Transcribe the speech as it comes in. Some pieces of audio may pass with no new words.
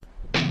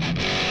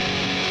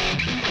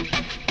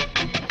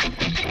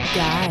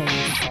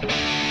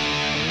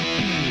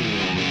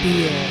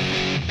beer,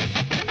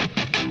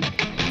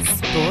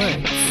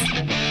 sports.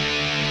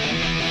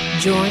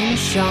 Join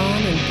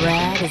Sean and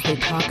Brad as they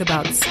talk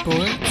about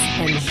sports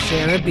and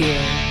share a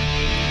beer.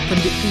 From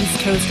the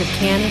east coast of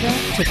Canada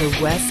to the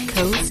west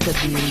coast of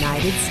the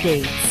United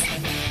States.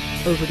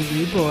 Over to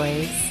you,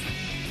 boys.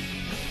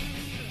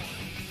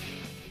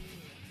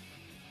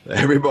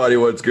 Everybody,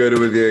 what's good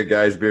with you,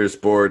 guys? Beer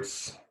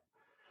Sports.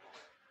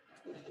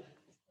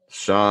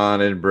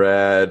 Sean and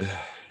Brad,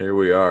 here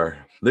we are.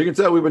 You can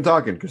tell we've been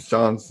talking because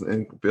Sean's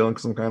feeling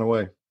some kind of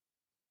way.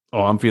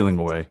 Oh, I'm feeling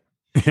away.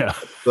 Yeah.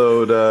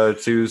 Episode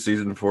 2,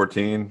 season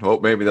 14. Oh,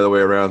 maybe the other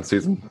way around.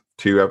 Season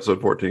 2, episode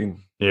 14.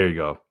 There you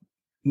go.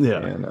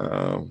 Yeah.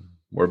 And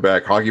we're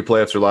back. Hockey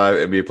playoffs are live.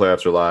 NBA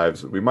playoffs are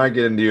live. We might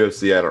get into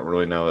UFC. I don't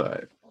really know.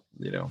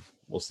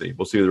 We'll see.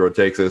 We'll see where the road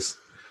takes us.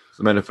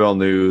 Some NFL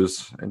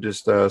news and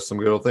just some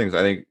good old things.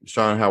 I think,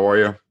 Sean, how are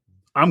you?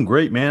 I'm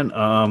great, man.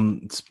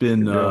 It's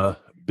been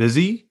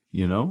busy,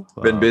 you know.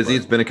 Been busy.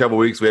 It's been a couple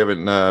weeks. We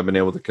haven't been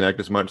able to connect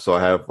as much, so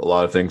I have a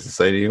lot of things to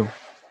say to you.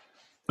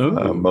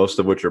 Most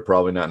of which are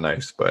probably not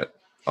nice, but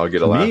I'll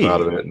get a laugh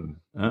out of it, and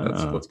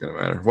that's what's going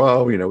to matter.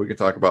 Well, we can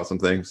talk about some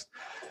things,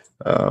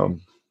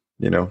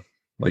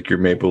 like your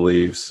Maple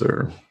Leafs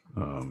or,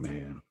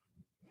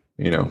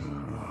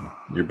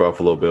 your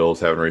Buffalo Bills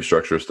haven't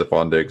restructured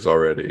Stephon Diggs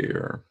already,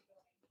 or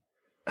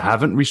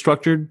haven't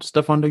restructured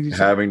Stephon Diggs.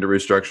 Having to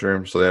restructure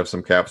him so they have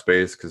some cap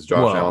space because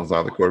Josh Allen's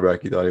not the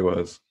quarterback he thought he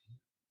was.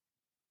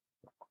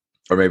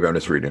 Or maybe I'm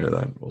just reading into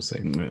that. We'll see.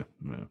 Yeah.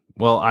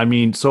 Well, I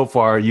mean, so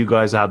far you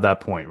guys have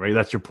that point, right?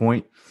 That's your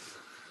point.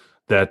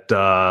 That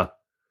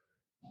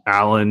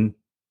Allen's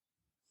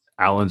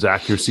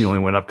accuracy only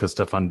went up because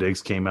Stephon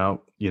Diggs came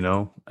out,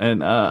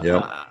 And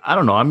I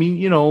don't know. I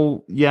mean,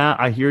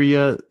 I hear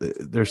you.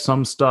 There's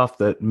some stuff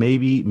that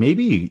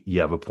maybe you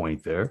have a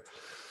point there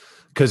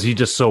because he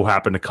just so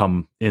happened to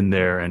come in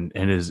there and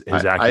his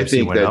accuracy I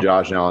think went that up.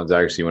 Josh Allen's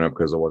accuracy went up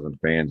because there wasn't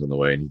fans in the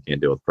way and he can't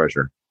deal with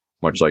pressure.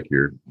 Much like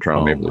your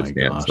Toronto Maple Leafs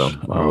can, so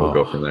we'll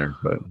go from there.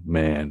 But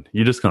man,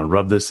 you're just gonna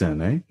rub this in,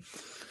 eh?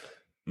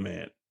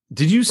 Man,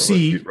 did you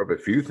see? Rub a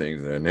few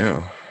things in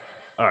now.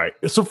 All right.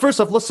 So first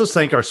off, let's just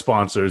thank our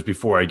sponsors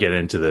before I get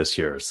into this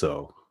here.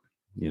 So,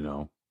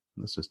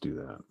 let's just do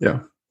that. Yeah.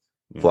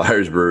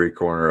 Flyers Brewery,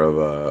 corner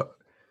of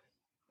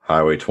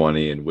Highway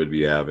 20 and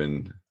Whidbey Ave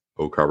in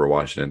Oak Harbor,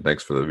 Washington.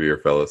 Thanks for the beer,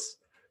 fellas.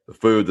 The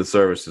food, the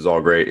service is all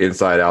great.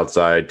 Inside,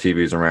 outside,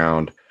 TVs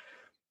around,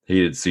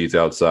 heated seats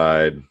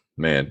outside.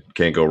 Man,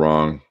 can't go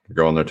wrong.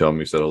 Go in there, tell them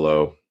you said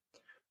hello.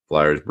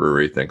 Flyers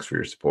Brewery, thanks for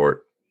your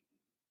support.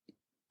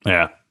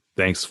 Yeah,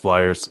 thanks,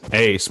 Flyers.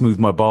 Hey, smooth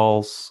my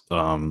balls.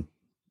 I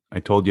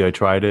told you I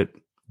tried it.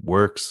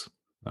 Works.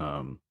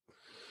 You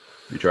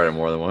tried it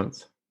more than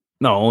once?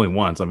 No, only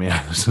once. I mean,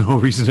 there's no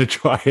reason to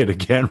try it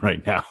again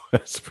right now.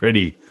 It's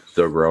pretty.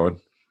 Still growing?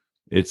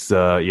 It's,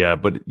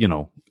 but,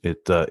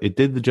 it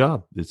did the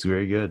job. It's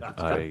very good.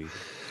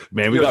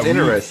 Man, it's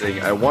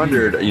interesting. I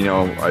wondered,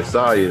 I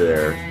saw you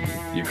there.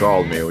 You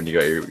called me when you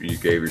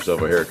gave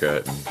yourself a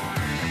haircut.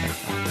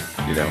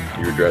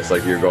 You were dressed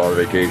like you were going on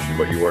vacation,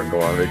 but you weren't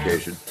going on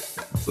vacation.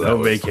 So that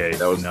was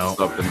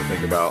something to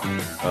think about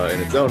in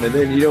its own. And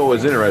then, what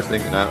was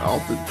interesting, and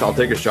I'll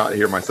take a shot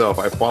here myself.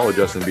 I follow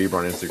Justin Bieber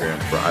on Instagram,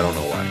 but I don't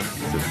know why.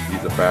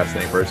 He's a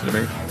fascinating person to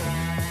me.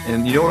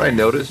 And you know what I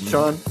noticed,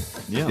 Sean?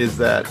 Yeah. Is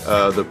that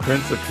the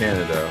Prince of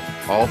Canada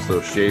also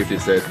shaved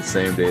his head the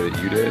same day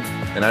that you did,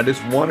 and I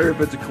just wonder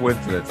if it's a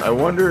coincidence. I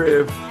wonder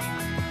if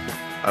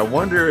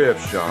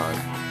Sean,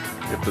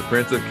 if the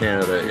Prince of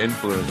Canada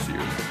influenced you.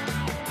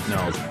 No,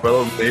 as a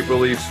fellow Maple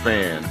Leafs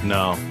fan.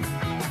 No,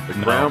 the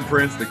Crown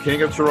Prince, the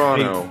King of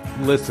Toronto.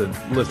 Hey, listen.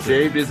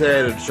 Shaved his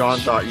head, and Sean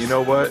thought, you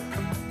know what?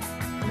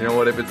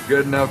 If it's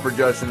good enough for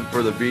Justin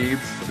for the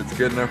Biebs, if it's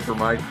good enough for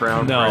my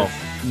Crown Prince.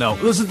 No,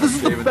 listen, this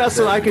is the best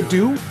that I could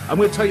do. I'm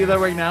going to tell you that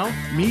right now.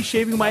 Me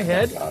shaving my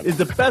head is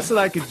the best that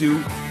I could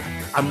do.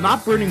 I'm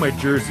not burning my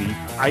jersey.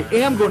 I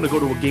am going to go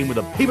to a game with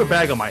a paper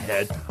bag on my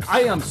head.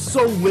 I am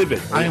so livid.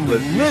 I am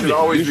livid. You should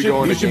always be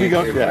going to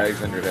games with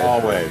bags on your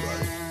head.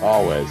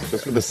 Always.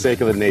 Just for the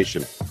sake of the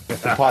nation.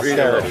 For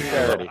posterity.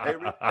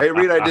 Hey,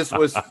 Reed, I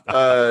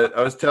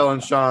was telling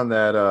Sean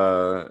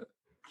that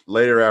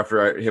later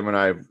after him and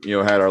I,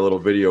 had our little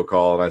video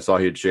call and I saw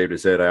he had shaved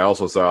his head, I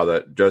also saw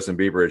that Justin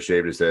Bieber had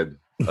shaved his head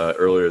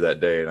earlier that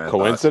day. And I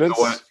coincidence?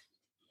 Thought,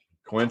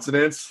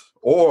 coincidence?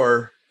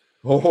 Or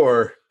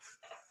oh,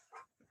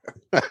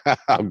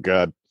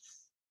 God.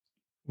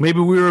 Maybe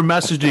we were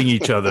messaging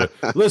each other.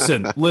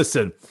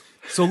 Listen.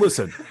 So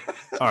listen.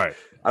 All right.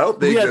 I don't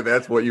think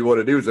that's what you want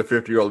to do as a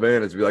 50-year-old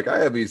man is be like, I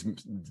have these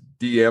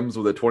DMs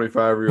with a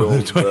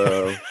 25-year-old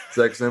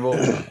sex symbol.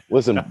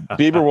 Listen,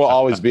 Bieber will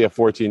always be a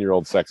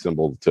 14-year-old sex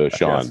symbol to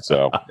Sean.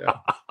 So,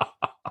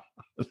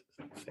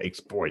 thanks,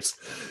 boys.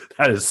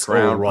 That is so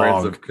Crown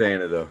wrong. Prince of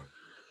Canada.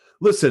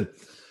 Listen,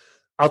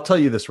 I'll tell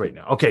you this right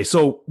now. Okay,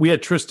 so we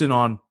had Tristan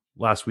on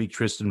last week,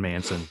 Tristan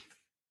Manson,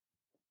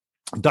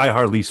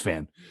 diehard Leafs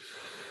fan.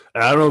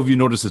 I don't know if you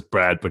noticed this,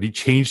 Brad, but he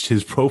changed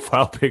his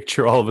profile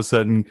picture all of a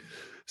sudden,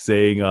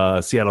 saying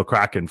Seattle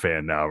Kraken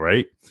fan now,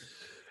 right?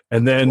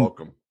 And then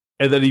Welcome.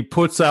 And then he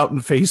puts out in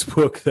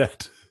Facebook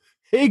that,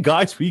 hey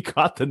guys, we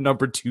got the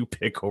number 2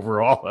 pick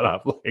overall. And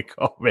I'm like,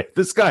 oh man,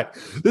 there's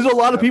a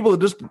lot of people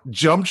that just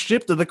jump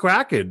ship to the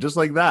Kraken just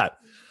like that.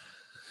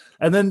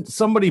 And then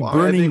somebody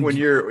burning. I think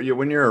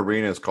when your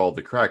arena is called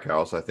the Crack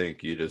House, I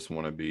think you just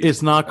want to be.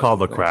 It's not called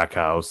the Crack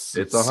House.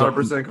 It's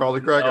 100% called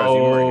the Crack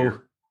House.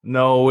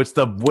 No, it's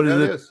the what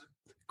is it?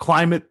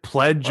 Climate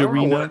Pledge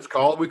Arena. What it's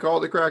called. We call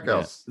it the Crack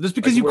House. Just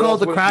because you call it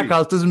the Crack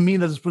House doesn't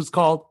mean that it's what's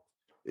called.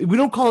 We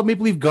don't call it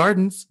Maple Leaf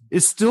Gardens.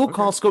 It's still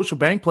called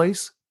Scotiabank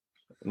Place.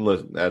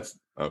 Listen, that's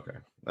okay.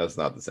 That's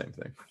not the same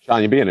thing.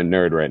 Sean, you're being a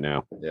nerd right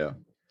now. Yeah.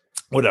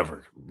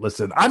 Whatever.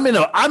 Listen, I'm in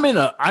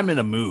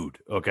a mood.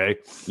 Okay.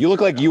 You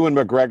look like Ewan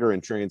McGregor in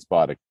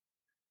Trainspotting.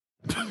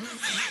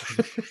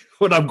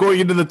 When I'm going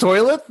into the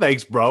toilet,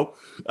 thanks, bro.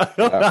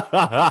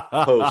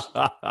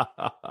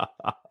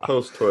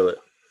 Post toilet.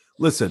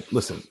 Listen.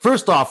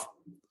 First off,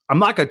 I'm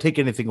not going to take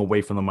anything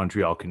away from the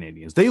Montreal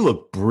Canadiens. They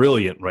look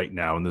brilliant right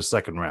now in the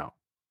second round.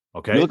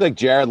 Okay. You look like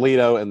Jared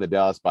Leto in the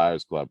Dallas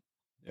Buyers Club.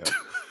 Yeah.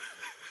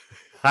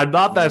 I'm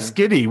not that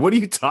skinny. What are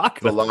you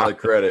talking about? A lot of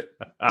credit.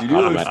 You do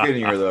look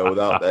skinnier though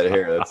without that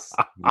hair. You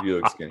do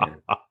look skinnier.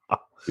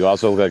 You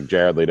also look like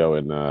Jared Leto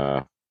in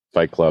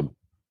Fight Club,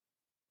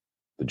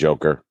 the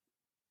Joker.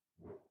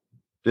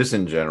 Just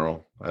in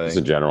general. Just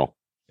in general.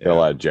 Yeah. A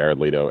lot of Jared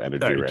Leto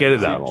energy. Right, get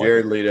it out.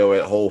 Jared Leto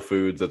at Whole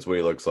Foods. That's what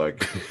he looks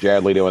like.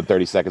 Jared Leto in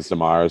 30 Seconds to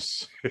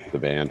Mars, the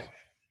band.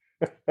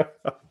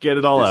 Get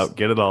it all out.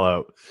 Get it all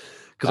out.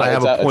 Because I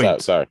have a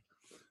point. Sorry.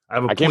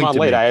 I came on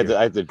late. I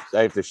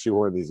have to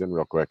shoehorn these in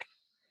real quick.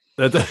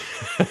 Yeah,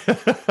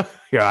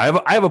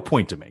 I have a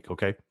point to make.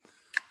 Okay.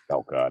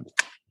 Oh God.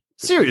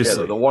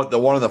 Seriously, yeah, the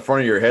one in the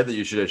front of your head that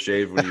you should have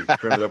shaved when you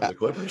trimmed it up with the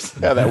clippers.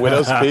 Yeah, that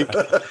widow's peak.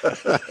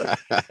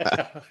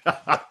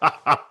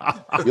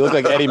 You look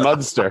like Eddie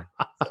Munster.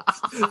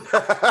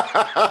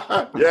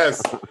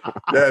 Yes,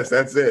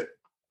 that's it.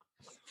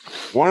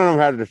 One of them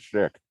had to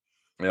stick.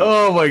 Yep.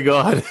 Oh my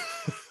God!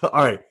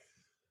 All right,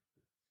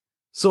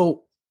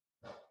 so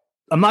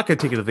I'm not going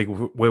to take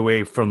anything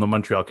away from the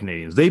Montreal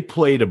Canadiens. They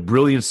played a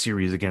brilliant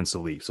series against the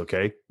Leafs,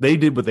 okay? They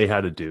did what they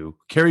had to do.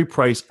 Carey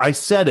Price, I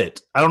said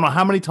it. I don't know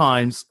how many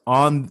times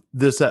on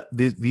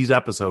these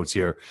episodes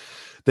here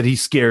that he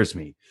scares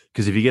me.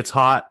 Because if he gets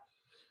hot,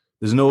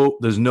 there's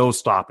no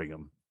stopping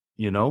him,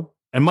 you know?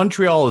 And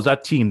Montreal is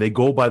that team. They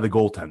go by the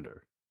goaltender.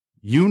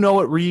 You know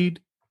it,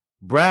 Reed.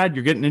 Brad,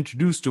 you're getting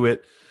introduced to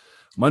it.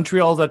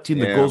 Montreal is that team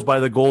that goes by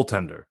the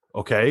goaltender.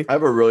 Okay. I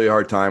have a really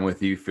hard time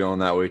with you feeling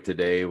that way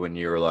today when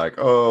you were like,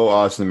 oh,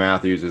 Austin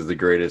Matthews is the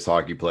greatest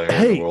hockey player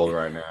in the world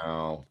right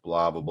now.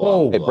 Blah, blah, blah.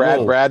 Whoa, blah,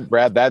 hey,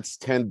 Brad, that's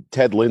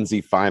Ted Lindsay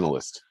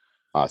finalist.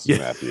 Austin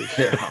Matthews.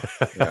 Yeah.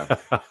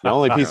 The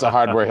only piece of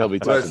hardware he'll be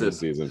touching this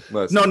season.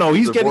 No,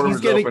 he's getting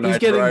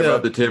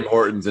up to Tim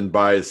Hortons and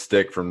buy his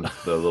stick from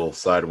the little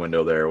side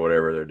window there, or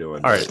whatever they're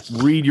doing. All right,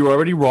 Reed, you're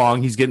already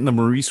wrong. He's getting the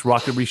Maurice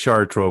Rocket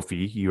Richard trophy.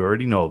 You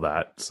already know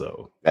that.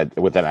 So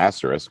with that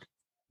asterisk.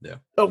 Yeah.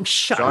 Oh,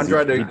 shut up.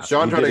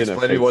 Sean tried to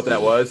explain to me what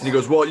that was. And he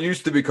goes, well, it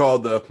used to be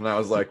called the, and I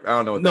was like,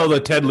 I don't know. No, the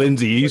Ted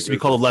Lindsay. It used to be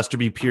called Lester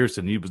B.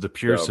 Pearson. He was the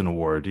Pearson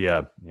Award.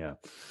 Yeah. Yeah,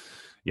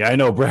 I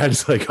know.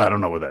 Brad's like, I don't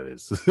know what that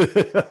is.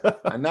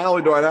 And not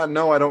only do I not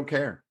know, I don't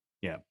care.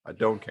 Yeah. I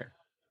don't care.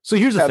 So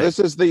here's the thing. This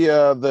is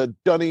the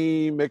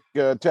Dunny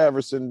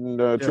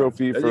McTaverson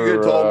trophy. For, you could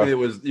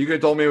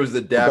have told me it was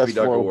the Daffy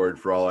Duck Award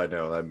for all I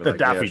know. I'd the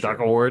Daffy Duck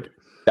Award.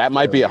 That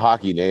might be a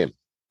hockey name.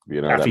 You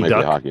know, Daffy that might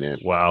Duck? be a hockey name.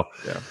 Wow.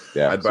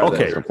 Yeah.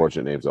 Okay.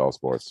 Unfortunate names of all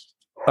sports.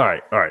 All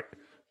right.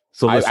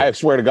 So I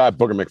swear to God,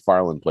 Booger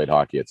McFarland played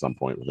hockey at some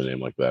point with a name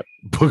like that.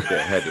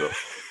 Had to.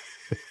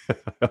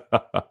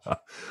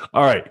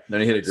 All right.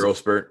 Then he hit a growth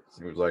spurt.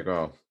 He was like,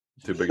 "Oh,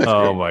 too big."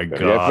 Oh my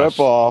gosh.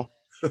 Football.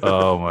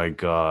 Oh my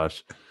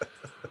gosh.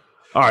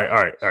 All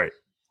right.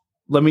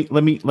 Let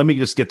me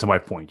just get to my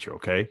point here,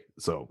 okay?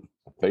 So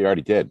I thought you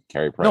already did.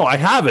 Carey Price. No, I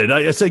haven't.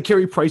 I said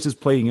Carey Price is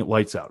playing it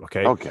lights out.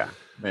 Okay. Okay.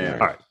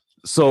 Man. All right.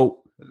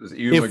 So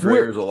Ewan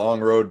McGregor's A Long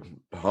Road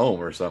Home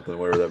or something,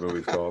 whatever that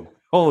movie's called.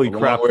 Holy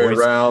crap!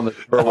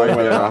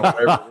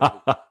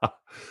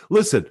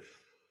 Listen,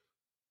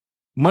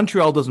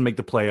 Montreal doesn't make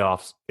the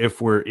playoffs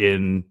if we're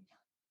in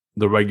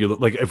the regular,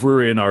 like if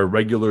we're in our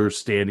regular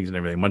standings and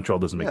everything. Montreal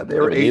doesn't make the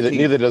playoffs.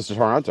 Neither does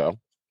Toronto.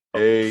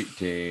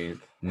 18th.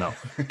 No,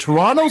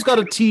 Toronto's got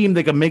a team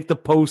that can make the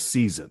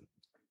postseason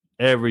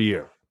every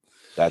year.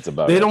 That's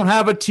about. They don't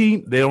have a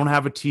team. They don't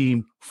have a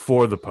team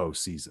for the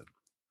postseason.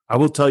 I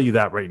will tell you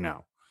that right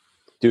now.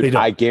 Dude,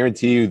 I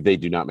guarantee you they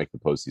do not make the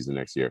postseason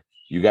next year.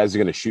 You guys are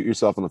going to shoot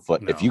yourself in the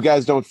foot. No. If you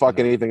guys don't fuck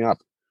anything up,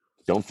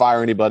 don't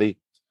fire anybody.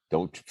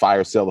 Don't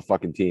fire sell the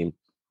fucking team.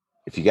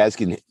 If you guys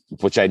can,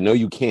 which I know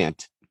you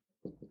can't.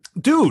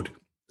 Dude,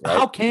 right?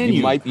 How can you?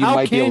 You might be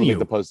able to make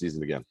the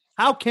postseason again.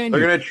 How can They're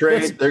gonna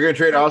trade? They're gonna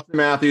trade Austin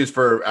Matthews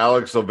for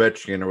Alex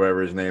Ovechkin or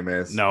whatever his name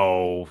is.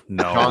 No.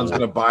 Sean's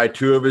gonna buy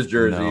 2 of his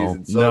jerseys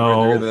and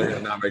they're gonna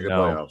not make the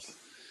playoffs.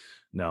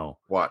 No,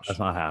 watch. That's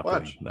not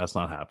happening. That's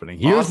not happening.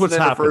 Here's what's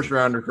happening. First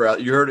rounder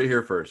crowd. You heard it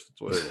here first. That's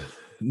what it is.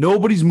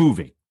 Nobody's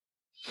moving.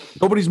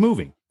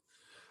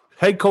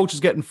 Head coach is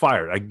getting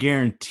fired. I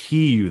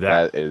guarantee you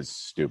that. That is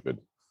stupid.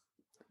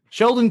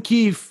 Sheldon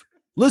Keefe,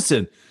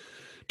 listen,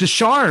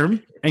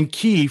 Ducharme and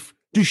Keefe,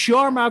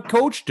 Ducharme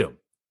outcoached him.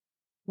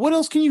 What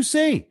else can you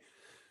say?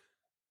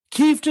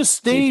 Keefe just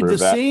stayed the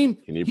same.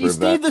 He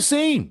stayed the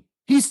same.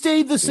 He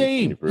stayed the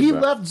same. He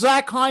left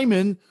Zach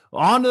Hyman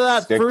onto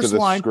that first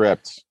line.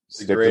 Script.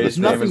 The greatest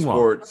name in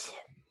sports.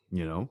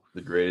 You know,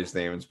 the greatest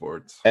name in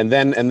sports. And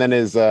then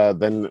his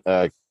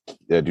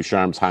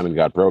Ducharme's Hyman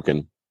got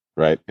broken,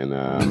 right?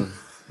 And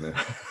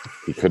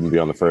he couldn't be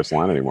on the first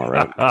line anymore,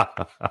 right?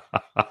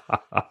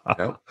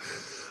 Nope.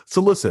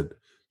 So listen,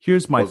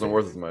 here's my wasn't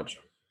worth as much.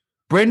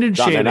 Brendan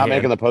Shanahan. They're not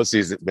making the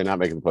postseason. They're not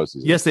making the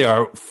postseason. Yes, they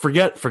are.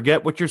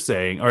 Forget what you're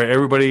saying. All right,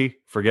 everybody,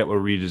 forget what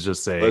Reed is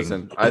just saying.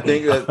 Listen, I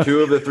think that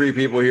 2 of the 3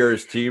 people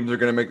here's teams are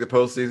going to make the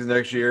postseason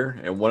next year,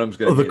 and one of them's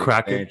going to be the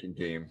expansion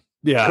team.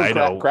 Yeah, I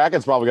know.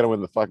 Kraken's probably going to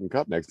win the fucking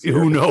cup next year.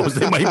 Who knows?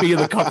 They might be in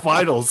the cup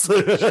finals.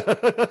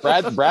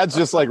 Brad's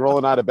just like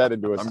rolling out of bed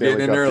into a I'm Stanley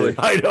getting in Cup early. Game.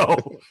 I know.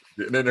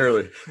 Getting in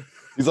early.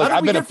 He's like,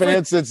 I've been a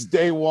fan since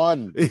day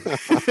one.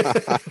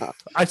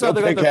 I saw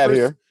they got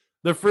here.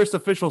 Their first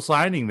official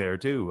signing there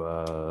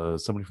too.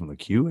 Somebody from the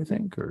Q, I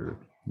think, or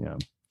yeah.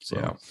 So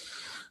Yeah.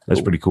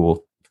 That's pretty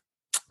cool.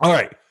 All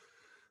right.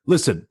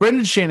 Listen,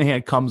 Brendan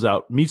Shanahan comes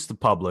out, meets the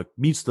public,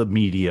 meets the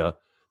media,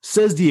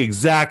 says the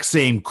exact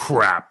same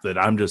crap that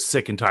I'm just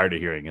sick and tired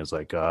of hearing. It's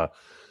like,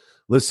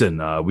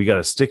 listen, we got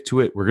to stick to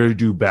it. We're going to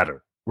do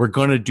better. We're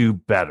going to do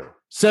better.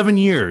 7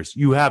 years,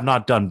 you have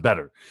not done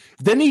better.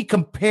 Then he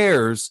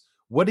compares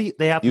what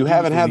they have to You do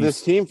haven't for had these-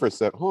 this team for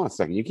hold on a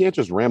second. You can't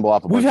just ramble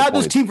off. We've had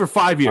this team for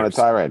 5 on a years.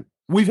 tirade.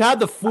 We've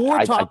had the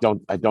I top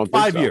don't think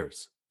 5 so.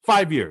 years.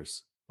 5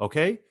 years.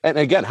 Okay. And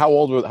again, how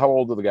old were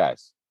the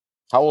guys?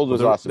 How old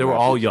was Austin? They were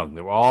all Matthews? young.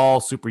 They were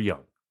all super young.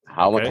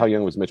 How Okay.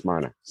 young was Mitch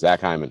Marner?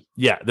 Zach Hyman?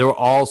 Yeah, they were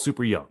all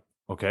super young.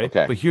 Okay.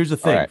 Okay. But here's the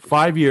thing: right.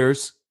 5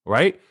 years,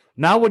 right?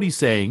 Now, what he's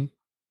saying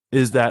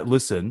is that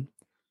listen,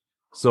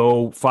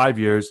 so 5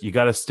 years, you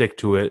got to stick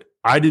to it.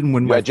 I didn't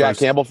win You my had Jack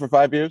first- Campbell for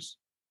 5 years?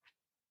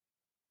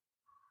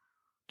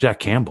 Jack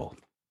Campbell.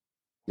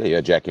 Yeah, you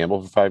had Jack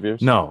Campbell for 5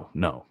 years? No,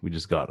 we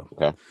just got him.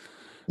 Yeah,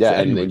 So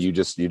and anyways, then you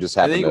just I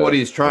happened think to what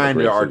he's trying have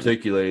to a great season.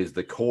 articulate is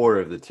the core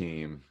of the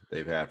team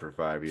they've had for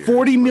 5 years.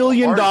 $40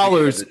 million Our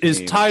team as a is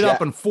team, tied up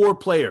Jack- in 4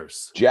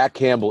 players. Jack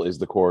Campbell is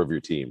the core of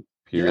your team.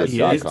 Period.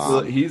 Yes,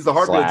 he's the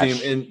heart of the /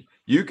 team, and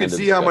you can end of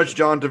see how much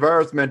discussion. John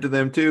Tavares meant to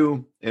them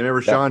too. And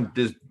remember, Sean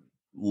just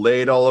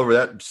laid all over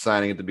that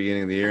signing at the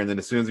beginning of the year, and then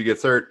as soon as he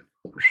gets hurt,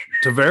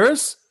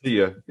 Tavares. see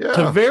ya. Yeah,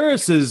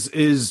 Tavares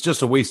is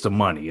just a waste of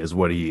money, is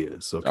what he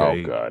is. Okay.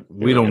 Oh God.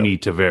 We don't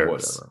need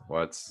Tavares.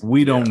 Whatever.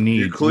 We don't need.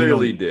 You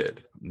clearly we don't-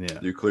 did. Yeah.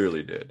 You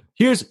clearly did.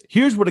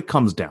 Here's what it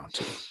comes down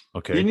to. You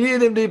Okay.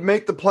 needed him to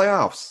make the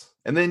playoffs,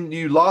 and then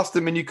you lost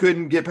him, and you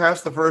couldn't get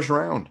past the first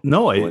round.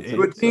 No,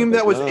 To a team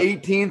that was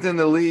 18th in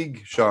the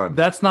league, Sean.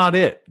 that's not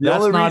it. The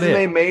That's only not reason it.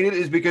 they made it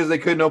is because they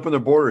couldn't open their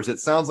borders. It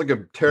sounds like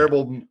a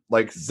terrible,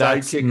 like That's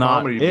sidekick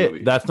not comedy it.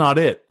 movie. That's not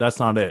it. That's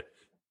not it.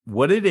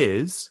 What it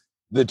is,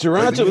 The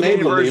Toronto Like the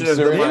Maple version Leafs of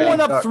the are they Mighty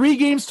went up Ducks.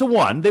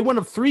 3-1. They went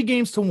up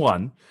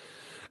 3-1,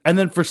 and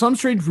then for some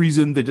strange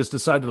reason, they just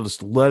decided to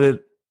just let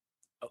it.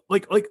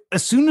 Like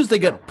as soon as they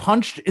get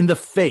punched in the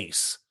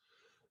face,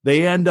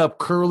 they end up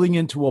curling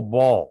into a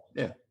ball.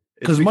 It's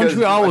Because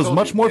Montreal I was told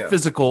much you, more yeah.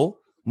 physical,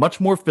 much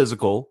more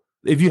physical.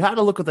 If you had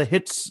to look at the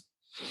hits,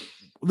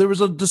 there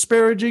was a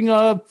disparaging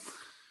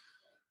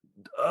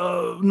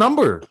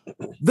number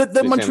that You're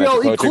saying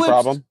Montreal that's a coaching eclipsed.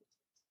 problem?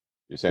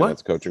 You're saying What?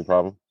 that's a coaching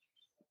problem?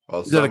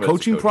 Well, Is that some a of it's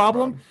coaching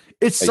problem?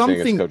 It's Are you saying it's a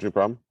something. coaching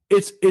problem?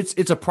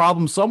 It's a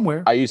problem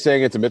somewhere. Are you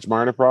saying it's a Mitch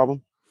Marner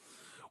problem?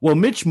 Well,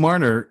 Mitch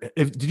Marner.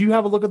 Did you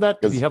have a look at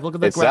that? Did you have a look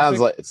at that? It sounds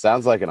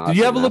graphic? like an. Did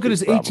you have a look at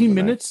his Austin Matthews 18 problem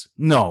tonight. minutes?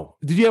 No.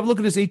 Did you have a look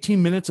at his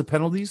 18 minutes of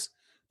penalties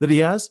that he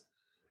has?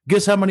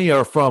 Guess how many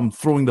are from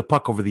throwing the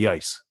puck over the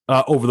ice,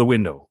 over the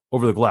window,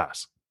 over the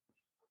glass?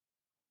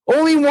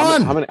 Only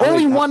one. how many-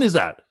 Only one is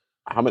that.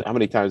 How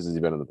many times has he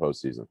been in the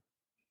postseason?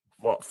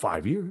 Well,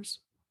 5 years.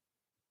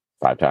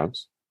 5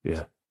 times.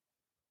 Yeah.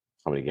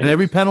 How many games? And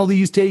every penalty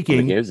he's How many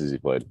taking, games has he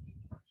played?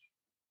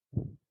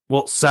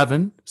 well,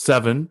 7,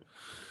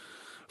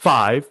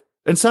 5,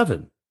 and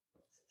 7.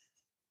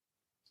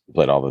 He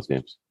played all those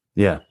games.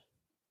 Yeah.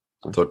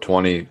 So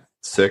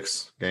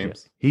 26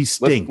 games. He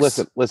stinks.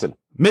 Listen.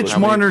 Mitch How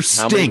many- Marner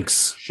how many-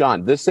 stinks.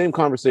 Sean, this same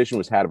conversation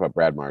was had about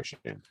Brad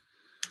Marchand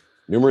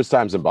numerous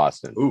times in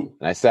Boston. Ooh.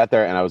 And I sat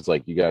there and I was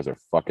like, you guys are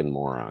fucking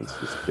morons.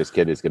 This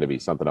kid is going to be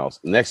something else.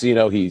 Next thing you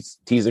know, he's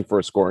teasing for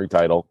a scoring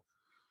title.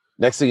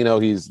 Next thing you know,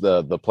 he's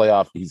the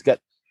playoff. He's got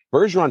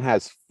Bergeron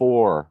has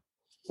four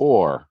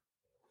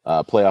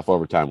playoff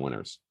overtime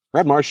winners.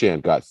 Brad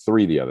Marchand got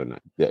 3 the other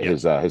night.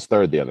 His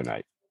third the other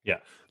night.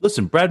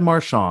 Listen, Brad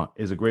Marchand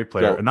is a great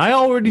player. So, and I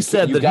already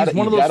said that he's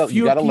one of those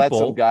few you gotta let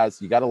people. some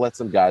guys. You got to let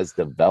some guys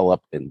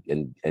develop, and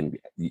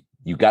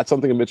you got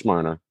something in Mitch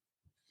Marner.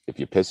 If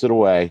you piss it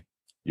away,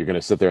 you're going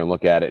to sit there and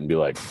look at it and be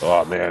like,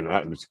 "Oh man,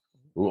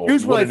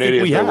 Here's what I an think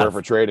idiot we they have. were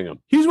for trading him."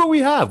 Here's what we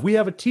have. We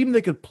have a team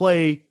that could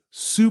play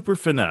super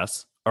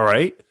finesse, all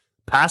right?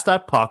 pass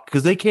that puck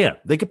because they can't.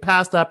 They can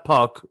pass that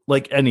puck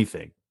like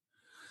anything.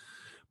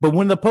 But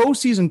when the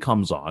postseason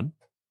comes on,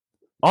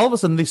 all of a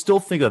sudden they still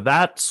think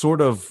that sort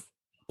of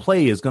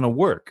play is going to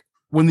work.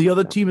 When the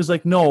other team is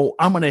like, no,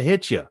 I'm going to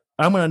hit you.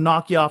 I'm going to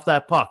knock you off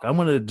that puck. I'm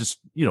going to just,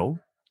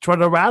 try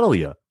to rattle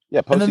you.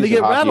 Yeah, and then they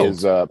get rattled.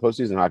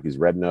 Postseason hockey is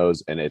red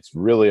nose, and it's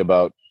really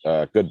about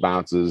good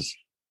bounces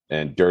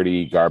and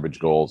dirty garbage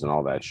goals and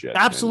all that shit.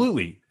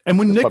 Absolutely. And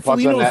when Nick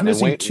Foligno is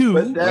missing two,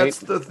 but that's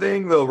the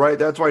thing, though, right?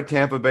 That's why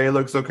Tampa Bay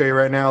looks okay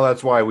right now.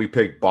 That's why we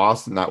picked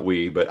Boston, not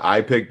we, but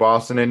I picked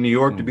Boston and New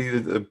York to be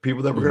the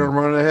people that were going to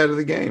run ahead of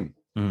the game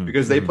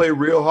because they play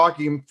real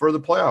hockey for the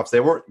playoffs. They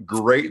weren't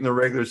great in the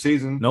regular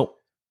season.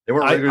 Nope, they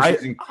weren't regular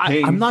season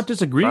kings. I'm not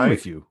disagreeing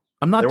with you.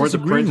 I'm not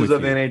disagreeing with you.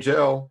 They weren't the princes of the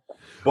NHL.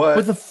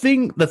 But the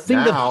thing that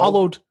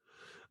followed.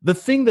 The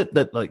thing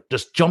that like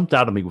just jumped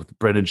out at me with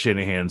Brendan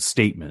Shanahan's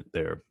statement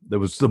there, that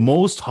was the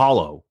most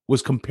hollow,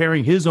 was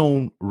comparing his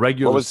own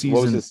regular season.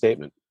 What was his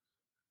statement?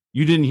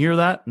 You didn't hear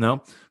that?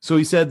 No. So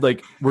he said,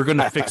 like, we're going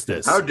to fix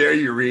this. How dare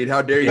you, Reed?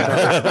 How dare you?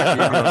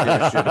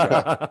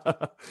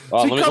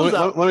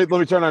 Let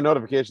me turn on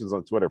notifications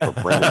on Twitter for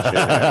Brendan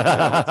Shanahan.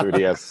 That's what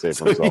he has to say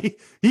for himself.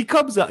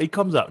 He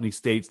comes out and he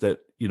states that,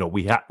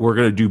 we're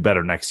going to do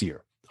better next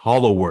year.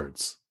 Hollow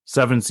words.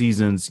 7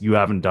 seasons, you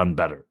haven't done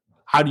better.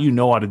 How do you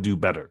know how to do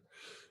better?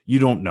 You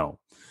don't know.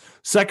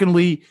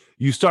 Secondly,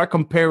 you start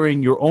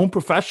comparing your own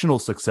professional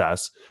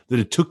success that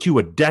it took you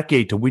a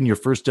decade to win your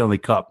first Stanley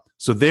Cup.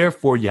 So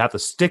therefore, you have to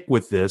stick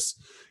with this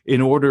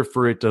in order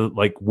for it to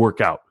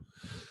work out.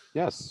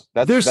 Yes.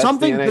 There's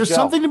something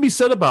to be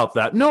said about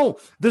that. No,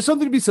 there's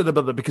something to be said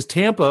about that because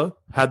Tampa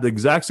had the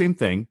exact same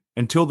thing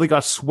until they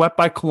got swept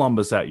by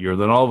Columbus that year.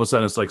 Then all of a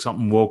sudden it's like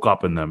something woke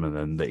up in them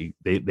and then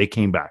they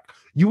came back.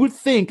 You would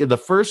think in the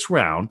first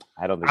round,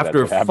 I don't think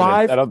after that's what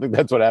happened. I don't think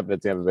that's what happened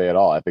at Tampa Bay at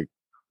all. I think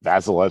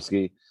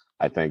Vasilevsky,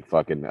 I think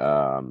fucking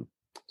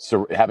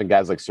having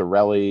guys like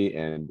Cirelli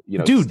and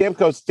dude,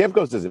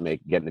 Stamkos doesn't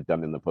make getting it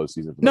done in the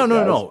postseason. No.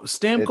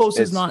 Stamkos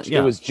is not. Yeah.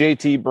 It was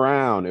JT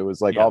Brown. It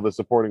was all the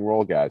supporting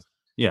role guys.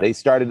 Yeah, they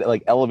started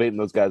elevating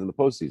those guys in the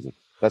postseason.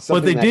 That's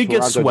something. But they did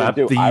get swept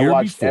the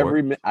year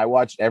before. I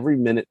watched every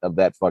minute of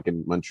that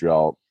fucking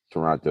Montreal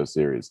Toronto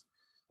series.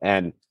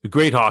 And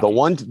great hockey.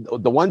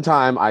 The one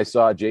time I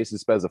saw Jason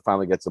Spezza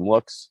finally get some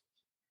looks.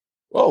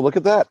 Oh, look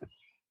at that!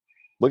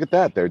 Look at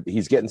that!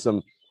 He's getting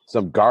some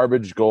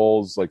garbage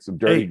goals, like some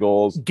dirty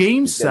goals.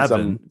 Game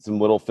 7, some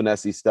little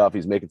finessey stuff.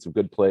 He's making some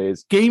good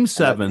plays. Game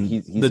 7,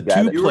 the two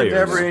players. You were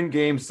never in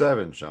Game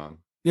 7, Sean.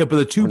 Yeah, but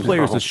the two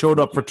players that showed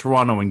up for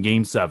Toronto in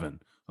Game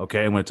 7.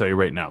 Okay, I'm going to tell you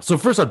right now. So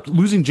first up,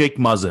 losing Jake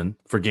Muzzin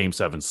for Game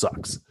 7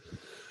 sucks.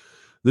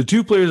 The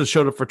two players that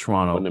showed up for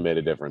Toronto wouldn't have made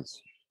a difference.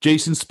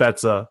 Jason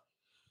Spezza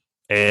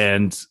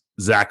and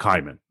Zach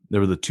Hyman. They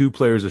were the two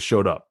players that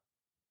showed up.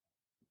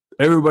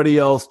 Everybody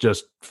else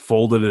just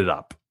folded it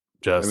up.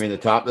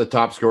 The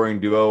top scoring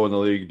duo in the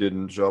league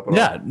didn't show up at all.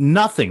 Yeah,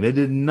 nothing. They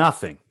did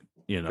nothing.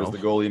 Because the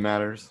goalie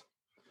matters.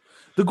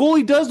 The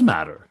goalie does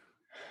matter.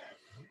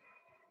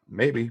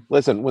 Maybe.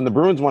 Listen, when the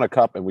Bruins won a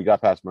cup and we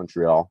got past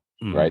Montreal,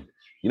 right?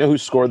 You know who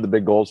scored the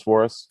big goals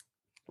for us?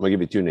 I'm gonna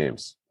give you 2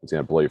 names. It's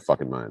gonna blow your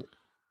fucking mind.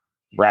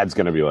 Brad's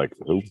gonna be like,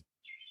 who?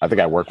 I think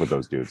I work with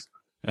those dudes.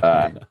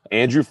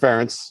 Andrew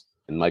Ference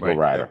and Michael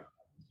Ryder.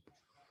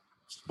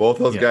 Both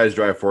those guys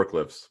drive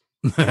forklifts.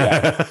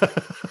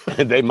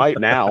 They might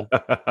now,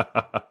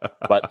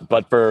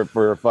 but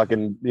for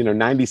fucking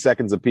 90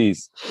 seconds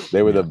apiece,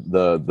 they were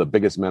the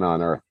biggest men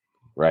on earth,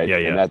 right? Yeah.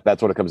 And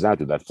that's what it comes down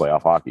to. That's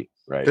playoff hockey,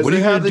 right? Because they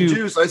have the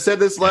juice. I said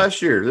this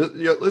last year.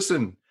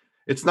 Listen,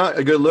 it's not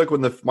a good look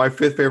when my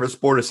 5th favorite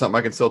sport is something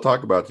I can still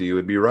talk about to you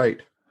and be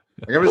right.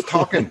 I'm just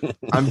talking.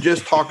 I'm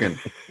just talking.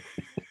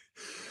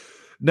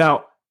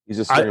 Now. He's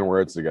just stringing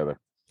words together.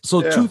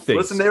 So 2 things.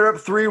 Listen, they're up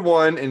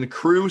 3-1, and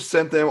Crew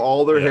sent them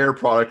all their hair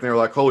product, and they were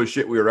like, holy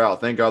shit, we were out.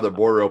 Thank God the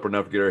border opened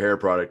up to get our hair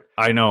product.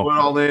 I know. Put it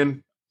all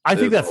in. I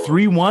think that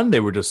 3-1,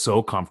 they were just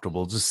so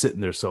comfortable, just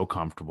sitting there so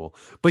comfortable.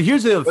 But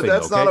here's the other thing. But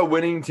that's not a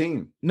winning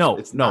team. No,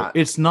 it's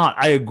not.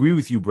 I agree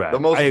with you, Brad. The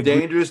most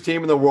dangerous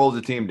team in the world is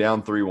a team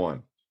down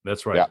 3-1.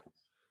 That's right. Yeah.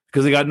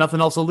 Because they got nothing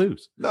else to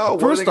lose. No,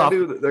 first off,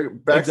 they're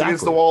backs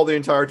against the wall the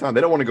entire time.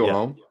 They don't want to go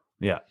home.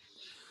 Yeah.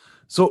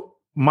 So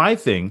my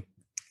thing.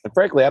 And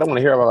frankly, I don't want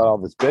to hear about all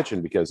this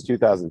bitching because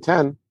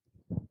 2010,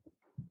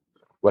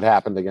 what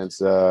happened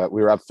against we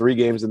were up 3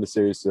 games in the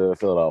series to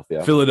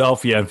Philadelphia.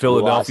 Philadelphia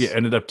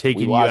ended up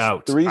taking you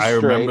out. I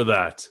remember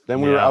that. Then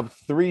we were up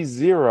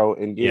 3-0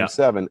 in Game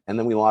 7, and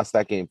then we lost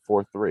that game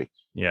 4-3.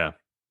 Yeah,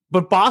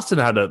 but Boston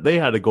had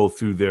to go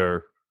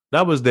through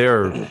that was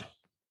their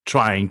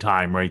trying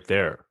time right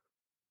there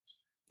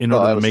in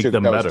order to make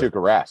them better.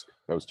 That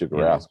was Tuukka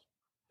Rask.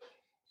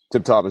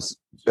 Tim Thomas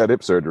had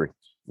hip surgery.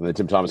 And then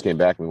Tim Thomas came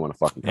back and we won a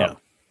fucking cup.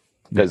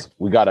 Because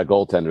we got a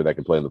goaltender that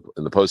can play in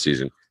the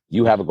postseason.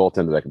 You have a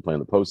goaltender that can play in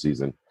the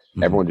postseason.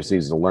 Mm-hmm. Everyone just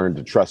needs to learn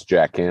to trust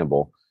Jack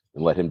Campbell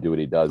and let him do what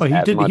he does. Oh, he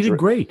did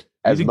great.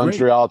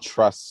 Montreal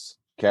trusts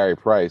Carey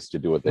Price to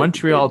do what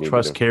Montreal they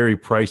trusts to. Carey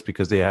Price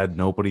because they had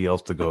nobody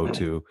else to go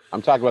to.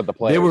 I'm talking about the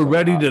players. They were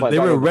ready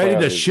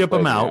to ship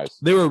him out.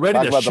 They were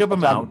ready to ship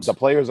him out. The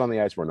players on the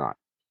ice were not.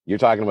 You're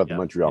talking about the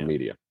Montreal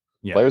media.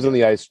 Yeah, players on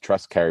the ice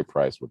trust Carey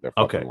Price with their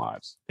fucking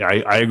lives. Yeah,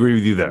 I agree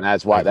with you there. And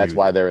that's why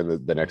they're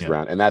in the next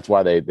round, and that's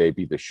why they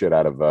beat the shit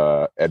out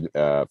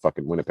of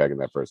fucking Winnipeg in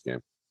that first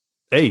game.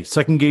 Hey,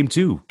 second game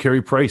too.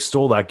 Carey Price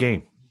stole that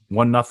game.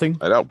 1-0.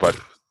 I know, but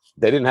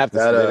they didn't have to.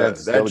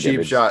 That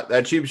cheap shot.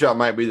 That cheap shot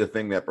might be the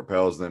thing that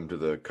propels them to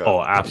the cup.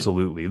 Oh,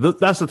 absolutely.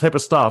 That's the type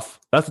of stuff.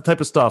 That's the type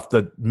of stuff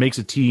that makes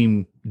a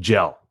team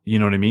gel. You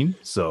know what I mean?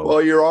 So, well,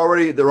 they're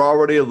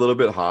already a little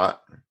bit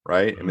hot,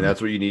 right? I mean,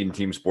 that's what you need in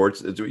team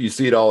sports. You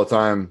see it all the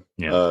time,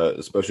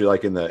 especially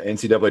like in the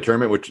NCAA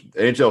tournament, which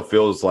NHL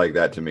feels like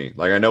that to me.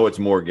 Like I know it's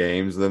more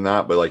games than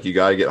that, but like you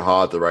got to get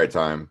hot at the right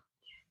time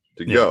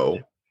to go.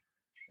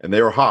 And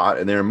they were hot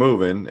and they were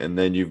moving, and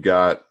then you've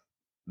got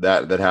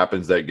that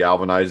happens that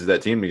galvanizes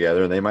that team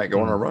together, and they might go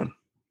on a run.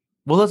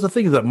 Well, that's the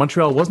thing is that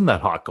Montreal wasn't that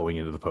hot going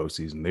into the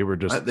postseason. They were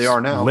just they are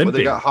now. limping. But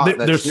they got hot.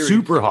 They're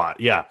super hot.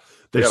 Yeah,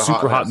 they're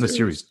super hot in the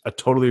series. I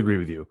totally agree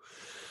with you.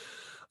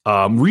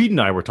 Reed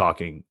and I were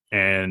talking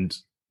and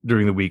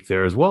during the week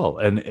there as well,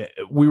 and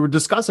we were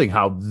discussing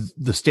how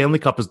the Stanley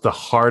Cup is the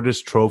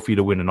hardest trophy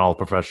to win in all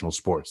professional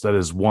sports. That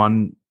is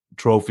one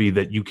trophy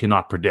that you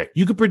cannot predict.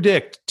 You could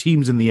predict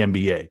teams in the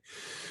NBA.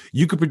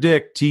 You could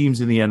predict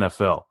teams in the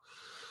NFL.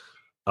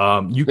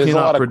 You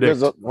cannot predict.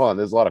 There's a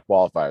lot of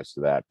qualifiers to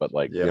that, but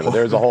like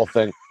there's a whole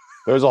thing.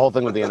 There's a whole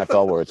thing with the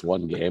NFL where it's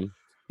one game.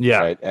 Yeah,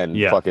 right? And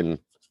fucking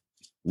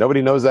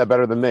nobody knows that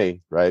better than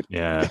me, right?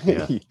 Yeah.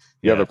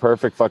 You have a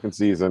perfect fucking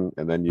season,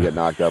 and then you get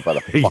knocked out by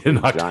the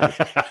fucking Giants.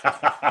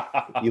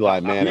 Eli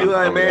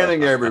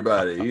Manning,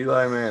 everybody.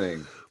 Eli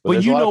Manning.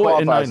 But you know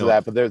what? And I know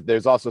that. But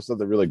there's also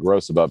something really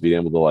gross about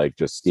being able to like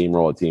just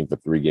steamroll a team for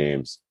 3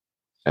 games.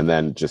 And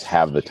then just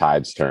have the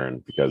tides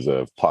turn because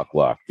of puck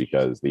luck,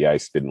 because the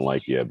ice didn't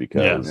like you,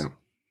 because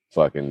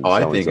fucking. Oh,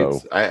 I think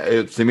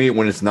it's to me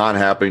when it's not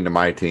happening to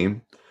my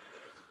team.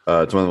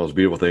 It's one of the most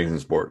beautiful things in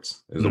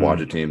sports is to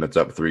watch a team that's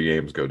up 3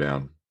 games go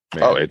down.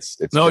 Man. Oh, it's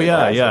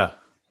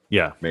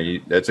yeah.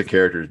 Man, that's a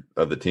character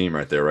of the team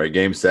right there, right?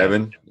 Game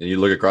 7, and you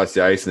look across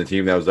the ice, and the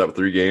team that was up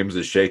 3 games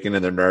is shaking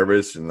and they're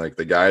nervous, and like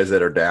the guys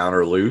that are down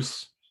are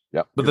loose.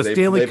 Yep. But the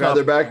Stanley Cup, they've had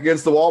their back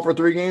against the wall for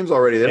 3 games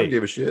already. They don't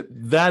give a shit.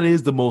 That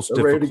is the most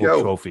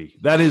difficult trophy.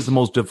 That is the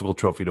most difficult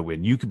trophy to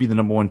win. You could be the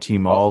number 1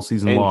 team all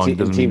season long.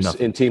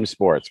 In team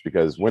sports,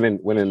 because winning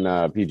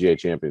PGA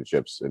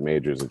championships and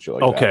majors and shit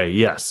like that. Okay,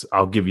 yes,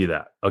 I'll give you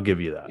that.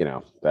 You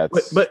know,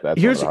 that's one of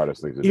the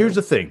hardest things to do. Here's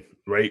the thing,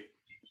 right?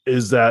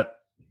 Is that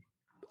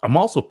I'm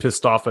also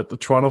pissed off at the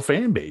Toronto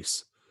fan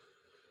base.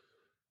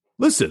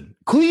 Listen,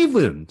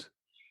 Cleveland,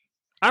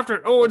 after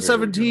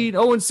 0-17,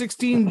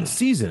 0-16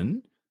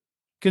 season,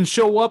 can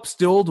show up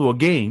still to a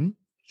game.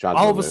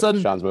 All of a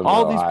sudden,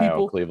 all these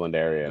people, Cleveland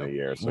area in a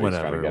year. So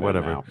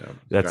whatever.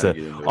 That's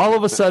it. All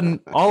of a sudden,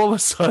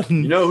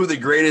 you know who the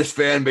greatest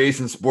fan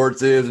base in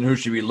sports is, and who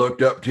should be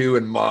looked up to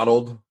and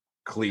modeled?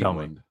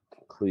 Cleveland.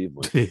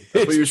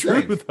 It's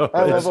true, though.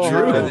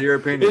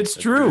 It's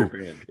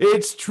true.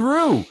 It's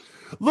true.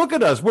 Look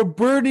at us. We're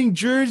burning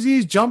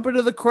jerseys, jumping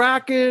to the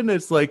Kraken.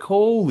 It's like,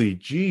 holy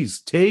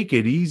jeez, take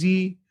it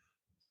easy.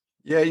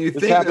 Yeah, you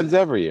think this happens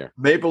every year.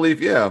 Maple Leaf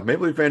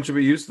fans should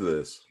be used to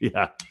this.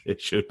 Yeah, it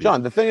should be.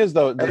 John, the thing is,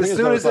 though, as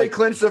soon as they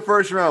clinch the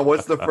first round,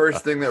 what's the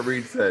first thing that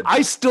Reed said?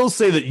 I still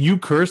say that you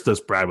cursed us,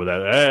 Brad, with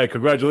that. Hey,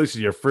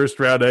 congratulations, your first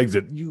round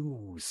exit.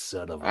 You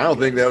son of a... I don't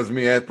think that was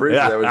me. I'm pretty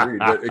sure that was Reed,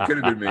 but it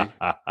could have been me.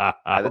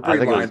 I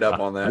think lined up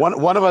on that.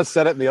 One of us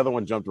said it, and the other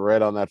one jumped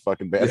right on that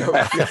fucking band.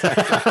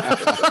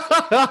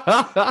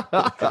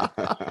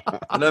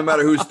 No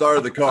matter who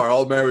started the car,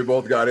 all man, we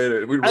both got in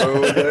it. We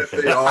rode that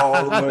thing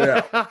all the way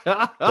out.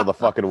 Till the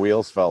fucking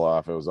wheels fell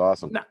off. It was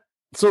awesome. Now,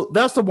 so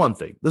that's the one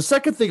thing. The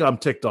second thing I'm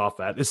ticked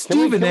off at is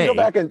Stephen A.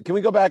 Can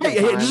we go back?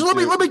 Hey, just let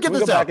me get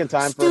this out.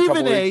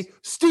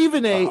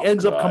 Stephen A.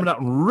 ends up coming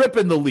out and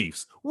ripping the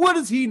Leafs. What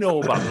does he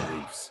know about the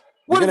Leafs?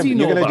 What does he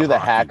know about You're going to do the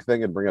hockey? hack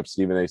thing and bring up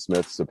Stephen A.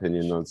 Smith's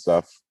opinion on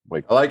stuff.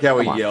 Like, I like how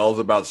he yells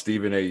about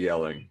Stephen A.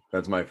 yelling.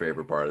 That's my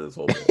favorite part of this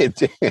whole thing.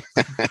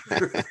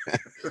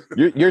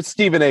 You're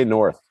Stephen A.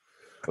 North,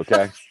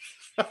 okay?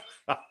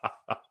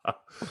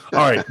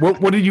 All right.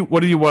 What do you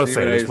want to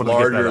say? He's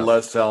larger,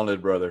 less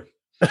talented, brother.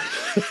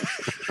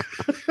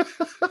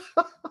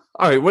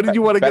 All right. What did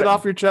you want to get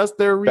off your chest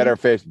there, Reed?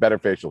 Better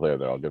facial hair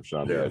there. I'll give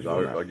Sean. Yeah,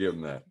 I'll give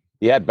him that.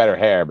 He had better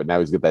hair, but now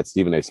he's got that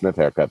Stephen A. Smith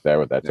haircut there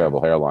with that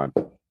terrible hairline.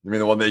 You mean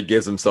the one that he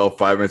gives himself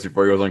 5 minutes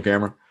before he goes on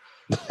camera?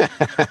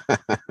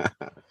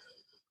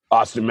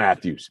 Austin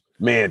Matthews,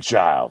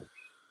 man-child.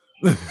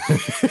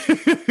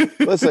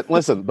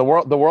 Listen. The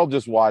world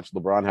just watched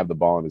LeBron have the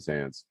ball in his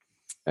hands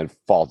and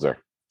falter,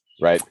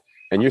 right?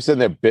 And you're sitting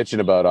there bitching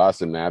about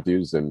Austin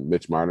Matthews and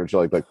Mitch Marner.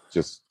 Like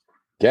just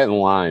get in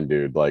line,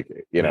 dude. Like,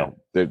 you know,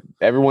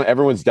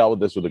 everyone's dealt with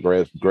this with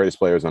the greatest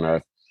players on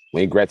earth.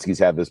 Wayne Gretzky's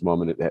had these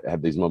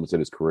moments in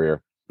his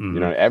career. Mm-hmm. You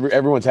know,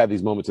 everyone's had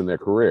these moments in their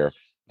career,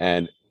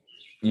 and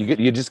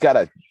you just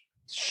gotta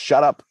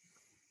shut up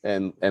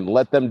and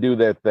let them do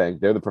their thing.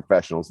 They're the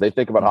professionals. They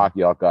think about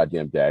hockey all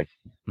goddamn day.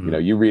 Mhm. You know,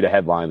 you read a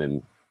headline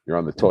and you're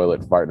on the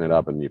toilet farting it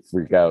up and you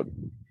freak out,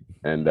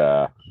 and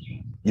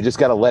you just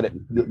gotta let it.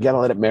 You gotta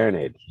let it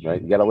marinate,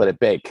 right? You gotta let it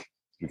bake,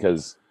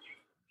 because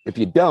if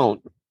you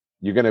don't,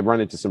 you're gonna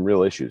run into some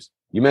real issues.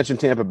 You mentioned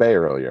Tampa Bay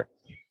earlier.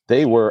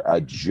 They were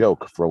a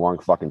joke for a long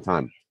fucking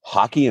time.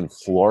 Hockey in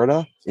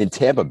Florida, in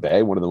Tampa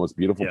Bay, one of the most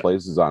beautiful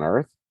places on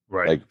earth.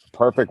 Right. Like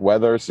perfect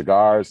weather,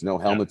 cigars, no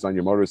helmets on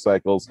your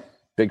motorcycles,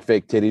 big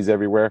fake titties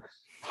everywhere.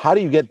 How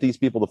do you get these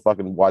people to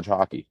fucking watch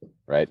hockey?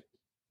 Right?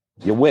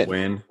 You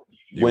win.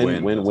 You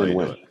win. That's how you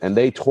do it. And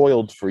they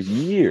toiled for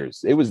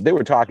years. They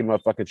were talking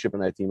about fucking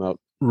shipping that team out.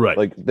 Right.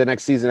 Like the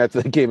next season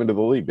after they came into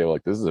the league, they were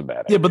like, "This is a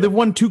bad idea." Yeah, but they've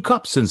won 2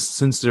 cups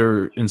since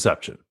their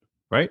inception,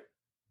 right?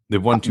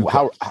 They've won 2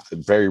 cups.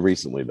 Very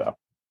recently though.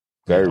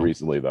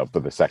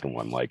 But the second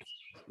one, like,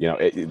 you know,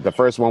 the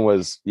first one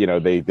was, you know,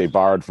 they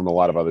borrowed from a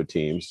lot of other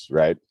teams,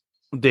 right?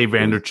 Dave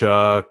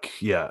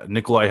Vanderchuk,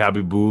 Nikolai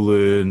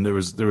Habibulin.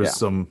 There was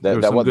some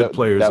good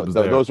players.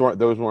 Those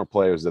weren't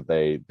players that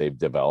they've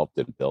developed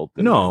and built.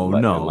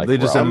 No, they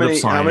just How ended up many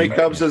signing.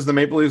 cups has the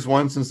Maple Leafs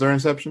won since their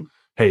inception?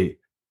 Hey,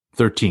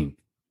 13.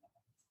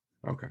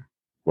 Okay.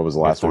 What was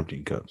the last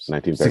 13 cups.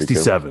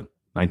 1967.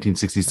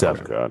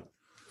 1967. Oh, God.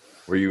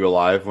 Were you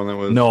alive when it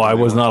was? No, I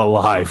was not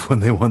alive when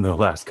they won their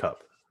last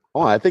cup.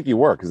 Oh, I think you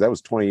were, because that was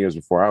 20 years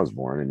before I was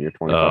born, and you're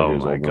 25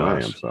 years older than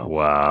I am. So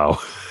Wow.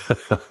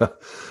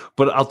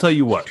 But I'll tell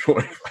you what.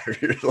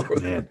 25 years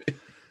old. Man.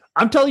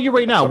 I'm telling you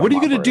right now, what are you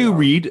going to do,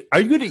 Reed?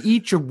 Are you going to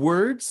eat your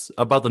words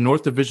about the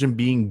North Division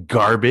being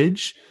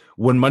garbage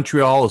when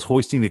Montreal is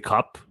hoisting the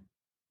cup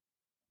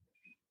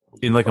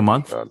in like a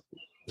month?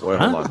 Wait,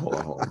 hold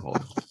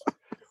on.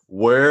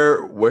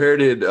 Where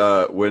did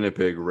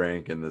Winnipeg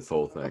rank in this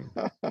whole thing?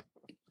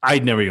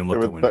 I'd never even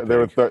looked at Winnipeg. They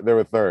were third.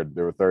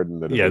 They were third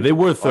in the division. Yeah, they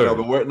were third. Oh,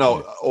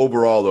 no, but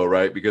overall though,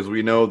 right? Because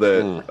we know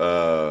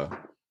that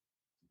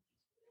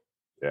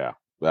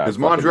because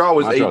Montreal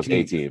was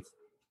 18th.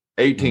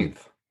 18th.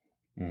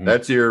 Mhm.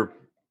 That's your,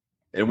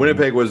 and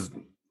Winnipeg was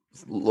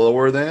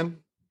lower than,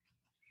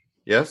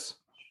 yes,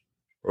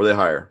 or were they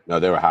higher? No,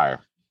 they were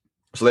higher.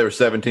 So they were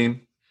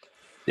 17.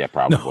 Yeah,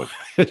 probably.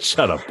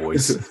 Shut up,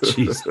 boys.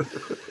 Jeez.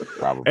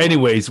 Probably.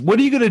 Anyways, what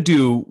are you going to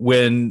do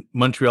when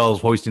Montreal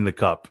is hoisting the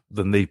cup?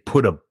 Then they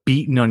put a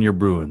beating on your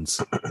Bruins.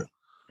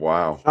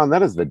 Wow. Sean,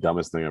 that is the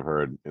dumbest thing I've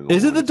heard.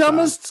 Is it the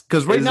dumbest?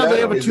 Because right now they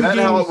have a 2 Is that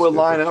games. how it would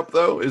line up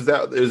though? Is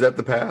that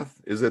the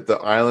path? Is it the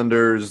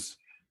Islanders,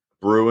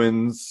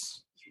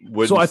 Bruins?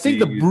 So I think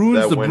the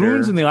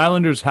Bruins and the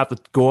Islanders have to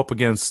go up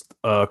against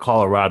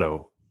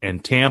Colorado,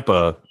 and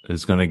Tampa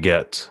is going to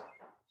get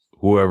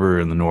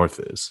whoever in the North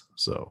is.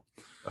 So,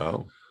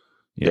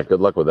 yeah, good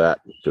luck with that,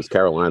 because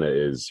Carolina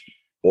is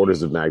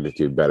orders of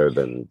magnitude better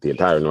than the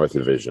entire North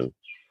Division,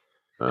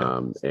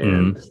 and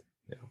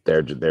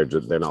they're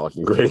not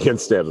looking great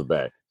against Tampa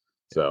Bay.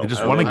 So they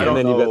just won a game. And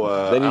then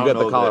you got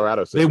the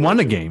Colorado. They won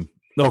a game.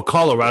 No,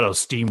 Colorado's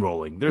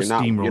steamrolling. They're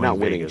steamrolling. You're not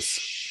winning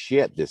Vegas.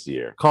 shit this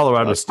year.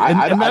 Colorado's.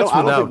 I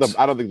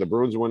don't think the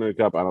Bruins are winning the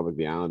cup. I don't think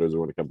the Islanders are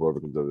winning the cup.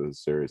 Whoever comes out of this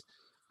series,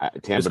 Tampa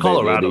It's Bay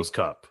Colorado's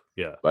maybe, cup.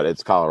 Yeah, but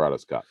it's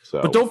Colorado's cup.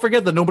 So, but don't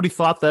forget that nobody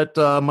thought that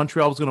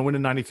Montreal was going to win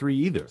in '93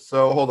 either.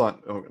 So hold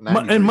on,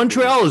 And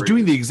Montreal is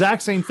doing the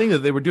exact same thing that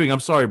they were doing. I'm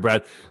sorry,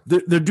 Brad.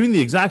 They're doing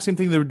the exact same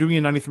thing they were doing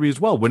in '93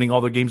 as well, winning all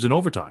their games in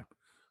overtime.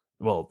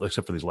 Well,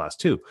 except for these last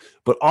 2,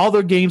 but all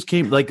their games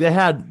came like they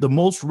had the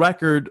most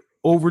record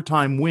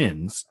overtime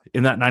wins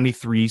in that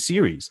 93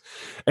 series.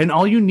 And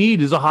all you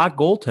need is a hot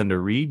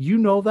goaltender, Reed. You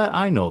know that.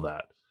 I know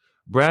that.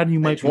 Brad, you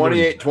might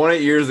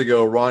 28 years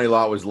ago, Ronnie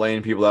Lott was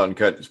laying people out and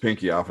cutting his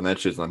pinky off, and that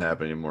shit's not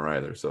happening anymore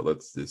either. So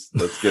let's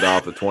get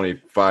off the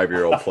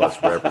 25-year-old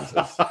plus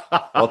references.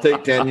 I'll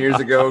take 10 years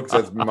ago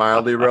because that's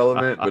mildly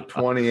relevant, but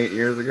 28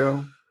 years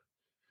ago?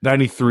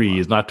 93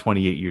 is not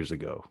 28 years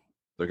ago.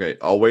 Okay,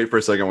 I'll wait for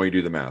a second while you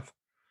do the math.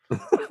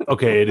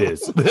 Okay, it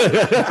is. that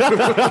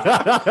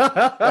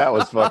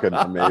was fucking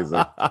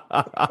amazing.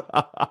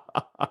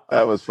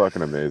 That was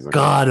fucking amazing.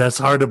 God, that's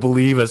hard to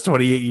believe. That's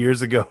 28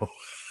 years ago.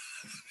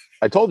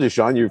 I told you,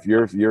 Sean, you're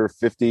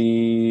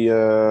 50,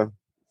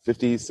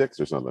 56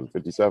 or something,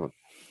 57.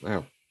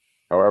 Wow.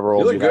 However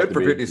old you look have good to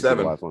for be,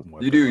 57.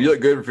 You do. You look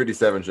good for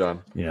 57,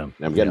 Sean. Yeah.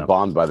 I'm getting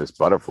bombed by this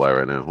butterfly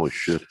right now. Holy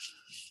shit.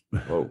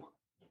 Whoa.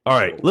 All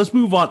right, let's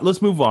move on.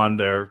 Let's move on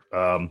there.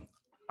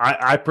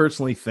 I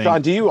personally think.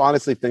 Sean, do you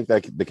honestly think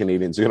that the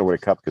Canadians are going to win a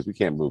cup? Because we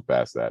can't move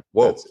past that.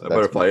 Whoa, that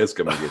butterfly is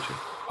coming to get you.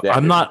 Yeah,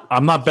 I'm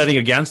not betting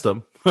against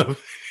them. Oh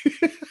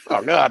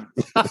God.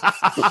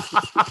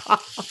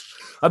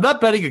 I'm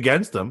not betting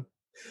against them.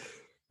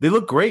 They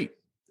look great.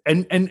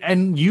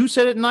 And you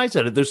said it and I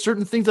said it. There's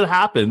certain things that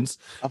happens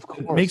of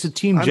course that makes a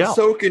team I'm gel.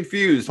 so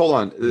confused. Hold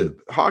on.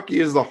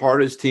 Hockey is the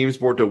hardest team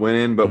sport to win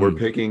in, but we're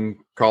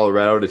picking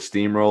Colorado to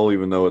steamroll,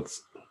 even though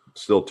it's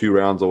still 2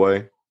 rounds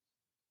away.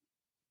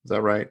 Is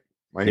that right?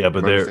 But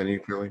they're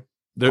going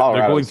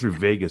through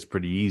Vegas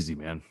pretty easy,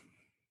 man.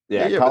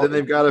 Yeah, but then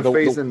they've got to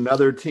face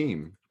another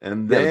team,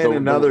 and then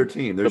another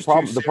team. There's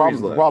the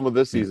problem with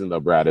this season,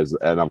 though, Brad, is,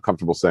 and I'm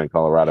comfortable saying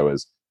Colorado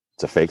is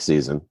It's a fake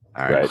season.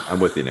 All right,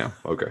 I'm with you now.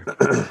 Okay,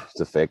 It's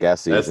a fake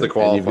ass season. that's the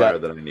qualifier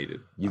that I needed.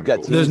 You've got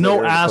cool. teams There's that no are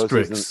in the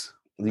asterisks.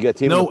 You got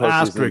teams No in the postseason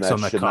asterisks that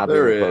on that should cup. not be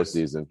There in the is.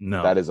 postseason.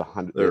 No. That is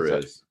 100. There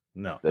is.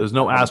 No, That- there's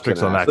no 100%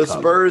 asterisks on that The cup.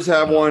 Spurs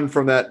have No. one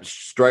from that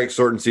strike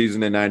shortened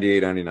season in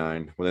 98,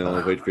 99 when they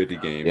only played 50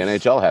 games. The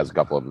NHL has a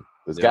couple of them.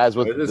 There's Yeah. guys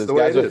with It's there's the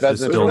way guys it with is. There's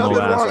pheasants. still There's no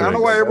nothing wrong. I don't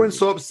know why asterisk. everyone's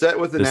so upset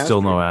with an There's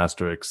still no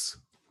asterisk. asterisks.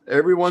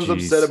 Everyone's Jeez.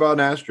 upset about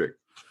an asterisk.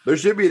 There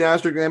should be an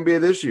asterisk in the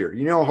NBA this year.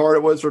 You know how hard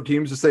it was for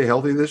teams to stay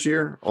healthy this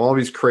year? All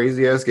these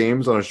crazy ass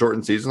games on a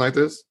shortened season like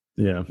this?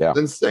 Yeah. Yeah. It's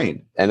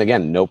insane. And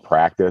again, no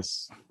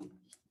practice.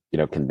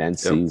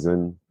 Condensed Yep.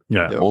 season.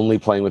 Yeah. Yep. Only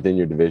playing within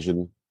your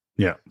division.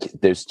 Yeah.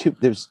 There's two.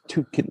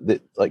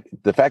 Like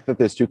the fact that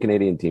there's two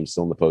Canadian teams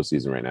still in the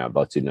postseason right now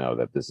lets you know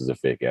that this is a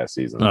fake ass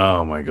season.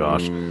 Oh my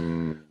gosh.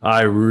 Mm.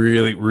 I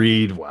really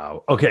read.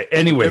 Wow. Okay.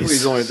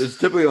 Anyways. There's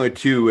typically only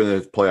two in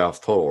the playoffs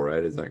total,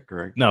 right? Is that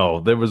correct? No,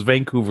 there was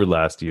Vancouver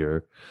last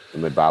year,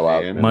 And they bow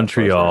out. And in the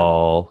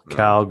Montreal, No.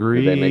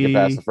 Calgary. first round. Did they make it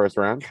past the first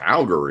round?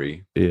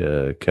 Calgary.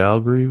 Yeah,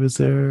 Calgary was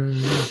there.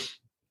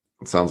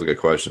 It sounds like a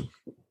question.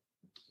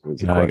 Was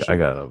the Yeah, I question.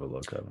 gotta have a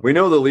look at it. We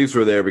know the Leafs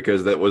were there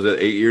because that was it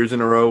 8 years in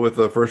a row with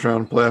the first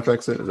round playoff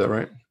exit. Is that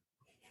right?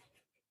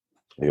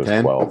 I think it was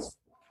 10? 12.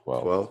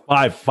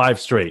 12. Five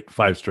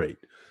straight.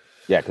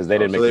 Yeah, because they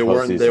didn't So make they the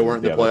weren't postseason they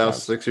weren't in the other playoffs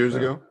times. 6 years Yeah.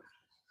 ago.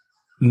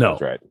 No,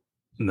 That's right.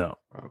 no,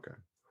 Okay.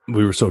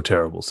 we were so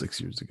terrible 6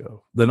 years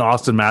ago. Then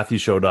Austin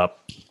Matthews showed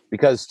up.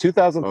 Because Oh, here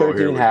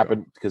 2013 we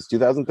happened. Because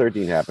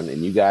 2013 happened,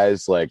 and you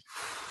guys like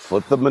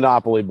flipped the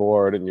Monopoly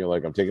board, and you're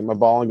like, "I'm taking my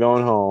ball and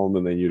going home,"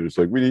 and then you're just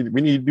like, "We need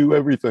to do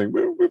everything."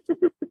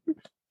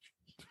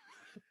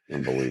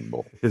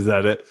 Unbelievable. Is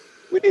that it?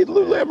 We need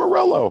Lou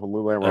Lamoriello. And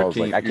Lou Your Lamoriello's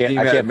team, like, "I your team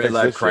can't had a fix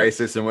midlife this shit."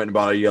 crisis and went and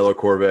bought a yellow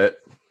Corvette.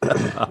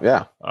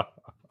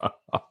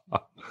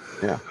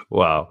 Yeah,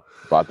 Wow.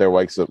 bought their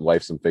wife some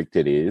fake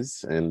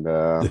titties, and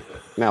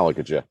now look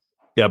at you.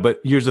 Yeah,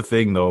 but here's the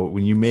thing though: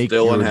 when you make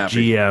Still your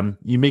unhappy. GM,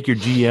 you make your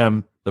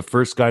GM the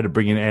first guy to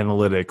bring in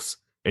analytics,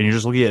 and you're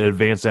just looking at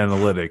advanced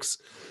analytics.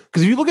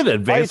 Because if you look at Why are you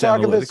advanced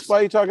talking analytics, this? Why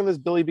are you talking this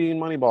Billy Bean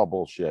Moneyball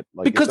bullshit?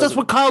 Like, because it that's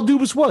what doesn't- Kyle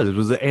Dubas was. It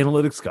was the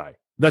analytics guy.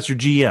 That's your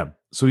GM.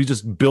 So he's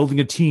just building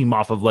a team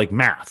off of like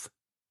math,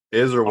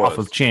 Is or off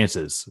was? of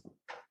chances.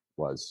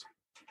 was.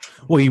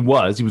 Well, he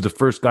was. He was the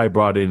first guy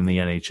brought in the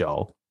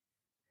NHL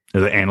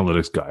as an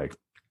analytics guy,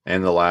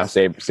 And the last.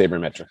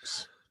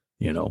 Sabermetrics.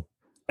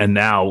 And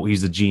now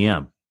he's the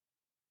GM.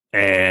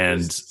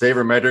 And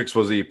Sabermetrics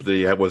was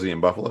he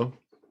in Buffalo?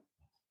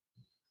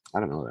 I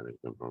don't know that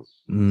anything from.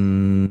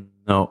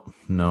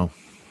 no.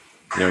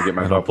 You don't get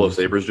my I don't Buffalo think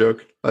so. Sabres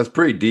joke? That's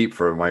pretty deep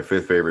for my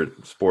fifth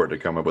favorite sport to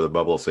come up with a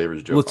Buffalo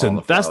Sabres joke. Listen, on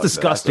the that's fly like that.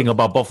 disgusting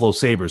about Buffalo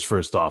Sabres,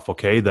 first off,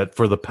 okay? That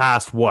for the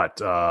past, Don't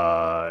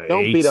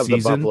eight beat up season?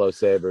 the Buffalo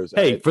Sabres.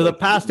 Hey, for the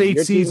past 8 your team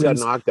got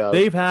seasons, knocked out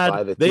they've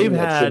by the had team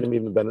that shouldn't have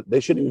even been. They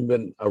shouldn't even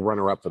been a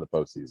runner-up for the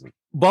postseason.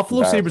 Buffalo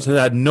Embarrassing. Sabres have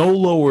had no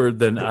lower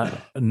than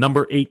a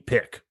number 8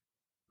 pick.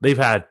 They've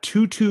had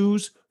 2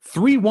 2s,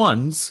 3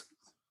 1s.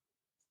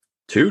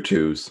 2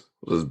 2s.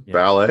 Was Yeah.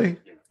 ballet?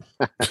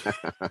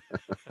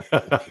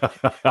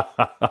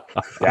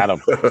 Got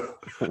him.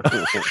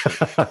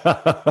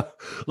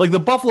 Like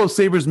the Buffalo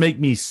Sabres make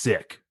me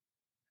sick.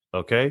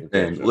 Okay?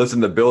 And listen,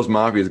 the Bills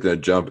Mafia is going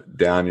to jump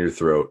down your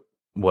throat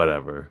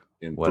Whatever.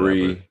 in Whatever.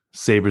 3.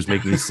 Sabres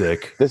make me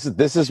sick.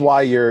 This is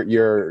why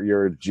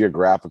your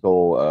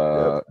geographical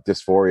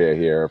dysphoria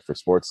here for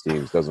sports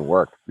teams doesn't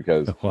work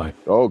because Why?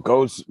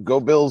 go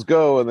Bills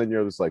go, and then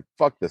you're just like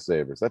fuck the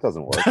Sabres. That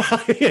doesn't work.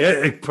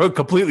 It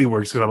completely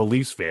works because I'm a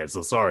Leafs fan.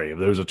 So sorry. If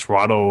there's a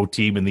Toronto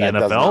team in the That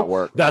does NFL, not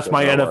work. that's That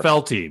my does not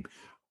NFL team.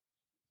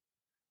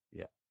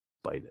 Yeah,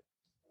 bite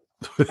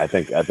it. I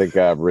think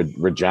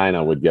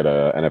Regina would get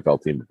a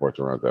NFL team before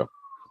Toronto.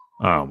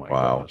 Oh my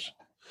Wow. gosh.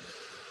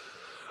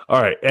 All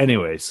right.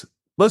 Anyways,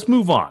 let's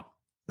move on.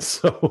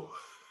 So,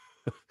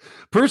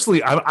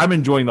 personally, I'm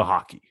enjoying the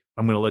hockey.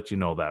 I'm going to let you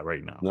know that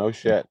right now. No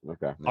shit.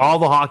 Okay. All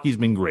the hockey's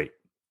been great.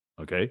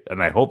 Okay,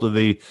 and I hope that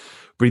they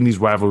bring these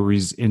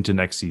rivalries into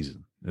next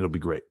season. It'll be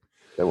great.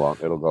 It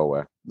won't. It'll go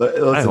away.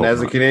 Listen, hope as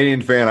a not.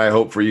 Canadian fan, I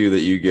hope for you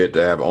that you get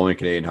to have only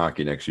Canadian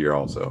hockey next year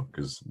also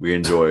because we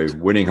enjoy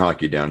winning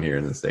hockey down here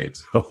in the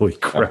States. Holy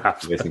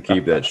crap! You guys can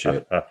keep that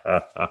shit.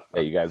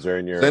 Hey, you guys are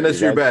in your. Send us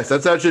you your guys- best.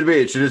 That's how it should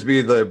be. It should just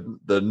be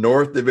the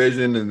North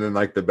Division and then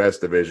like the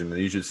best division.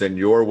 And you should send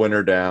your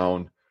winner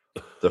down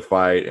to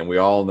fight. And we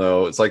all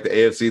know it's like the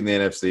AFC and the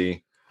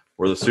NFC,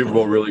 where the Super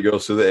Bowl really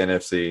goes through the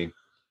NFC.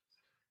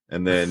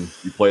 And then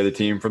you play the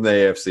team from the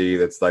AFC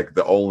that's like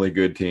the only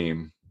good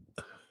team.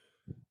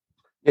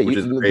 Yeah, which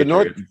is the great,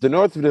 North. dude. The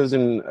North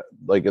Division,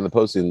 like in the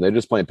postseason, they're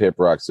just playing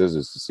paper rock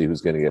scissors to see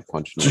who's going to get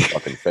punched in the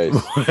fucking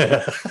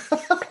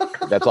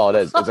face. That's all it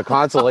is. It's a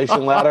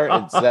consolation ladder.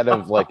 Instead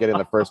of like getting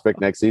the first pick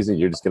next season,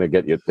 you're just going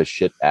to get the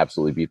shit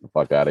absolutely beat the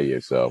fuck out of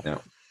you. So, Yeah.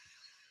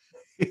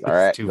 all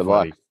right, Too good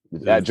funny. luck.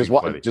 Yeah, It's just too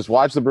funny. just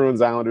watch the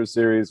Bruins Islanders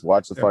series.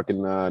 Watch the Yeah.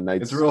 fucking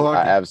Knights It's real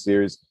hockey. Avs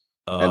series,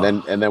 and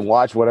then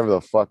watch whatever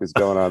the fuck is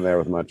going on there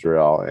with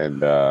Montreal.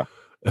 And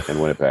in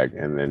Winnipeg,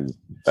 and then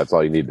that's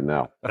all you need to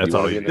know. That's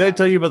all. Did I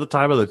tell you about the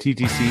time of the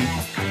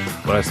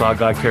TTC when I saw a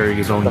guy carrying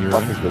his own What the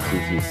fuck urine?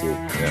 is the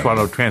TTC?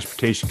 Toronto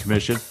Transportation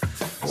Commission.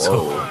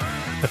 Whoa.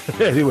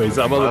 Anyways,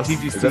 I'm on the Bus?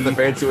 TTC. Is that the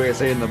fancy way of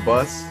saying the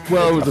bus?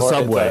 Well, it was the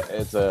subway.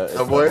 It's a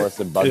Subway? horse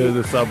and It buggy. was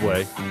the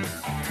subway,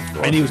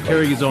 and he was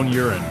carrying his own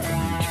urine.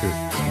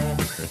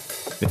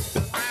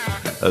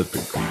 That was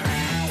pretty cool.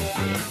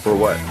 For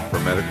what? For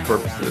medical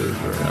purposes?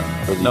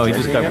 Or No, he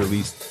just drinking got it?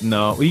 released.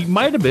 No, he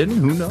might have been.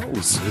 Who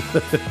knows?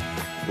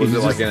 was it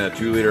like just- in a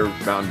 2-liter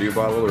Mountain Dew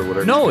bottle or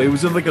whatever? No, it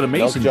was in like a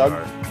mason jug?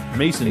 jar.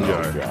 Mason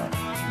jar. Yeah.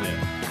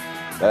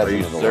 Yeah. That's Are you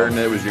another certain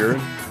one. it was urine?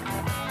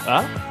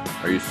 Huh?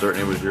 Are you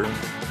certain it was urine?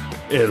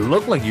 It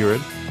looked like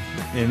urine,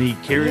 and he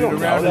carried You it don't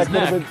know. around his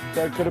That could've neck. been-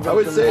 that could've I been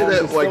would from say the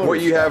that like what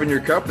distillery you stuff. have in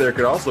your cup there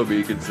could also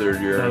be considered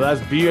urine. No,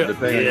 that's beer.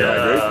 Depending on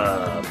your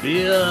hydration.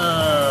 Beer.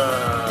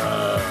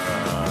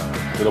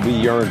 It'll be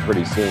urine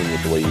pretty soon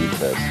with the way you eat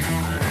this.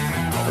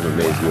 I'm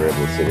amazed you were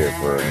able to sit here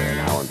for an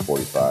hour and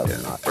 45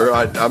 and not. Or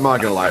I'm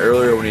not gonna lie.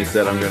 Earlier when he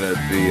said I'm gonna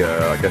be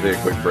like I take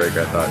a quick break,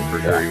 I thought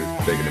for sure he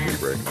was taking a pee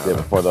break. Yeah,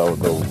 before the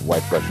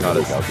white pressure. Not a-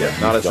 leak out yeah,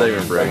 there. not a Don't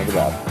saving break. run into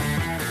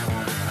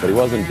that. But he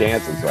wasn't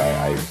dancing, so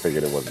I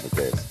figured it wasn't the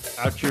case.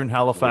 Out here in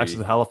Halifax,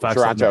 the Halifax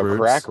Toronto Thunderbirds.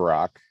 crack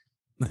rock.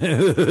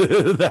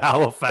 the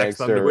Halifax Thanks,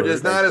 sir. Thunderbirds. Which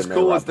is not Thanks as to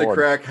cool Mayor as the Rob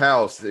crack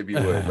house, if you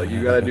would. Like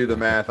you got to do the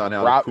math on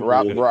how Rob- cool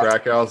Rob- the Rob-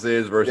 crack house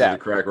is versus Yeah. the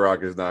crack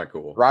rock is not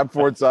cool. Rob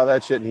Ford saw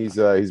that shit, and he's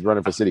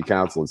running for city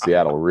council in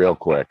Seattle real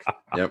quick.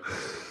 Yep.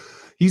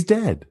 He's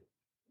dead.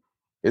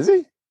 Is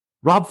he?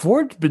 Rob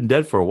Ford's been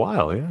dead for a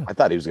while. Yeah. I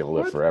thought he was going to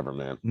live forever,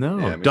 man. No,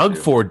 Yeah, me Doug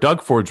too. Ford.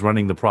 Doug Ford's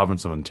running the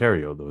province of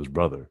Ontario, though his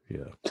brother.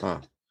 Yeah. Huh.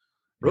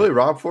 Really,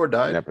 Rob Ford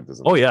died?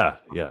 Nepotism. Oh yeah,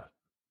 yeah.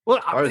 Well,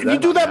 Why is if that you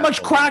do not that much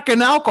happening? crack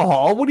and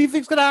alcohol, what do you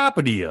think's gonna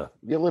happen to you?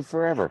 You live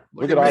forever.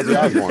 Look Look at at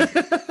Ozzy me.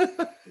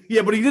 Osbourne.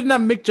 Yeah, but he didn't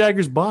have Mick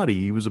Jagger's body.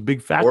 He was a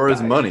big fat. Or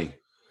his guy. money.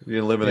 You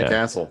didn't live in Yeah. a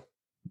castle.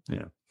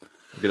 Yeah.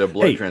 Get a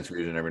blood Hey.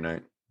 transfusion every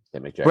night. Yeah,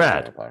 Mick Jagger's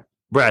Brad. a vampire.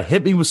 Brad,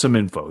 hit me with some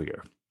info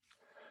here.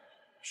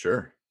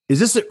 Sure. Is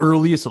this the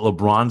earliest that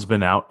LeBron's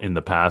been out in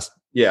the past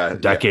Yeah.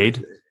 decade?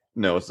 Yeah.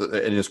 No, it's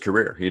in his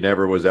career. He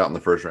never was out in the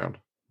first round.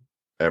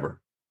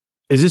 Ever.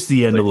 Is this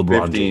the end of Like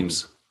LeBron 15.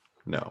 James?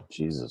 No.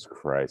 Jesus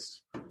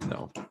Christ.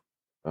 No.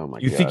 Oh my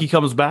You God. think he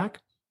comes back?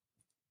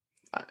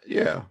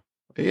 Yeah.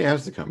 He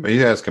has to come. He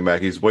has to come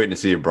back. He's waiting to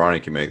see if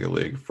Bronny can make the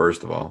league,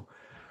 first of all.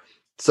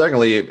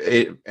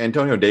 Secondly,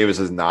 Antonio Davis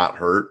is not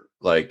hurt.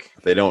 Like,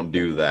 they don't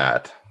do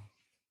that.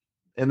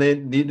 And they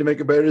need to make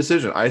a better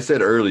decision. I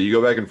said early, you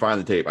go back and find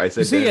the tape. I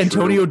said You see Dennis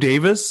Antonio Schroeder.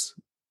 Davis,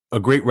 a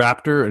great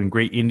Raptor and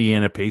great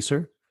Indiana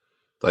Pacer?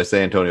 Did I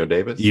say Antonio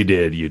Davis? You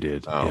did.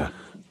 Oh. Yeah.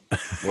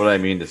 What did I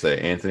mean to say?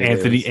 Anthony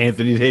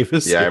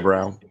Davis. The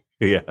eyebrow.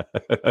 Yeah.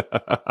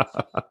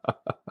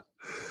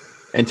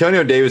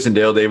 Antonio Davis and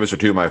Dale Davis are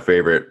two of my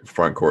favorite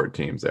front court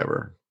teams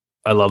ever.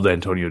 I love the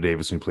Antonio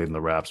Davis when he played in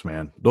the Raps,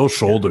 man. Those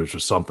shoulders are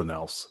something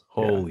else.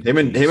 Holy Him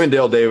and jeez.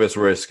 Dale Davis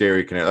were a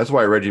scary connect. That's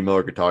why Reggie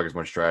Miller could talk as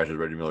much trash as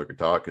Reggie Miller could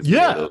talk.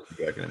 Yeah.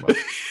 Backing him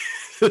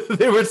up.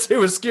 they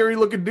were scary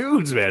looking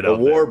dudes, man. The out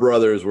War there.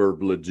 brothers were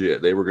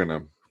legit. They were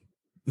gonna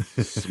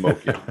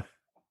smoke you.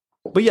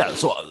 But yeah,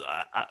 so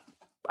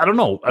I don't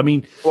know. I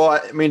mean, Well,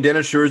 I mean,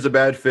 Dennis Schroeder's a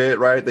bad fit,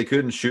 right? They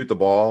couldn't shoot the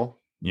ball.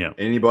 yeah.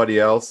 Anybody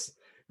else?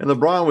 And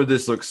LeBron would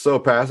just look so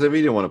passive. He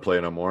didn't want to play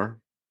no more.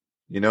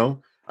 You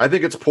know, I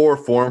think it's poor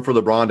form for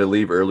LeBron to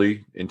leave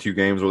early in 2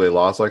 games where they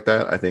lost like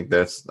that. I think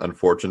that's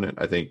unfortunate.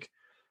 I think,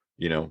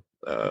 you know,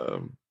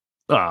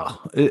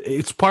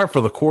 It's part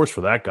for the course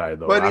for that guy,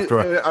 though. but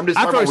After I'm just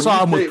after talking I about saw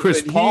when him you with say-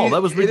 Chris but Paul,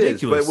 that was it is,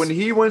 ridiculous. but when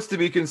he wants to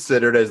be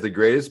considered as the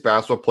greatest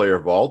basketball player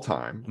of all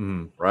time,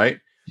 Mhm, right?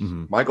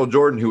 mhm. Michael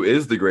Jordan, who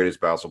is the greatest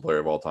basketball player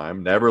of all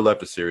time, never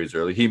left a series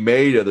early. He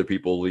made other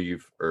people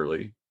leave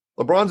early.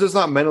 LeBron's just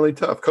not mentally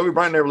tough. Kobe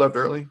Bryant never left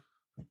early.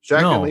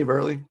 Shaq No. didn't leave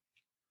early.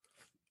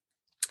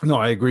 No,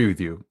 I agree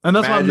with you, and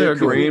that's why I'm Magic,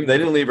 there. Kareem, they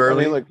didn't leave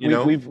early. I mean, like you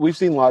know, we've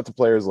seen lots of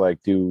players like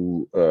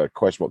do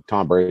questionable.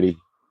 Tom Brady,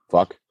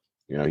 fuck,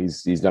 you know,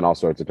 he's done all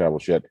sorts of terrible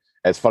shit.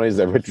 As funny as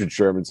that Richard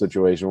Sherman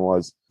situation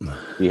was,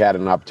 he had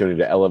an opportunity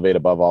to elevate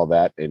above all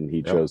that, and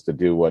he chose to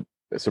do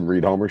some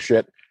Reed Homer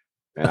shit,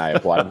 and I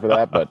applaud him for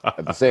that. But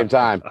at the same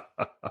time,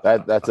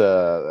 that's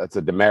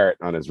a demerit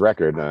on his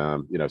record.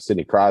 You know,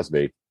 Sidney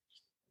Crosby.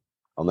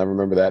 I'll never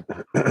remember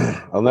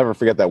that. I'll never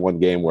forget that one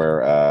game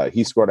where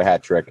he scored a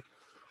hat trick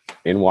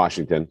in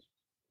Washington,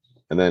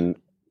 and then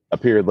a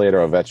period later,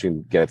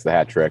 Ovechkin gets the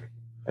hat trick,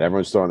 and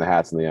everyone's throwing the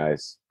hats in the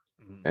ice,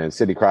 and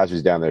Sidney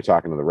Crosby's down there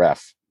talking to the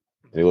ref,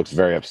 and he looks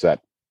very upset.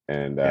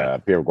 And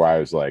Pierre McGuire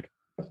was like,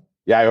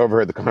 "Yeah, I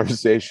overheard the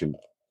conversation.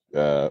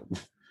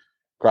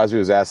 Crosby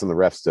was asking the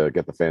refs to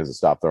get the fans to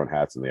stop throwing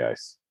hats in the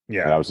ice."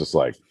 And I was just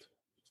like,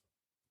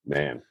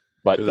 "Man."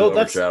 But because No, it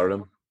that's- overshadowed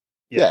him.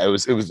 yeah, it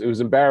was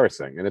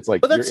embarrassing, and it's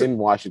like But you're that's- in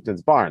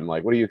Washington's barn.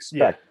 Like, what do you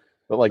expect?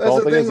 But like That's the whole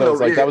the thing is, thing, though, it's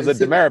though, like that was a it's-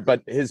 demerit.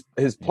 But his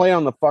play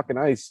on the fucking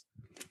ice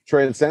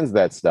transcends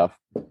that stuff.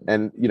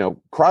 And you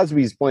know,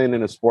 Crosby's playing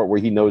in a sport where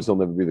he knows he'll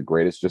never be the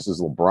greatest, just as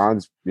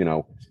LeBron's. You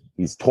know,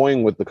 he's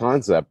toying with the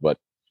concept, but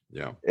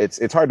Yeah.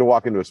 It's hard to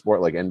walk into a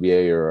sport like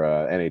NBA or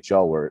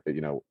NHL where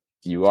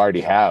you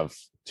already have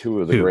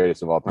two of the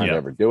greatest of all time to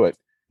ever do it.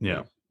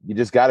 Yeah. You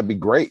just got to be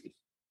great.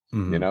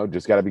 Mhm.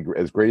 Just got to be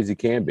as great as you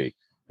can be.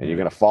 And you're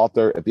going to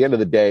falter. At the end of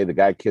the day, the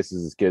guy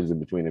kisses his kids in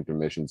between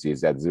intermissions.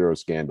 He's had zero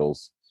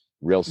scandals,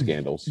 real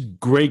scandals.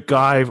 Great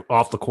guy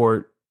off the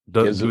court,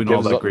 doing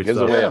all that great gives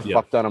stuff. away a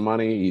fuck ton of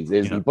money.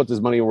 He puts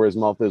his money where his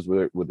mouth is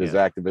with his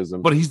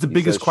activism. But he's the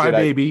biggest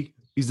crybaby.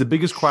 He's the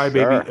biggest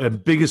crybaby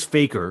and biggest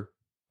faker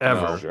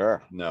ever. No,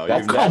 sure. No,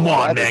 come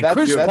on, man.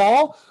 Chris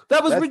Paul?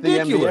 That was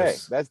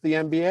ridiculous. That's the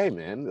NBA,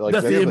 man. Like,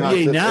 that's the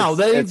NBA now.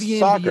 That ain't the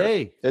soccer.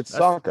 NBA. It's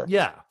soccer.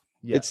 Yeah.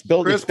 It's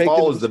built. Chris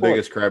Paul is the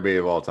biggest crybaby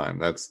of all time.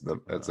 That's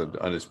an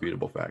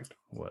undisputable fact.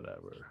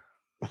 Whatever.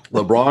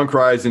 LeBron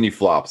cries and he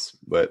flops,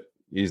 but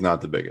he's not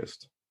the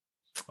biggest.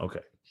 Okay.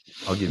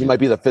 I'll give He might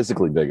be the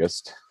physically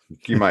biggest.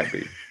 He might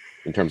be.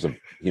 In terms of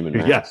human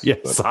mass.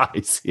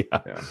 Size.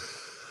 Yeah.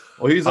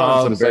 Well, he's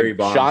on some Barry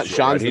Bonds.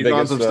 Sean's He's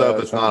on some stuff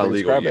that's not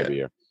illegal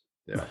yet.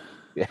 Yeah.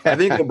 I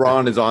think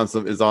LeBron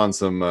is on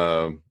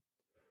some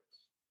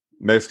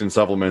Mexican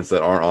supplements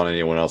that aren't on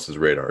anyone else's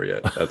radar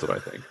yet. That's what I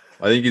think.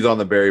 I think he's on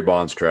the Barry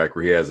Bonds track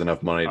where he has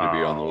enough money to be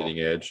on the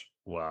leading edge.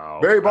 Wow.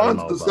 Barry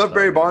Bonds, the stuff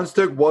Barry Bonds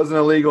took wasn't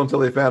illegal until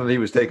they found out he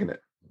was taking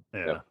it.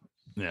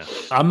 Yeah.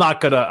 I'm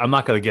not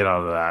gonna get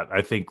out of that.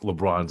 I think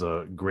LeBron's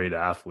a great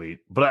athlete,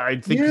 but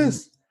I think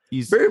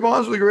he's Barry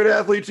Bonds was a great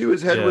athlete too.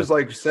 His head was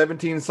like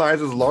 17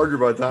 sizes larger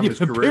by the time his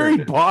career Barry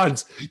ended.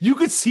 Bonds, you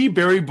could see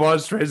Barry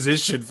Bonds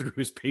transition through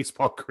his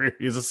baseball career.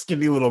 He's a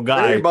skinny little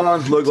guy. Barry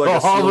Bonds looked like a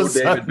slow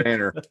David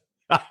Banner.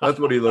 That's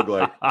what he looked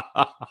like.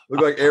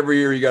 Looked like every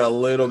year he got a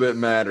little bit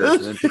madder,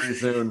 and then pretty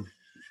soon.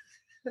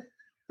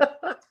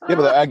 Yeah,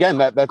 but again,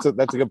 that's a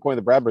good point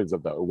that Brad brings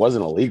up. Though it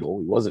wasn't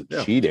illegal, he wasn't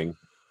cheating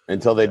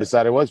until they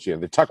decided it was cheating.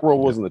 The Tuck rule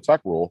wasn't the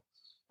Tuck rule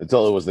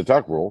until it was the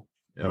Tuck rule.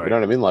 You know what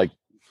I mean? Like,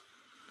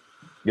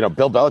 Bill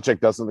Belichick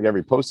does something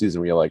every postseason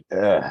where you're like,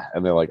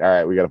 and they're like, all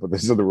right, we got to put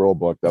this in the rule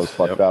book. That was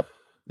fucked up.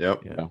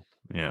 Yep.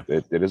 Yeah.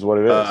 It is what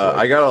it is.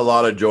 I got a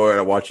lot of joy out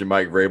of watching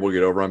Mike Vrabel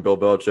get over on Bill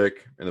Belichick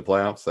in the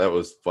playoffs. That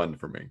was fun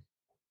for me.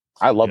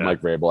 I love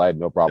Mike Vrabel. I had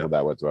no problem with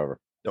that whatsoever.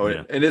 Oh,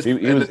 yeah. And he was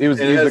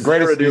the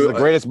greatest. He was the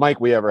greatest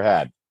Mike we ever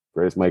had.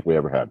 Greatest Mike we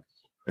ever had.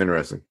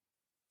 Interesting.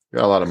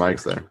 Got a lot of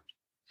Mikes there.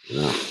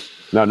 Yeah.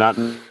 No, not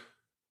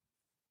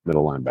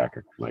middle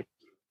linebacker, Mike.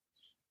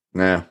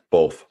 Nah,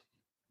 both.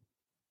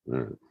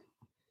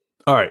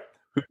 All right.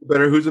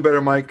 Who's a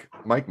better Mike?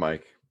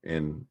 Mike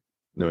in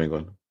New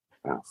England.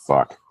 Oh,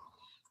 fuck.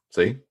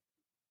 See?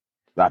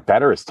 That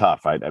better is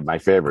tough. My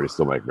favorite is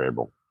still Mike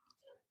Vrabel.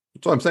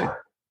 That's what I'm saying.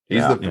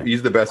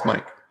 He's the best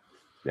Mike.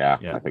 Yeah.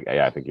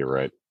 I think you're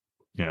right.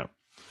 Yeah.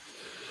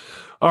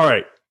 All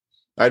right.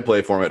 I'd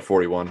play for him at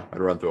 41. I'd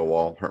run through a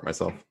wall, hurt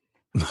myself.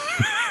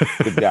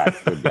 Good guy.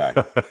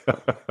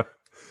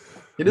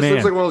 He just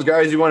looks like one of those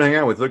guys you want to hang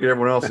out with. Look at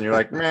everyone else and you're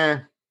like, meh.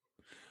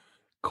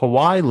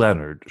 Kawhi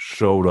Leonard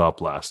showed up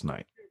last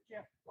night.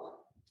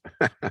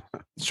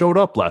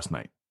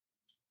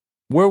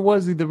 Where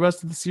was he the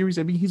rest of the series?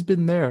 I mean, he's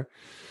been there.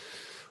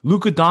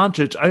 Luka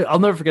Doncic, I'll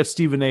never forget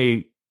Stephen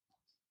A.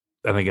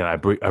 And again, I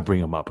bring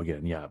him up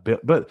again. Yeah.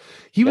 But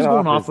he was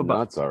going off about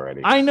nuts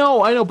already. I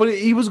know, but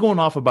he was going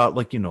off about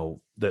that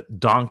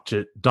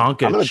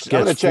Doncic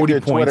gets 40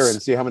 points. Twitter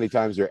and see how many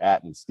times you're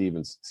at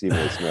Stephen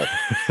A. Smith.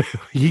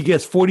 He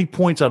gets 40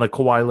 points on a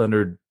Kawhi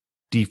Leonard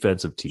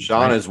defensive team.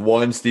 Sean is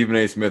one Stephen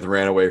A. Smith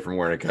ran away from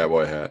wearing a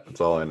cowboy hat.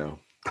 That's all I know.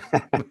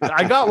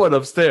 I got one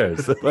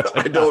upstairs.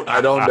 I don't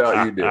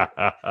doubt you do.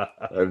 I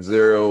have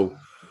zero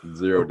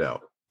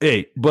doubt.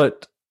 Hey,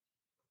 but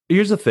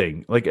here's the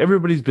thing. Like,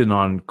 everybody's been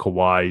on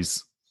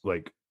Kawhi's,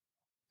 like,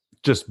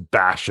 just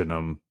bashing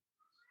him.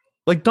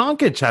 Like,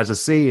 Doncic has a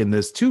say in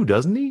this too,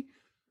 doesn't he?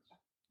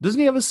 Doesn't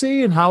he have a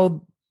say in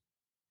how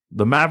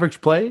the Mavericks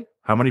play?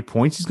 How many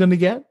points he's going to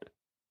get?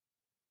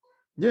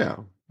 Yeah.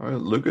 I mean,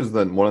 Luka's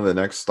one of the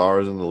next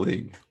stars in the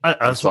league.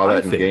 I saw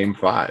that in Game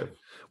 5.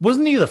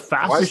 Wasn't he the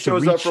fastest? Kawhi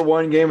shows up for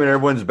one game and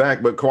everyone's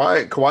back, but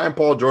Kawhi and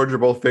Paul George are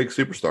both fake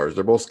superstars.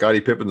 They're both Scottie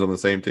Pippins on the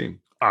same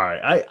team. All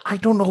right. I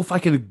don't know if I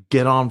could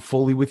get on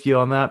fully with you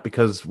on that,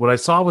 because what I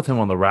saw with him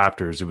on the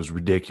Raptors, it was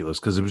ridiculous,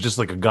 because it was just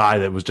like a guy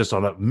that was just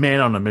on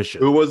a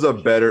mission. Who was a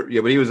better,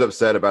 but he was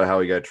upset about how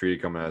he got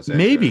treated coming out of San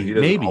Antonio. He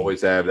doesn't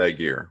always have that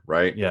gear,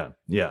 right? Yeah.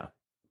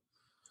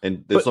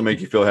 And this will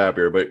make you feel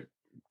happier, but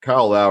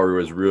Kyle Lowry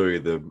was really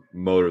the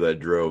motor that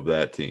drove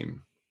that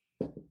team.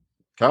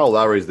 Kyle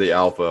Lowry's the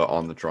alpha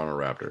on the Toronto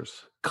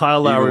Raptors.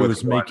 Kyle Lowry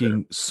was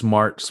making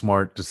smart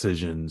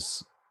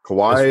decisions.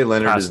 Kawhi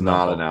Leonard is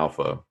not an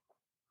alpha.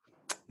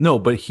 No,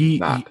 but he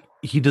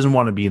doesn't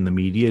want to be in the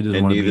media.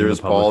 And neither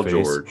is Paul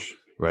George.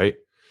 Right?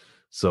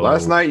 So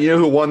last night, you know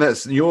who won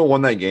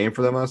that game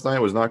for them last night?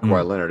 It was not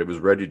Kawhi Leonard. It was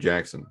Reggie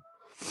Jackson.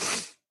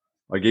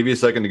 I'll give you a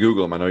second to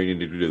Google him. I know you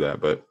need to do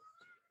that, but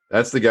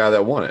that's the guy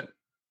that won it.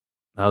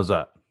 How's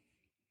that?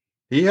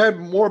 He had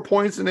more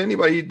points than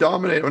anybody. He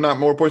dominated. Well, not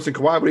more points than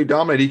Kawhi, but he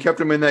dominated. He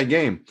kept him in that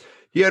game.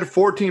 He had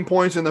 14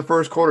 points in the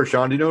first quarter,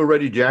 Sean. Do you know who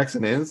Reggie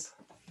Jackson is?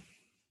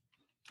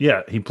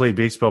 Yeah, he played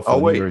baseball for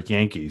the New York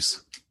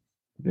Yankees.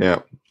 Yeah.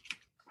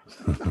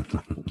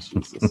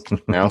 Jesus.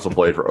 I also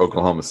played for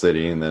Oklahoma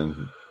City, and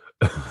then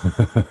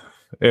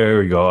There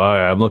we go. All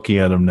right, I'm looking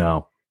at him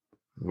now.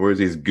 wears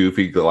these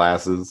goofy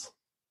glasses.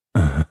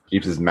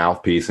 Keeps his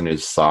mouthpiece in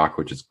his sock,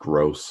 which is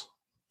gross.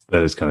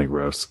 That is kind of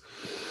gross.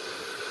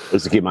 I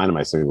used to keep mine in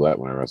my singlet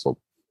when I wrestled.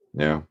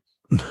 Yeah,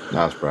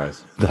 not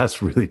surprised.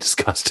 That's really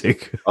disgusting.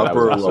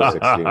 Upper or I was lower?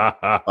 16.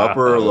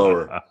 Upper or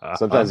lower?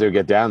 Sometimes they would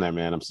get down there,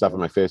 man. I'm stuffing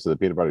my face with a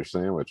peanut butter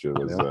sandwich. It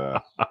was,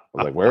 I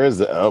was like, where is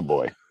the? Oh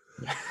boy,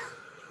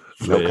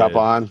 no Yeah. cup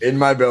on. In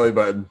my belly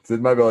button. It's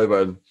in my belly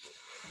button.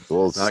 It's a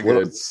little, Not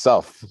little good.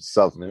 self,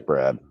 Yep.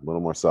 Brad. A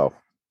little more self.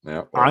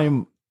 Yeah.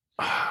 I'm.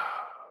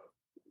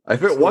 I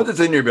feel once it's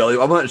in your belly,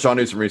 I'm letting Sean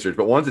do some research,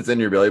 but once it's in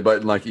your belly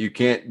button, like you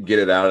can't get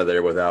it out of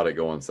there without it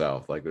going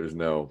south. Like there's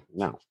no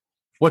No,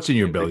 What's in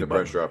your take belly the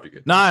button? pressure off you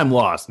get. Now I'm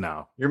lost.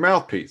 Now, Your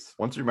mouthpiece.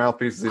 Once your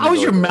mouthpiece is in how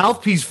is your belly button-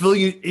 mouthpiece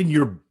filling in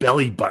your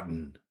belly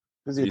button?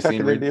 because you You tuck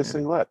seen it Reed- into your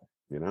singlet.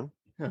 You know,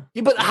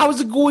 Yeah, but how is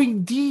it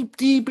going deep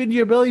into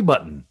your belly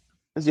button?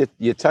 because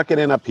you tuck it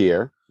in up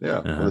here Yeah.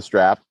 Uh-huh. on the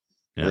strap,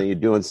 Yeah. and then you're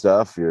doing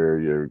stuff.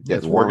 You're It's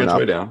getting working warming its up.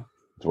 way down.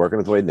 It's working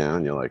its way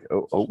down. You're like,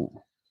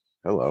 oh,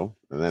 hello,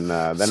 and then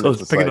So it's it's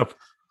just picking like, up.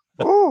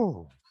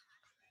 oh,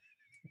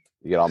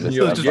 you get all And missed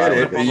you up. get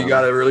it, but you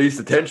got to release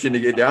the tension to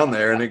get down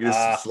there, and it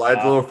just slides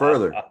a little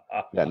further.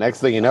 Yeah, next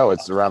thing you know,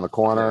 it's around the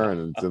corner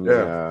and it's in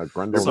Yeah. the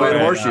Grundle. You're playing Sorry,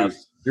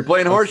 horseshoes. You're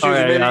playing horseshoes, sorry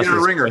and I maybe asked get a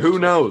this ringer. Who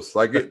question. knows?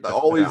 Like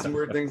all these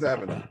weird things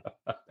happen.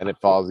 and it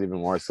falls even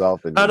more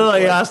self. And How did you're I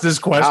just like- ask this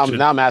Now, question?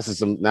 now I'm asking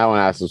some. Now I'm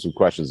asking some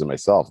questions of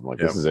myself. I'm like,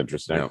 this Yep. is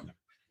interesting. Yep.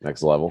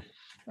 Next level.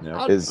 Yeah.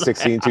 How Is did I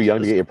 16 too ask young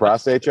to get your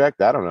prostate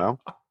checked? I don't know.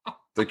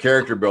 The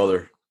character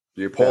builder.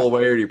 Do you pull Yeah.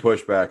 away or do you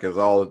push back? It's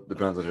all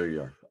depends on who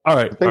you are. All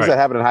right, Things all that right.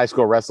 happen in high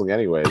school wrestling,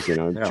 anyways. You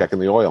know, Yeah. checking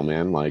the oil,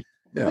 man. Like,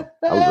 Yeah.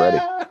 I was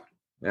ready.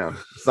 Yeah.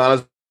 It's not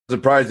a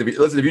surprise if you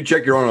listen, if you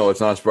check your own oil, it's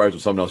not a surprise when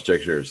someone else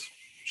checks yours.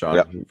 Sean,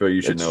 Yep. I feel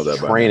you should It's know that.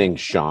 by now. training,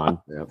 Sean.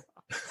 Yep.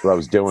 That's what I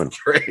was doing.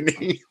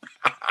 Training.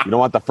 You don't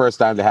want the first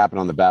time to happen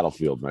on the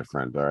battlefield, my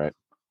friend. All right.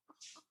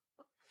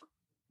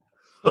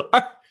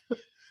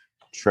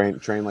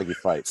 Train like you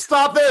fight.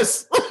 Stop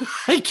this!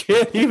 I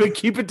can't even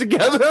keep it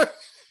together.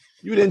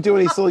 You didn't do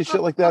any silly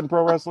shit like that in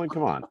pro wrestling.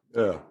 Come on.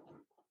 Yeah.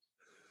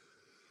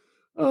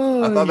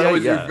 Oh, I thought that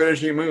was yeah. your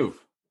finishing move.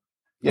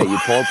 Yeah, you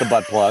pull out the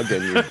butt plug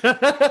and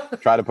you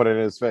try to put it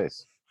in his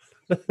face.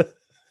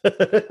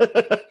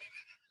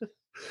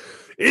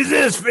 Is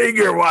his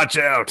finger? Watch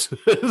out!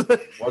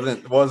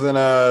 Wasn't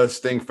a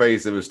sting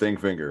face, it was sting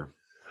finger.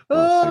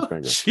 Oh,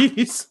 finger.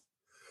 jeez.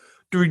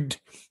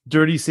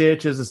 Dirty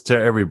Sanchez is to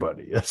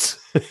everybody. Yes.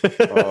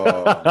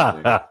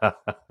 Oh,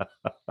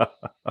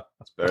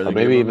 It's better than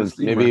Maybe giving him a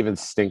steamer. even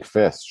stink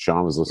fist.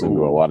 Sean was listening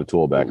to a lot of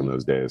Tool back in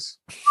those days.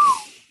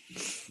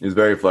 He's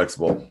very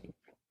flexible.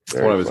 It's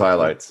Very one of his flexible.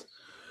 highlights.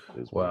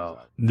 It is Wow.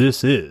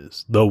 This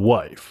is the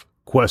wife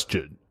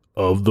question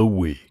of the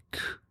week.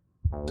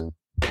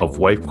 Of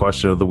wife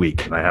question of the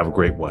week, and I have a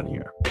great one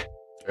here.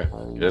 Okay,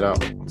 get it out.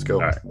 Let's go.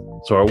 All right.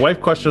 So our wife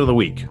question of the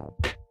week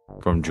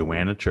from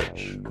Joanna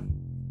Church.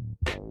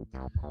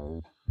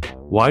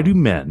 Why do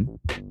men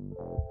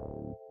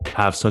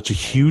have such a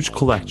huge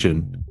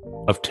collection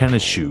of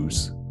tennis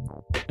shoes,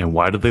 and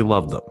why do they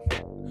love them?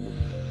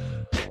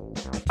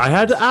 I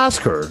had to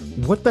ask her,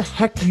 what the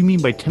heck do you mean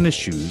by tennis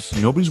shoes?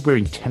 Nobody's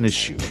wearing tennis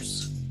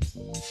shoes.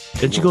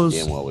 And she goes,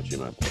 Damn well what you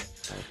meant.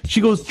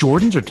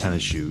 Jordans are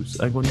tennis shoes.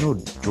 I go, no,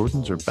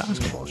 Jordans are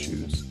basketball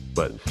shoes.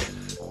 But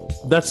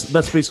that's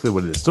basically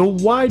what it is. So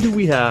why do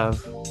we have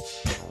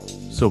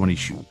so many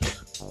shoes?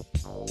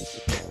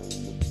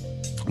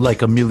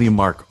 Like Amelia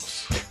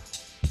Marcos.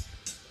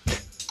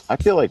 I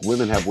feel like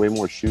women have way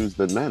more shoes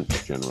than men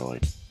generally.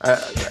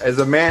 As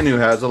a man who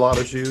has a lot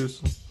of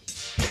shoes,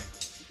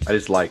 I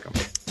just like them.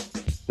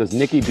 Does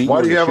Nikki beat Why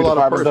you do in you the have a shoe lot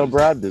of department though,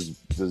 purses?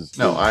 Brad? Does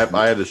No,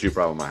 I had the shoe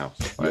problem in my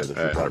house. I, Yeah, the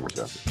shoe I, department,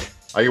 okay.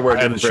 I can wear a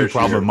I have a different pair shoe of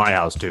problem in shoes. my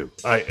house too.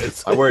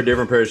 I wear a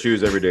different pair of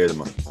shoes every day of the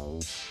month.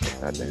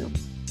 God damn.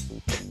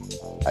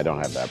 I don't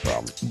have that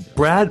problem.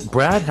 Brad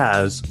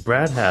has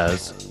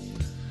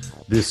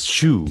this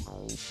shoe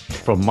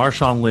from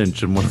Marshawn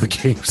Lynch in one of the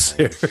games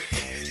there.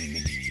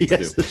 He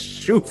has a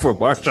shoe from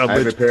Marshawn I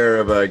have a Lynch. pair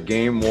of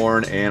game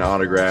worn and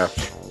autographed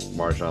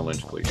Marshawn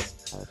Lynch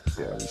cleats.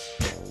 Yeah.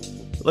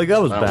 Like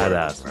that was I don't wear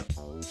badass. them.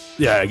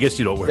 Yeah, I guess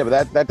you don't wear. Yeah,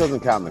 but that doesn't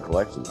count in the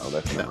collection though.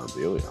 That's No.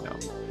 memorabilia. No.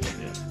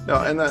 No,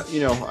 and that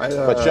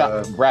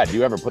But Brad, do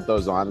you ever put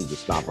those on and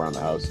just stomp around the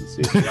house and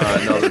see?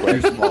 no,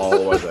 they're too small.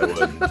 Otherwise, I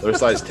would. They're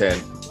size 10.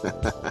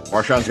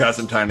 Marshawn's got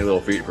some tiny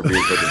little feet for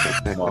being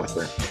such a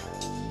monster.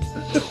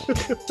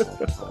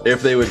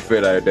 If they would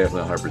fit, I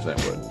definitely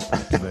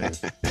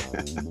 100% would.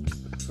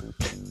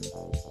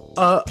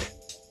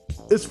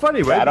 It's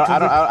funny, right? I don't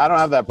Because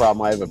have that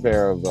problem. I have a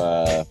pair of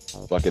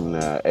fucking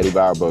Eddie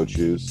Bauer boat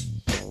shoes.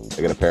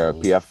 I got a pair of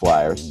PF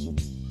Flyers,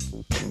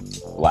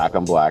 black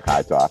on black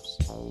high tops.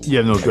 you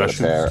have no I got dress a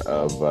shoes. pair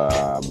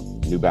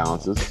of New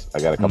Balances. I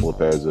got a couple of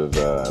pairs of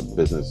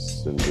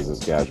business and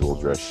business casual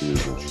dress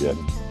shoes and shit.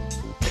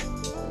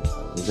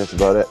 I think that's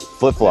about it.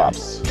 Flip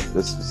flops.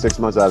 This 6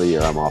 months out of the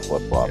year, I'm off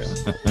flip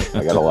flops.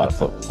 I got a lot of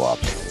flip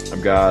flops.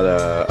 I've got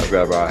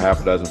about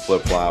half a dozen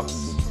flip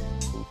flops.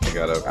 I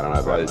don't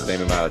have probably the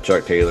same amount of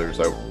Chuck Taylors.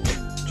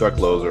 Chuck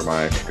lows are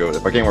my go.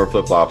 If I can't wear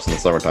flip flops in the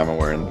summertime, I'm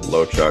wearing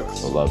low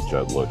Chucks. I love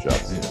low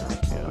Chucks.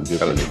 Yeah.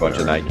 Got a bunch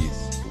of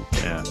Nikes.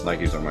 Yeah,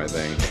 Nikes are my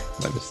thing.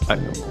 I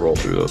roll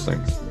through those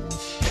things.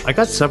 I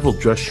got several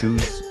dress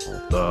shoes.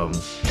 What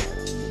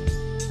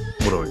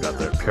do we got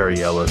there?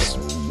 Perry Ellis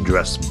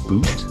dress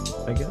boot,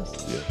 I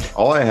guess. Yeah.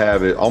 All I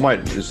have is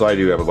so I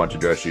do have a bunch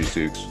of dress shoes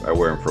too. I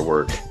wear them for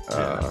work.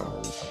 I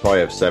probably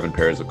have 7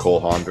 pairs of Cole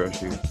Haan dress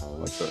shoes,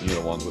 like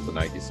the ones with the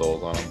Nike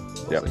soles on them.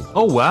 Yep.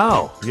 Oh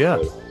wow, yeah.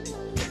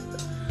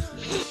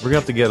 We're gonna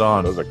have to get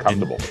on. Those are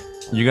comfortable.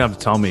 You're gonna have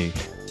to tell me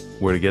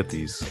where to get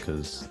these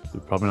because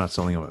we're probably not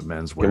selling them at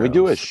Men's Wear. Can we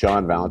do a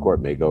Sean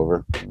Valancourt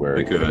makeover where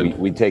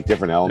we take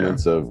different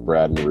elements of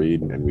Brad and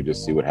Reed and we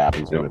just see what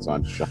happens when it's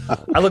on Sean?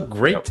 I look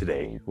great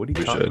today. What are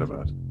you talking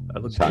about? I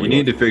look. You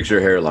need to fix your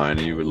hairline,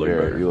 and you would look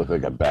better. You look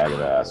like a bag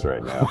of ass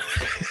right now.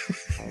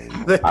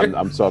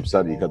 I'm so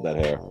upset that you cut that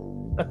hair.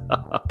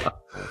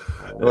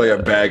 Like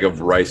a bag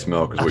of rice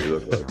milk is what you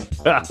look like.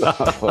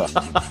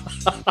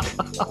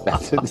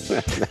 That's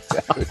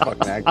actually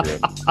fucking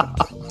accurate.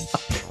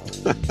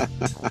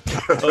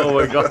 Oh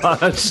my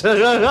gosh.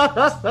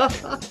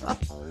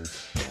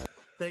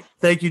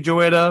 Thank you,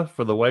 Joanna,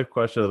 for the wife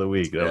question of the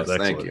week. That was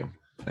excellent.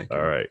 Thank you.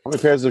 All right. How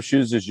many pairs of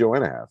shoes does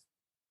Joanna have?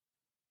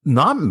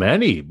 Not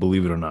many,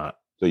 believe it or not.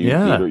 So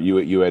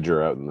you edge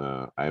her out in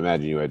the. I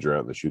imagine you edge her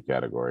out in the shoe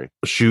category.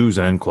 Shoes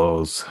and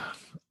clothes.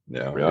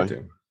 Yeah,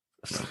 really.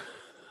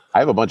 I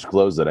have a bunch of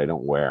clothes that I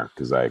don't wear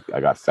because I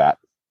got fat,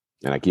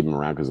 and I keep them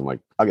around because I'm like,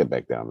 I'll get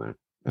back down there.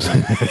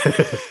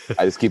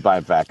 I just keep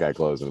buying fat guy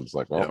clothes, and I'm just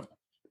like, well,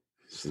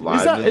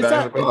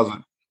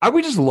 are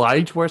we just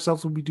lying to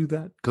ourselves when we do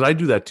that? Because I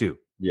do that too.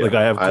 Yeah. Like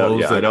I have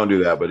clothes. I don't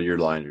do that, but you're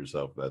lying to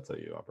yourself. That's how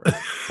you operate.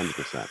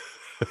 100%.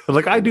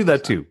 Like I do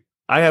that too.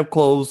 I have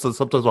clothes that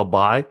sometimes I'll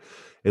buy.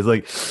 It's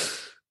like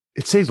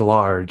it says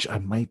large. I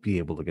might be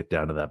able to get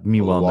down to that.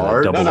 Meanwhile,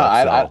 large? I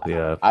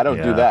don't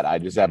do that. I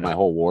just have my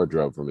whole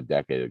wardrobe from a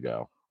decade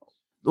ago.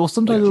 Well,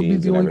 sometimes it'll be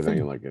the only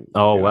thing.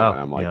 Wow!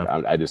 I'm like,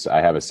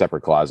 I have a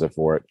separate closet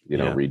for it.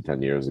 Read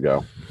 10 years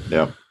ago.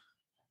 Yeah.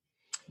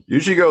 You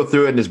should go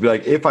through it and just be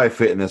like, if I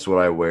fit in this, would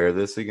I wear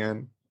this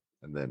again?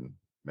 And then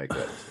make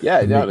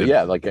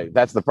that. Like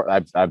that's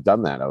I've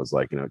done that. I was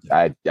like,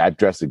 I've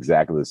dressed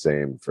exactly the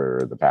same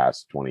for the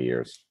past 20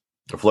 years.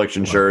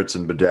 Affliction shirts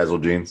and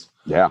bedazzled jeans.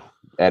 Yeah.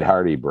 Ed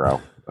Hardy,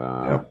 bro.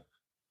 I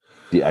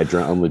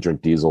only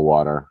drink diesel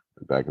water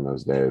back in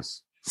those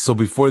days. So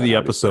before the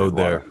episode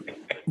there,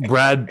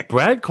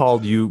 Brad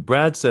called you.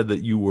 Brad said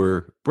that you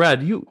were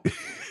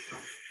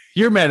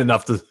you're man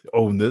enough to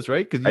own this,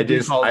 right?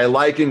 Because I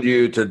likened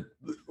you to,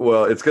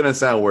 well, it's going to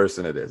sound worse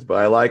than it is, but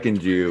I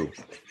likened you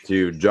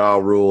to Ja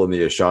Rule and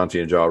the Ashanti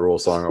and Ja Rule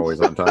song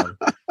 "Always on Time."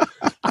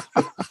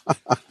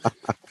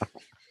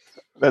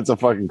 That's a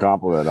fucking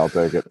compliment. I'll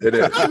take it. It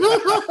is.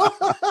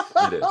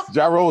 It is.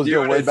 Ja Rule was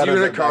doing way better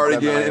than a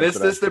cardigan, and it's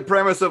just the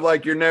premise of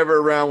like you're never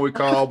around, we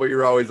call, but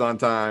you're always on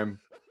time.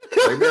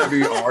 Like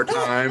maybe our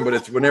time, but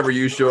it's whenever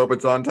you show up,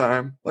 it's on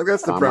time. Like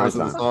that's the premise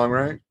of the song,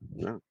 right?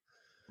 Yeah.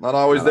 Not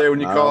always there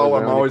when you call.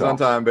 I'm always on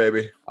time,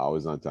 baby.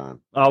 Always on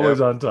time. Always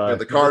on time. Got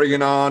the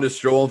cardigan on, just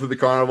strolling through the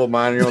carnival,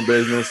 minding your own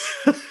business,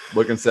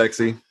 looking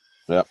sexy.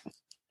 Yep.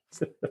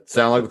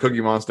 Sound like the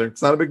Cookie Monster.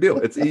 It's not a big deal.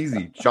 It's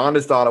easy. Sean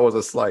just thought it was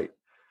a slight.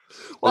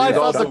 Well, I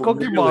thought the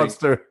Cookie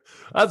Monster.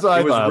 That's what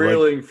I thought. He was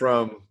reeling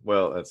from.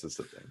 Well, that's just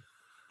the thing.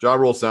 Ja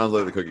Rule sounds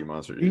like the Cookie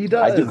Monster. He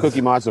does. I do Cookie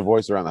Monster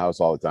voice around the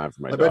house all the time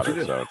for my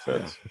daughter.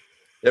 So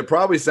it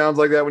probably sounds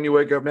like that when you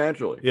wake up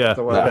naturally. Yeah. That's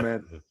what I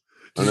meant.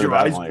 Your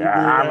eyes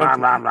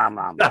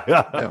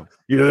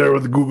You're there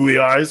with the googly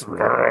eyes.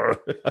 Oh,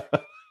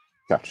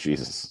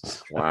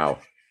 Jesus. Wow.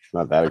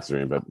 Not that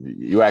extreme, but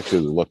you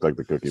actually look like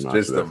the Cookie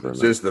Monster.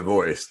 Just the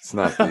voice. It's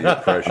not the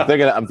impression.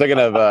 I'm thinking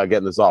of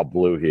getting this all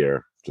blue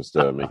here just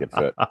to make it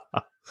fit.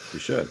 You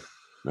should.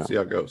 Yeah. See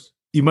how it goes.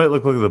 You might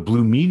look like the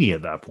Blue Meanie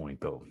at that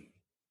point, though.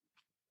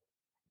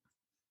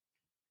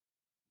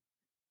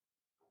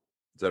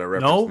 Is that a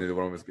reference? Neither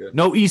one was good.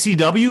 No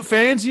ECW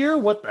fans here?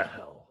 What the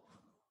hell?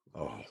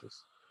 Oh.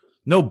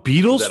 No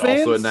Beatles was that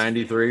fans? Also a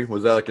 93?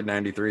 Was that like a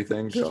 93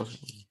 thing?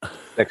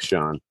 Thanks,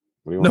 Sean.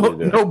 No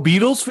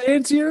Beatles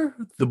fans here?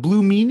 The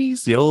Blue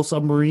Meanies? The Yellow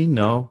Submarine?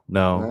 No.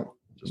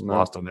 Just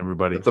lost on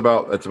everybody. It's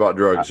about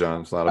drugs,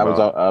 Sean. It's not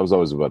about. I was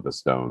always about the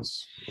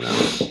Stones.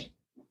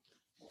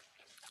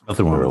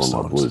 Nothing more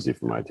bluesy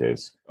for my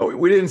taste. Oh,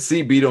 we didn't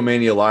see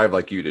Beatlemania live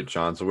like you did,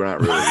 Sean. So we're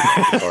not really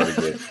hard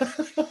to get.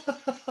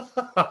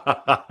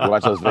 You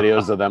watch those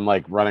videos of them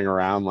like running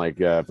around like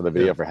for the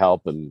video for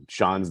Help, and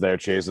Sean's there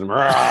chasing them.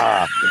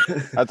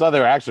 That's how they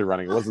were actually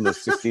running. It wasn't the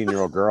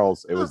 16-year-old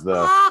girls. It was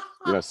the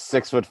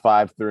 6'5",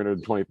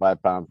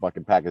 325-pound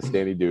fucking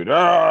Pakistani dude.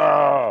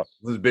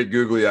 Those big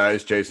googly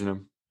eyes chasing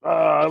him.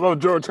 I love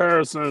George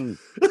Harrison.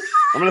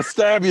 I'm gonna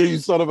stab you, you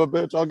son of a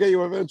bitch. I'll get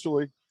you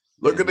eventually.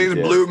 Look at these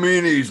blue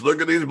meanies.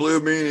 Look at these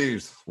blue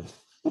meanies.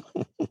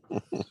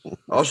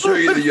 I'll show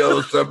you the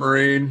Yellow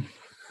Submarine.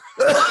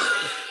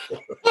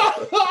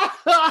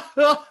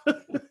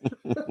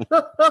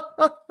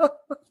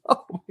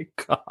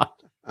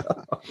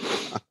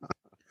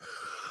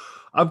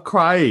 I'm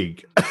crying.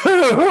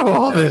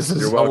 Oh, this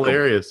is You're welcome.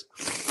 hilarious.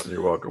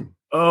 You're welcome.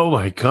 Oh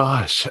my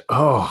gosh.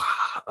 Oh,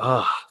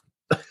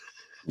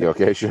 You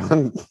okay,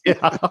 Sean? yeah,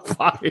 I'm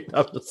fine.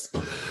 I'm just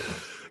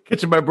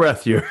catching my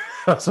breath here.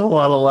 That's a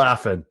lot of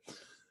laughing.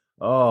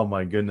 Oh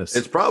my goodness.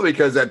 It's probably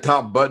because that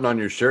top button on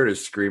your shirt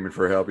is screaming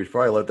for help. You should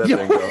probably let that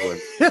thing go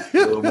and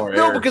a little more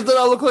no, air. because then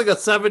I look like a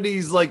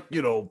 70s, like,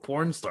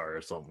 porn star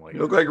or something like You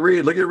that. look like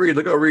Reed. Look at Reed.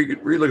 Look how Reed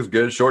looks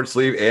good. Short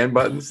sleeve and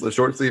buttons. The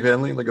short sleeve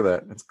handling. Look at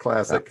that. It's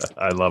classic.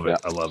 I love it. Yeah.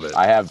 I love it.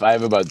 I have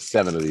about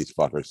 7 of these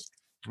fuckers.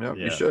 Yeah,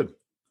 Yeah. you should.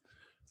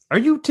 Are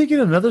you taking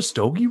another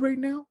stogie right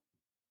now?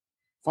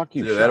 Fuck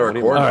you. Either that or Sean. a What do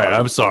you All corn want? right,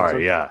 I'm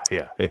sorry. Yeah.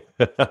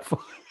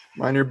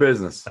 Mind your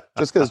business.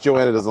 Just because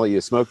Joanna doesn't let you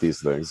smoke these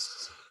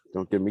things,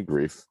 don't give me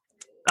grief.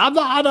 I'm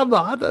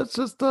not. That's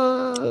just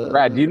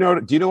Brad, do you know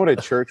what a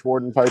church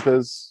warden pipe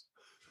is?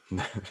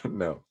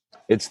 No.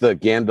 It's the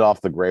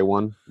Gandalf the Gray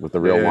one with the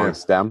real Yeah. long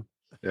stem.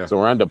 Yeah. So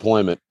we're on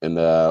deployment, and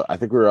I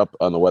think we were up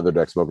on the weather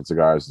deck smoking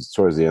cigars. It's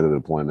towards the end of the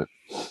deployment,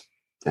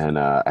 and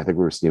I think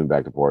we were steaming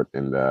back to port,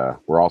 and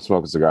we're all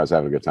smoking cigars,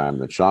 having a good time.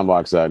 And then Sean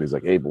walks out, and he's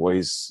like, "Hey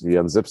boys," he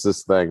unzips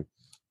this thing,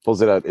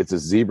 pulls it out. It's a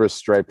zebra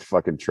striped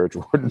fucking church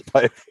warden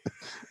pipe.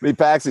 And he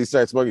packs, he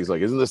starts smoking. He's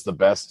like, "Isn't this the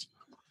best?"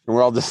 And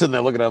we're all just sitting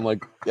there looking at him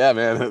like, "Yeah,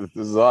 man,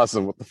 this is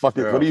awesome. What the fuck?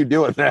 Yeah. What are you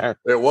doing there?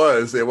 It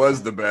was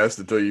the best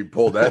until you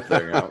pulled that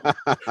thing out.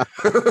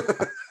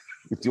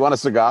 Do you want a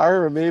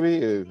cigar, or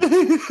maybe?"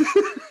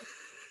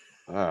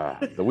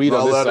 The weed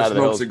I'll on this let side her of the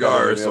smoke hill is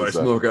better than cigars, the so I other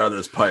side. smoke out of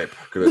this pipe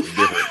because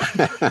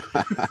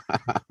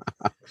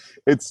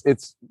it's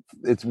different.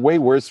 it's way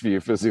worse for you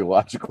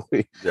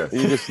physiologically. Yes.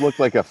 You just look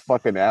like a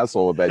fucking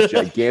asshole with that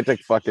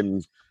gigantic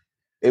fucking.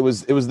 It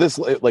was this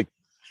like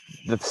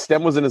the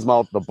stem was in his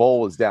mouth, the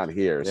bowl was down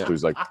here. So Yeah. he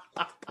was like,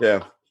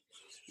 Yeah.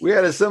 We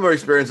had a similar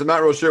experience. I'm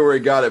not real sure where he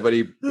got it, but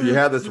he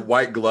had this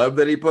white glove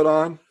that he put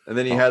on, and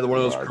then he had one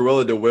of those God.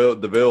 Cruella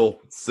de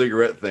Vil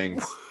cigarette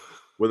things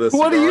with a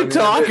What are cigar you in it.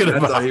 talking That's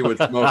about? how he would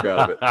smoke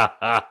out of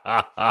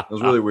it. It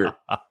was really weird.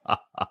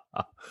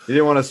 He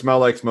didn't want to smell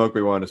like smoke, but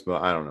he wanted to smell.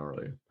 I don't know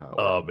really. How it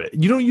Oh man,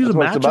 you don't use That's a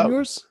what it's match on about.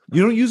 yours?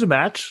 You don't use a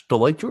match to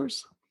light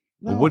yours?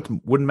 No.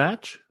 Wouldn't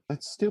match?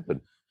 "That's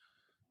stupid."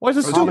 Why is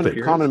it Common-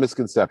 stupid? Common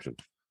misconception.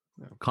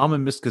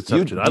 Common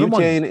misconception. I don't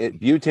want.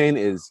 Butane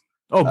is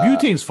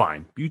Butane's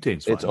fine.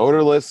 Butane's fine. it's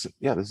odorless.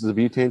 Yeah, this is a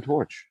butane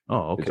torch.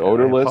 Oh, okay. It's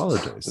odorless. I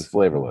apologize. It's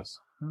flavorless.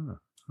 Huh,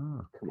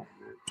 huh.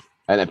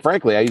 And then,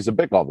 frankly, I use a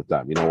Bic all the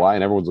time. You know why?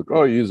 And everyone's like,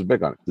 "Oh, you use a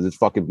Bic on it because it's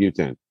fucking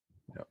butane."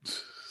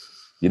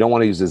 You don't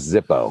want to use a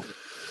Zippo.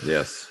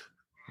 Yes.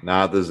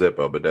 Not the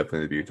Zippo, but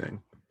definitely the butane.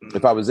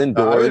 If I was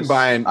indoors, I've been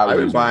buying I would I've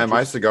been use buying my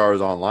matches. cigars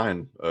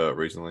online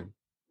recently.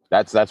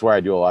 That's where I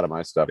do a lot of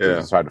my stuff. 'cause Yeah.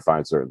 It's hard to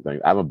find certain things.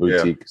 I'm a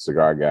boutique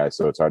cigar guy,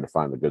 so it's hard to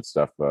find the good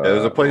stuff. Yeah,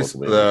 there's a place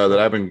locally. that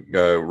I've been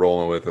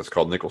rolling with. It's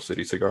called Nickel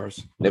City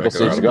Cigars. Nickel Check it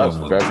City out. cigars.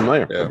 Oh. Very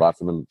familiar. Yeah. I bought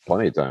from them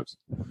plenty of times.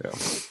 Yeah.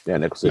 Yeah,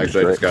 Nickel City.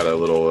 Actually, I just got a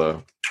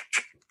little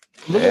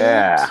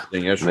Yeah.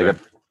 thing They yesterday.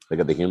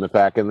 got the human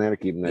pack in there to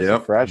keep them nice Yep.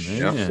 and fresh.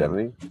 Yeah.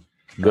 70.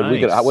 Good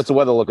weekend. Nice. What's the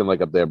weather looking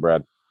like up there,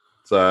 Brad?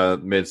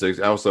 It's mid six.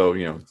 Also,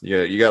 you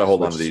got to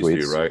hold on to these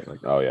Sweets. two, right? Like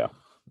Oh yeah,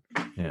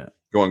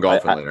 going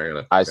golfing I-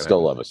 later. I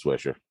still love a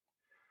Swisher.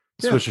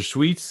 Yeah. Swisher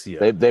Sweets.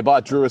 Yeah. They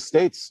bought Drew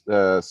Estates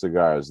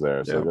cigars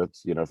there, so Yeah.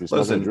 that's if you're smoking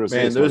Listen, Drew man.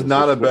 Estates, There's smoke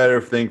not a Swisher.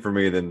 better thing for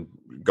me than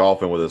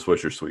golfing with a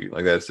Swisher Sweet.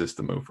 Like that's just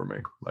the move for me.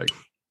 Like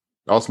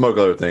I'll smoke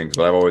other things,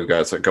 but I've always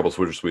got a couple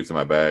Swisher Sweets in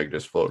my bag,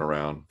 just floating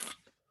around.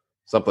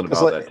 Something It's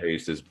about like- that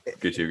taste is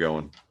gets you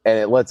going. and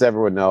it lets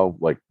everyone know.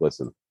 Like,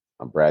 listen,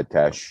 I'm Brad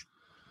Tesh.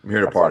 I'm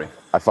here to party.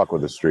 I fuck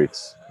with the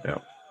streets. Yeah.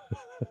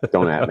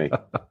 Don't at me.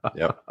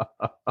 Yep.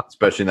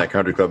 Especially in that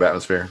country club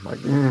atmosphere. Like,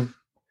 Oh,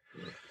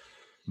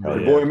 your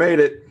yeah. boy made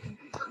it.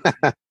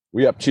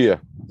 We up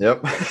cheer.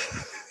 Yep.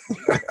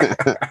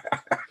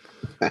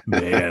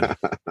 Man.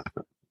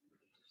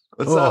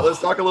 Let's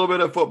talk a little bit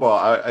of football.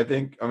 I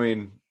think. I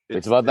mean,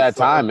 It's about that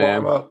starting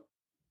time, to prime man. up.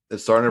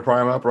 It's starting to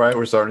prime up, right?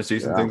 We're starting to see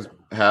some Yeah. things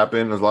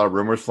happen. There's a lot of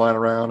rumors flying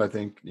around. I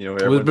think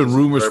There's been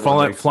rumors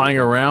flying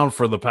around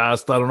for the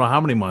past, I don't know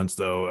how many months,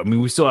 though. I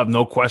mean, we still have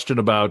no question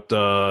about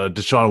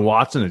Deshaun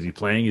Watson. Is he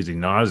playing? Is he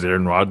not? Is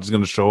Aaron Rodgers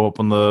going to show up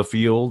on the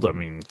field? I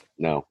mean,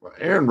 No.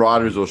 Aaron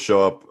Rodgers will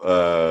show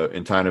up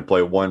in time to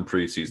play one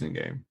preseason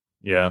game.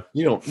 yeah.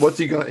 What's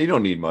he gonna? You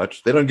don't need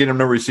much. They don't get him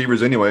no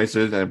receivers anyway,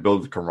 so and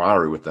build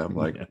camaraderie with them.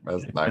 Like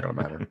that's not gonna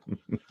matter.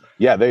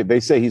 Yeah, they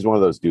say he's one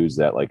of those dudes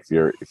that like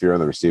if you're in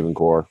the receiving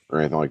corps or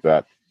anything like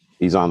that,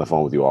 he's on the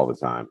phone with you all the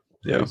time.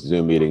 Yeah.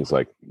 Zoom meetings,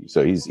 like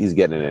so he's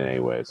getting it in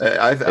anyways.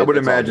 I would It's all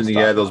imagine just he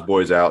had stuff. those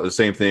boys out. The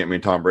same thing. I mean,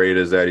 Tom Brady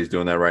does that. He's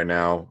doing that right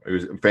now. He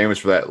was famous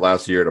for that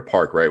last year at a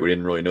park, right? We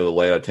didn't really know the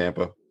layout of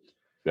Tampa.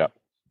 Yep.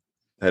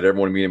 Had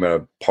everyone meet him at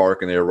a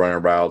park, and they were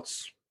running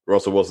routes.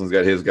 Russell Wilson's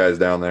got his guys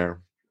down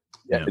there.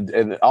 Yeah,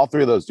 and all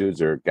three of those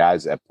dudes are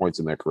guys at points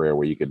in their career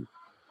where you could,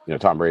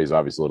 Tom Brady's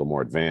obviously a little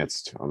more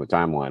advanced on the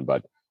timeline,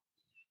 but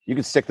you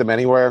can stick them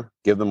anywhere,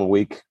 give them a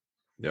week.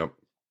 Yep.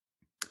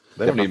 They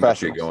They're don't need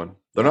much to get professionals. going.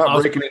 They're not I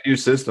was- breaking into new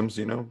systems,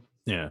 Yeah.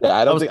 Yeah,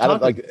 I don't was think I don't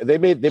talking- like they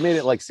made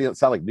it like sound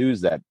like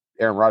news that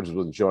Aaron Rodgers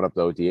wasn't showing up to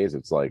OTAs,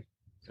 it's like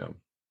Yeah.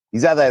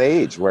 he's at that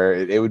age where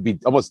it would be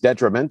almost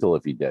detrimental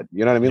if he did.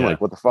 You know what I mean? Yeah.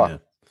 Like, what the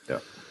fuck? Yeah.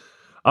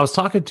 I was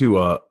talking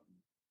to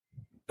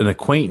an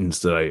acquaintance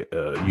that I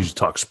usually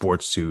talk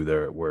sports to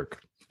there at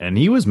work, and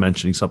he was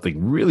mentioning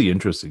something really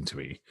interesting to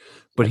me.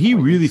 But he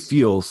really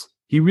feels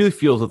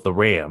that the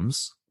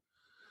Rams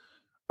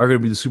are going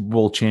to be the Super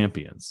Bowl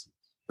champions.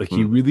 Like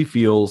he really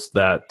feels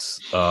that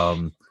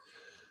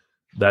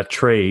that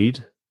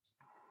trade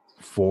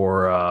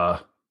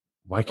for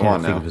why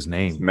can't I think of his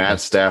name?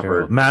 Matt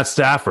Stafford. Matt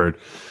Stafford.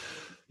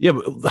 Yeah,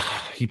 but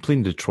he played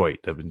in Detroit.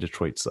 I mean,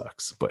 Detroit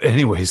sucks. But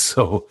anyway,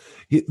 so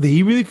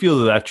he really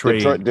feels that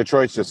trade.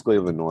 Detroit's just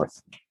Cleveland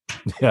North.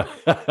 Yeah,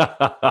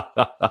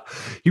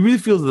 he really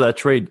feels that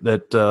trade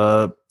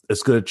that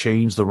it's going to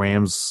change the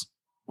Rams'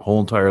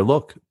 whole entire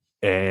look.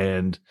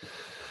 And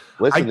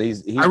listen,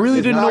 I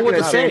really didn't know what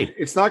to say.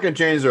 It's not going to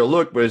change their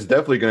look, but it's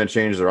definitely going to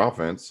change their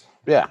offense.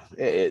 Yeah,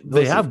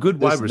 they have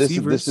good wide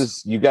receivers. This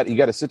is you got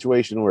a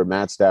situation where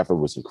Matt Stafford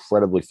was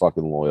incredibly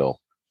fucking loyal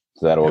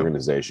to that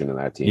organization and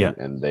that team,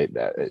 and they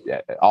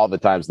all the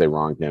times they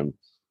wronged him,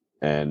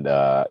 and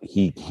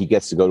he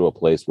gets to go to a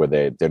place where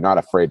they're not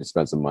afraid to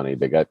spend some money.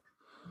 They got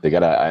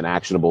an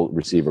actionable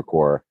receiver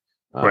core,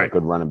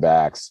 good running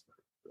backs.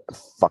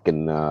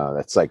 Fucking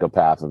that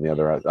psychopath on the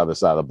other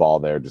side of the ball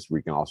there, just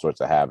wreaking all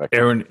sorts of havoc.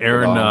 Aaron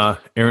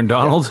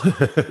Donald.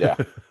 Yeah.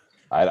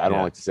 I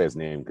don't like to say his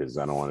name because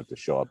I don't want it to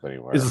show up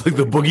anywhere. Is it like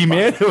the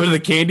boogeyman or the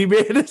candy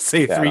man?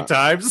 Say it 3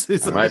 times.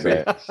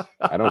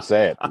 I don't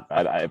say it.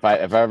 If I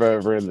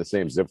ever in the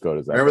same zip code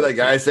as that. Remember that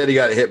guy said he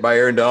got hit by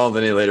Aaron Donald,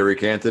 then he later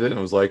recanted it and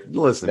was like,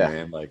 "Listen,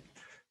 man, like,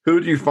 who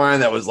did you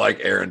find that was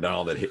like Aaron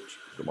Donald that hit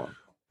you? Come on."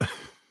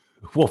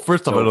 Well,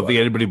 first off, I don't think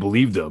anybody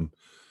believed him.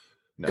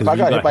 If I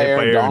got hit by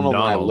Aaron Donald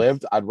when I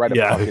lived, I'd write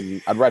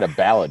a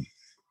ballad.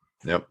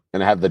 Yep.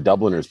 And have the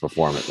Dubliners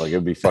perform it. Like, it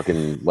would be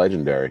fucking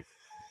legendary.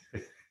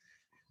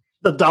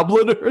 The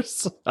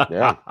Dubliners?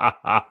 Yeah.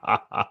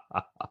 I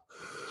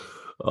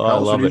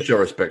love it. Show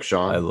respect,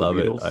 Sean. I love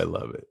it.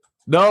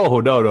 No. I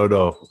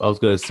was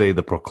going to say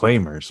the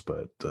Proclaimers,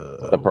 but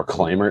the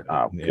Proclaimer.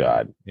 Oh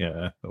God.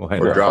 Yeah. Or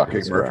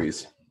Dropkick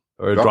Murphys.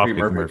 Or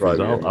Dropkick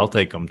Murphys. I'll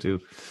take them too.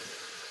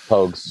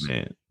 Pogues.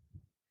 Man.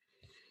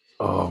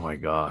 Oh my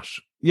gosh.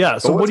 Yeah.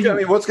 So what's going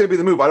to be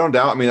the move? I don't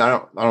doubt. I mean, I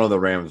don't know. The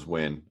Rams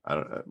win.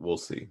 We'll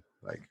see.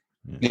 Like.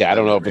 Yeah, I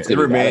don't know if it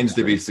remains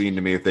to be seen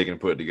to me if they can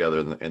put it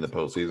together in the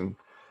postseason.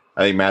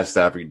 I think Matt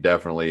Stafford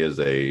definitely is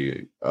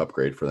a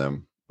upgrade for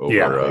them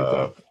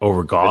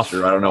over Goff.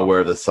 I don't know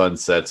where the sun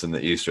sets in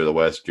the east or the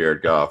west.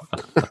 Jared Goff.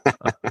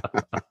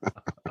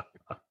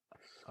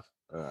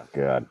 Oh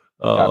God,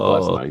 God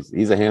bless him.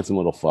 He's a handsome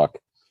little fuck.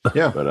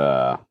 Yeah,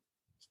 but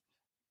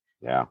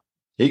yeah,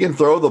 he can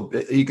throw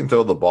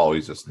the ball.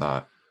 He's just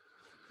not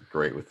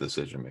great with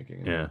decision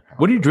making. Yeah.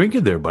 What are you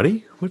drinking there,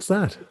 buddy? What's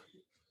that?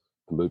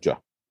 Kombucha.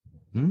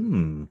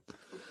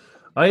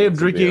 I am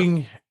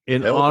drinking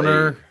in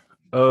honor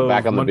of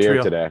back on Montreal. The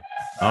beer today.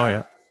 Oh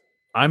yeah,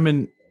 I'm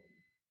in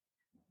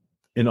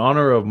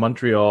honor of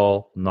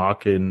Montreal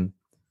knocking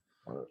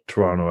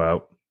Toronto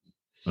out.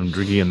 I'm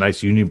drinking a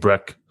nice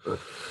Unibrow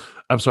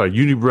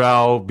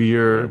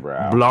beer,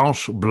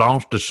 Blanche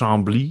de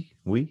Chambly.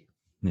 Oui,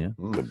 yeah,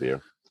 good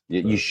beer.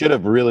 You should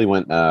have really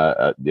went,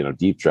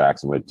 deep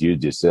tracks and went Dieu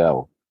du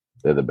Sel.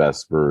 They're the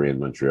best brewery in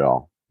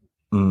Montreal,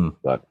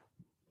 but.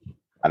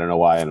 I don't know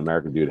why an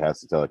American dude has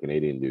to tell a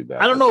Canadian dude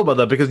that. I don't know about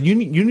that because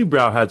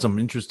Unibrow had some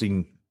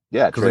interesting.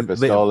 Yeah, Tres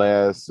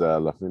Pistoles,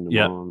 La Fin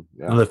du Monde.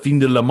 Yeah. La Fin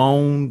de la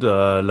Monde,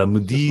 La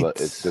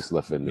Maudite. It's just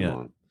La Fin du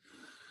Monde.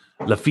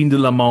 La Fin de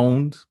la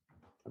Monde.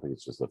 I think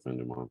it's just La Fin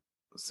du Monde.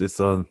 C'est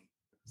ça.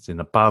 Ce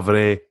n'est pas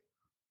vrai.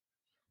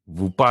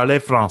 Vous parlez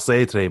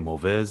français très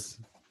mauvaise.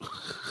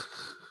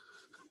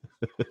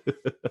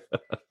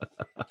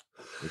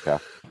 Okay.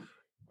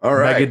 All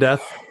right.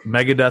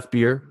 Megadeth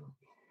beer.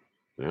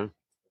 Yeah.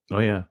 Oh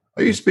yeah.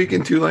 Are you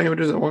speaking 2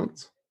 languages at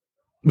once?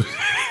 Dave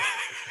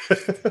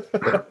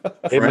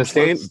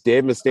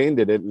Mustaine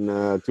did it in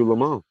To Le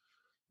Mans.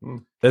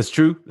 That's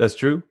true.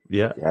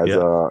 Yeah.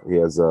 He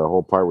has a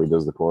whole part where he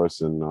does the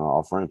chorus in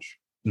all French.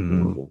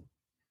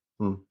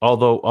 Mm-hmm.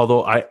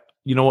 Although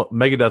you know what,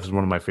 Megadeth is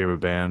one of my favorite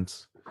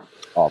bands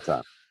all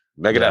time.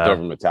 Megadeth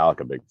over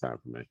Metallica, big time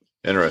for me.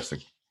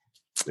 Interesting,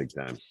 big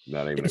time.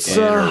 Not even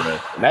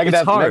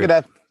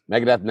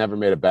Megadeth never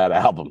made a bad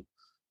album.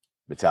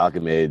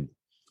 Metallica made.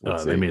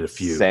 They made a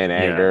few. Saint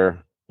Anger.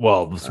 Yeah.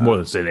 Well, it's more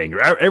than Saint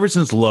Anger. Ever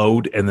since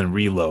Load and then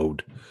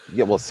Reload.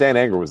 Yeah, well, Saint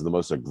Anger was the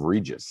most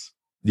egregious.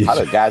 How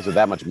do guys with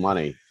that much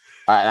money?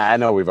 I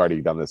know we've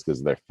already done this because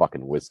of their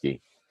fucking whiskey,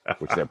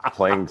 which they're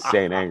playing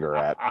Saint Anger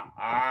at.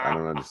 I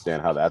don't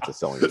understand how that's a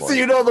selling point. So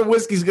you know the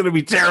whiskey's going to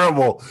be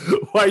terrible.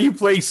 Why are you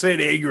playing Saint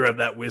Anger at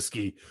that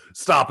whiskey?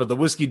 Stop it. The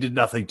whiskey did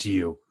nothing to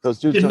you. Those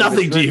dudes did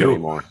nothing to you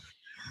anymore.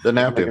 Doesn't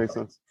have to. Make any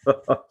sense.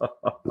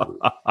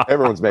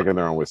 Everyone's making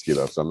their own whiskey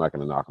though, so I'm not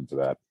going to knock them for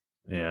that.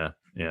 Yeah.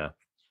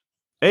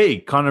 Hey,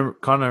 Conor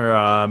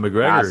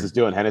McGregor Nas is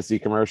doing Hennessy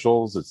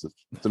commercials.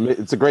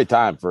 It's a great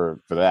time for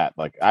that.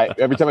 Like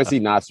every time I see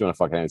Nas doing a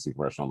fucking Hennessy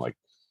commercial, I'm like,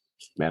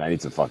 Man, I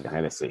need some fucking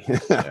Hennessy.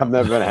 I've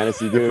never been a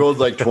Hennessy It dude. feels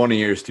like 20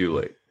 years too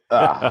late.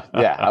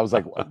 Yeah, I was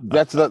like,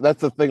 that's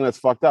the thing that's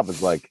fucked up.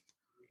 It's like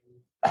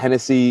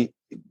Hennessy.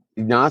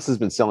 Nas has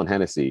been selling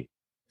Hennessy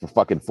for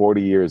fucking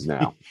 40 years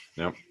now.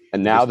 Yep.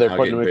 And now Just they're not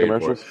putting him in getting paid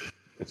for commercials.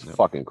 It's Yep.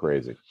 fucking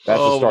crazy. That's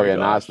Oh the story my of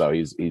Nas, gosh. though.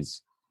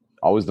 He's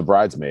always the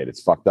bridesmaid.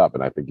 It's fucked up,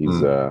 and I think he's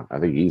the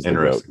goat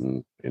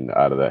Interesting. in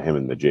out of him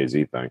and the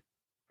Jay-Z thing.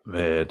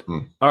 Man. Hmm.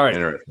 All right.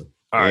 Interesting.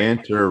 All right.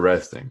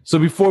 Interesting. So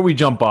before we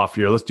jump off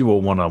here, let's do a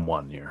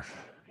one-on-one here.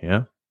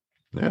 Yeah.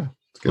 Yeah.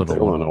 It's Little good. I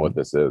still don't know what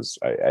this is.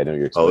 I know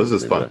you're. Oh, this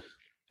explaining is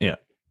to me, fun.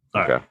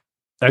 All Okay. right.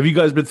 Have you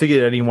guys been thinking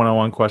of any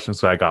one-on-one questions?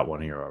 So I got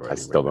one here but already. I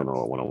still right don't now. know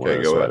what one-on-one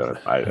Okay, is. go So ahead.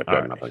 I got All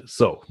right. nothing.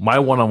 So my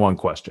one-on-one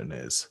question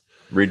is,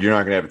 Reed, you're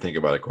not gonna have to think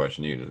about a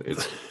question. You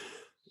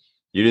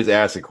just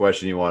ask a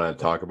question you want to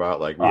talk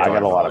about. Like we I talk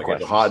got a lot about, of like,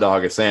 questions. a hot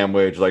dog, a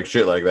sandwich, like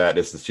shit like that.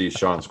 Just to see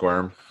Sean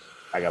squirm.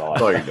 I got a lot.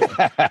 That's all you're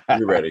doing.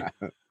 You're ready. all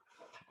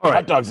Hot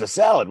right. dog's a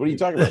salad. What are you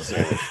talking about?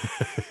 Sandwich?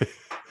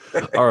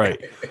 All right.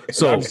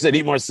 So I So said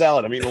eat more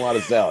salad. I'm eating a lot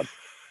of salad.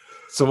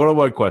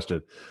 one-on-one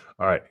question.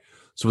 All right.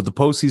 So with the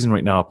postseason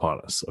right now upon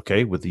us,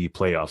 okay, with the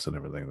playoffs and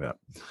everything like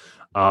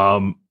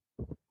that,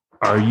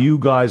 are you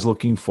guys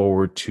looking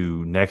forward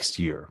to next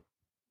year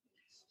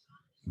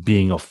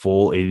being a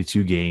full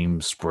 82 game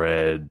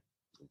spread?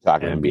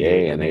 Talking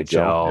NBA,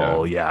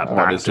 NHL. yeah, Oh,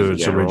 back this to is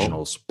its general.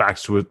 originals, back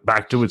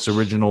to its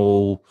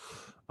original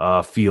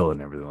feel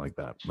and everything like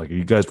that. Like, are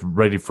you guys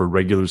ready for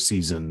regular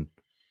season,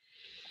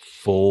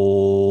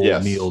 full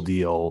Yes. meal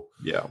deal,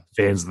 Yeah.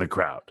 fans in the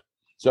crowd?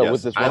 So Yes.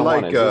 with this I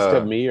one, like, is this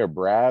to me or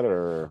Brad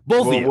or?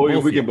 Both Well, of you. we both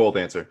of can you. both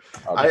answer.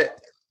 Okay.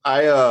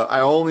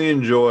 I only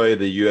enjoy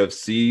the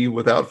UFC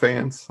without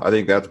fans. I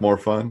think that's more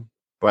fun.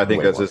 But I think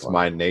Way that's more just fun.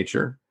 my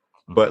nature.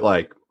 But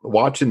like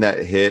watching that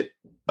hit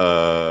the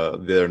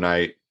other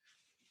night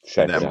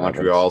in that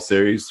Montreal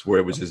series where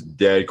it was just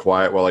dead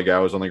quiet while a guy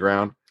was on the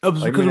ground. It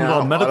was Like, because it was man,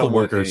 all I medical don't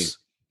want workers.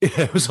 Yeah,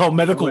 it was all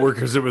medical went-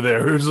 workers that were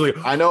there. It was like,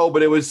 I know,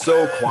 but it was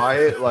so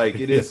quiet. Like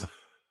it Yeah. is.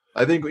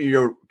 I think when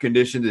you're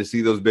conditioned to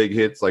see those big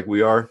hits like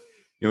we are,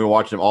 we're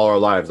watching them all our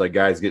lives, like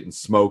guys getting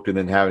smoked and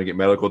then having to get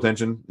medical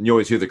attention. And you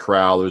always hear the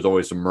crowd. There's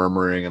always some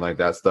murmuring and like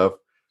that stuff.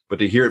 But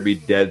to hear it be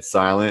dead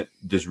silent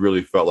just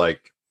really felt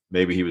like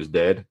maybe he was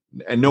dead.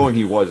 And knowing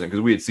he wasn't,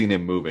 because we had seen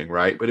him moving,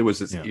 right? But it was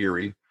just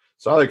eerie.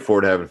 So I look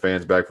forward to having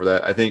fans back for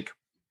that. I think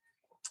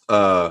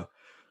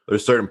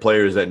there's certain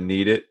players that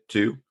need it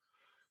too.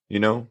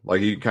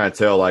 Like you can kind of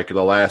tell, like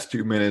the last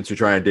 2 minutes, you're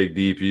trying to dig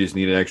deep. You just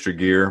need an extra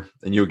gear,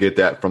 and you'll get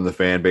that from the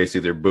fan base,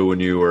 either booing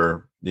you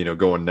or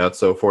going nuts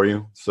for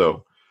you.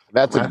 So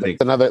That's I think-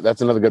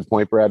 another good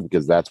point, Brad,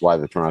 because that's why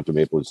the Toronto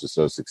Maple Leafs are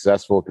so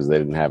successful, because they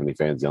didn't have any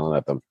fans yelling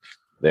at them.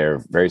 They're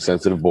very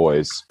sensitive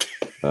boys,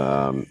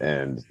 and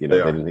they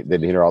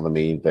didn't hear all the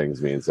mean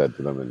things being said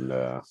to them.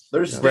 And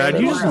there's Brad,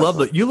 you Yeah. just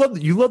love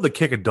you love to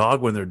kick a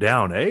dog when they're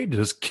down, eh?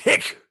 Just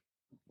kick.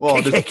 Well,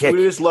 Kick.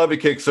 we just love to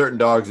kick certain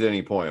dogs at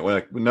any point.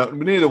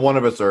 Neither one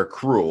of us are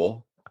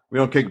cruel. We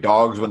don't kick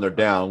dogs when they're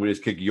down. We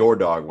just kick your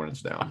dog when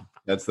it's down.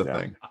 That's the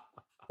thing.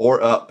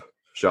 Or up,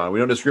 Sean. We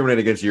don't discriminate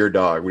against your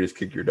dog. We just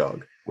kick your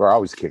dog. we're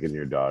always kicking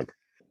your dog.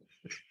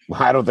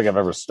 I don't think I've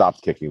ever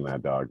stopped kicking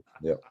that dog.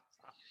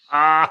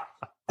 Ah.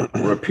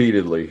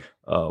 Repeatedly.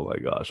 Oh my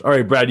gosh. All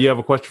right, Brad, you have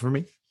a question for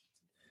me?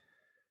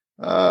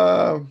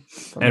 And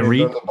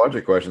Reed? there's a bunch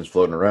of questions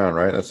floating around,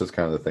 right? That's just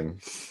kind of the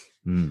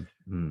thing.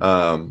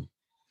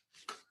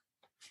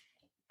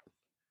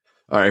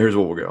 All right, here's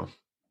what we'll go.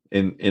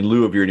 In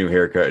lieu of your new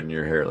haircut and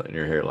your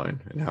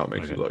hairline and how it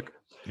makes you look.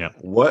 Yeah.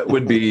 What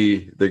would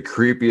be the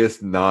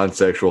creepiest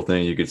non-sexual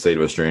thing you could say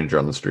to a stranger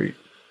on the street?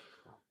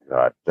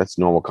 God, that's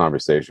normal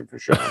conversation for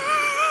sure.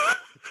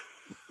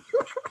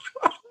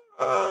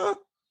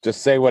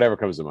 Just say whatever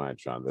comes to mind,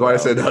 Sean. So I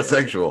said not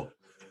sexual.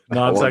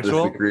 Non-sexual?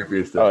 I want this the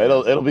creepiest thing.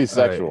 Oh, it'll be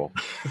sexual.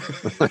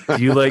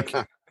 Do you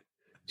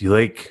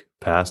like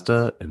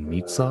pasta and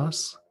meat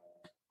sauce?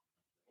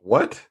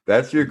 What?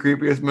 That's your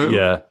creepiest move?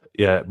 Yeah.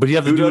 But you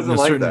have to Who do it in doesn't a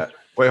like certain that?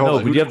 Wait, hold No,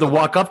 on. but you have to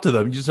walk up to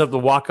them. You just have to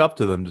walk up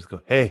to them. Just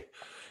go, hey.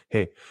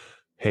 Hey,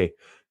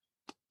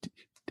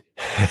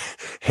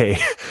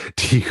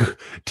 do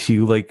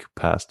you like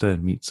pasta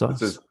and meat sauce?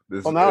 This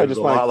Well, now I is just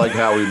a wanna- lot like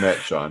how we met,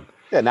 Sean.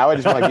 Yeah, now I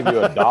just want to give you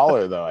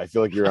 $1, though. I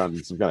feel like you're on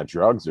some kind of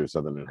drugs or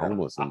something and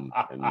homeless and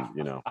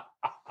You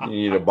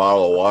need a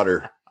bottle of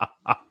water.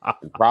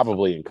 and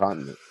probably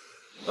incontinent.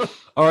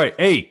 All right.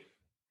 Hey,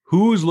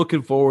 who's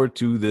looking forward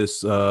to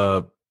this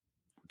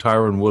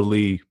Tyron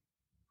Woodley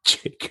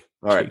chick?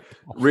 All right.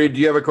 Reed, do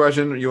you have a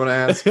question you want to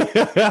ask?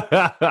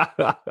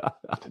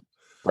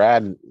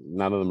 Brad,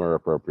 none of them are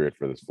appropriate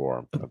for this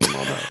forum at the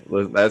moment.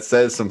 Listen, that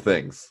says some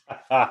things.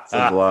 Says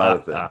a lot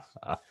of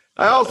things.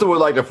 I also would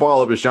like to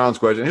follow up to Sean's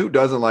question. Who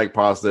doesn't like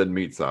pasta and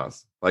meat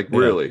sauce? Like, Yeah.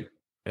 really?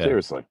 Yeah.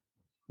 Seriously.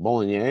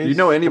 Bolognese? Do you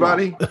know Come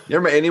anybody? on. You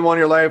ever met anyone in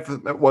your life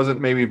that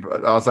wasn't maybe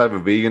outside of a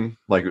vegan?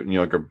 Like,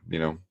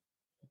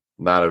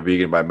 not a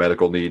vegan by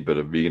medical need, but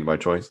a vegan by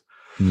choice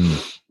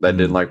that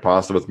didn't like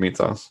pasta with meat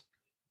sauce?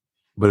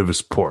 But it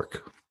was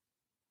pork.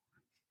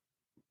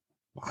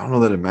 I don't know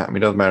that it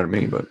doesn't matter to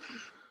me, but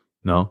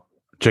No?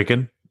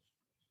 Chicken?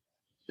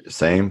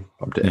 Same.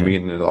 I'm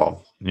eating it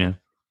all. Yeah.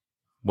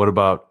 What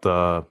about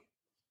all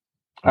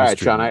right,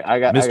 Sean? I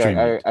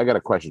got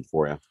a question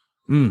for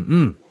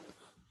you.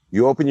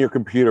 You open your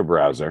computer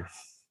browser.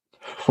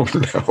 Oh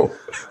no.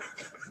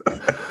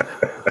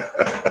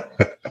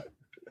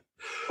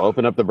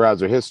 Open up the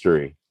browser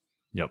history.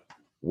 Yep.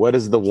 What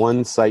is the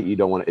one site you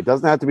don't want? It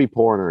doesn't have to be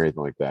porn or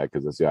anything like that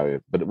because that's the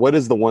obvious. But what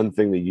is the one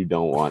thing that you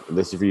don't want? And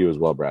this is for you as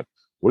well, Brad.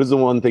 What is the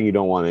one thing you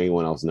don't want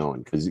anyone else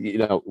knowing? Because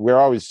we're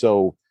always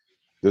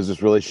there's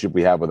this relationship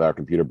we have with our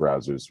computer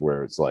browsers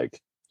where it's like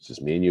it's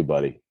just me and you,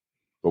 buddy.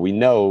 But we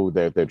know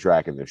that they're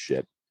tracking this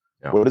shit.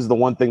 Yeah. What is the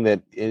one thing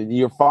that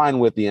you're fine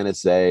with the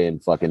NSA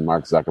and fucking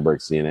Mark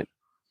Zuckerberg seeing it?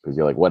 Because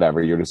you're like,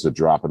 whatever, you're just a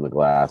drop in the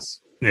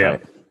glass. Yeah.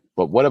 Right?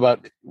 But what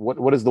about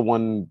what is the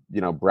one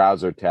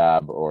browser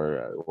tab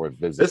or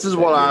visit? This is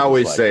what I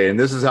always say, and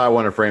this is how I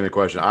want to frame the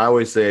question. I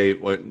always say,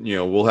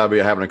 we'll be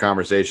having a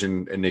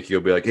conversation, and Nikki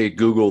will be like, "Hey,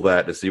 Google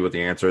that to see what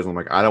the answer is." I'm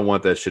like, I don't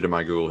want that shit in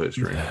my Google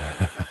history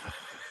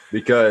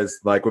because,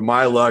 like, with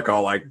my luck,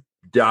 I'll like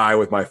die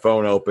with my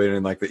phone open,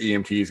 and like the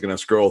EMT is going to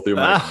scroll through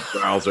my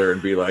browser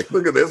and be like,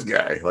 "Look at this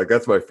guy!" Like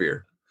that's my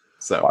fear.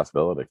 So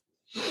possibility.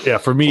 Yeah,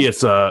 for me,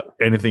 it's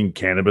anything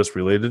cannabis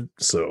related.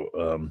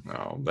 So,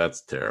 no,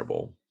 that's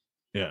terrible.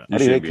 Yeah. How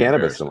do you hate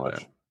cannabis so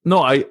much?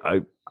 No,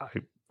 I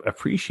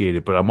appreciate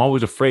it, but I'm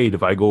always afraid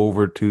if I go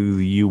over to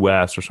the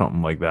U.S. or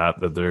something like that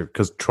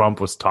because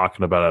Trump was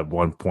talking about it at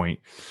one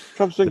point.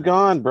 Trump's been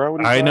gone, bro.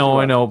 I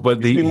know,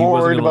 but he more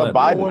worried about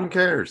Biden. No one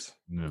cares.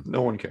 Yeah.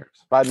 No one cares.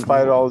 Biden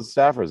fired all his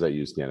staffers that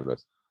use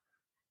cannabis.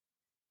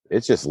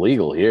 It's just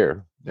legal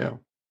here. Yeah.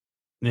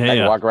 I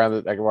can walk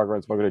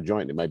around smoking a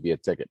joint. It might be a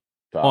ticket.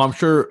 Well, I'm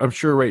sure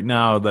right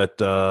now that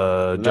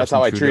that's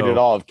how I treated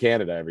all of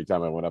Canada every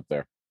time I went up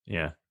there.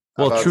 Yeah.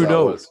 Well,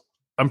 Trudeau,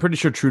 I'm pretty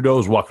sure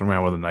Trudeau's walking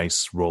around with a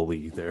nice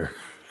rollie there,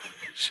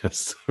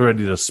 just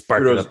ready to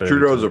spark it up.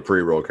 Trudeau's a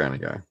pre-roll kind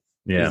of guy.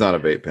 Yeah. He's not a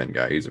vape pen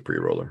guy. He's a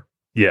pre-roller.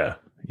 Yeah.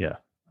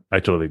 I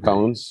totally agree.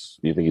 Cones?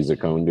 You think he's a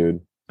cone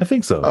dude? I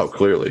think so. Oh,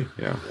 clearly.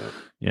 Yeah.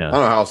 I don't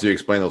know how else you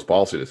explain those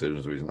policy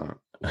decisions if he's not.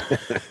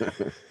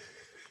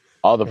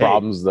 All the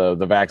problems, the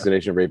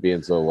vaccination rate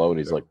being so low, and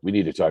he's like, we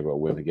need to talk about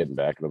women getting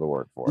back into the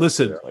workforce.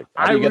 Listen, like,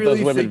 how do you get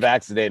those women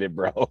vaccinated,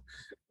 bro?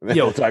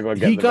 We'll talk about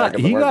he got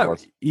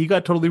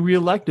totally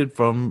reelected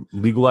from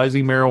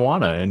legalizing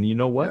marijuana, and you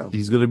know what? Yeah.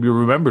 He's going to be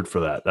remembered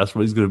for that. That's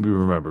what he's going to be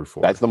remembered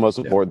for. That's the most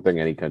important thing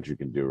any country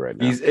can do right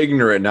now. He's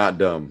ignorant, not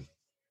dumb.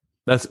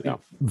 That's a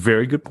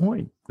very good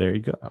point. There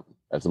you go.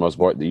 That's the most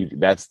important.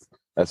 That's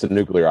a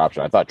nuclear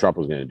option. I thought Trump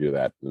was going to do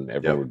that, and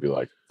everyone would be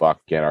like, "Fuck,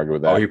 can't argue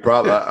with that." Oh, he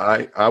probably.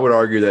 I would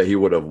argue that he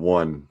would have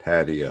won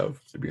had he of.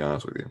 To be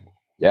honest with you.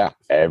 Yeah,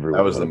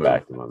 everyone was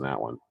backed him on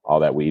that one. All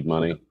that weed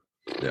money.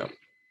 Yeah.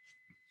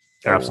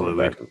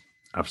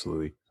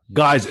 Absolutely.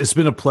 Guys, it's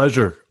been a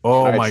pleasure.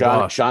 Oh right, my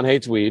gosh. Sean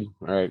hates weed.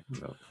 All right.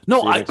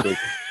 No,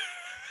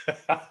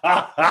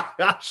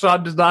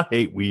 Sean does not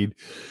hate weed.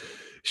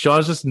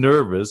 Sean's just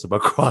nervous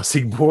about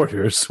crossing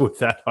borders with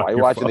that. Why are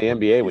you watching the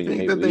NBA when you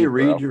think that they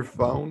read your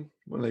phone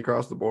when they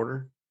cross the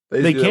border?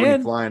 They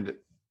can.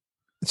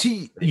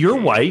 See, you're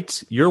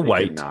white. You're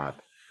white.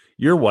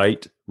 You're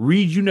white.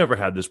 Reed, you never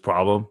had this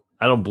problem.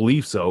 I don't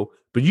believe so.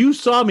 But you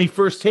saw me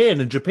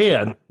firsthand in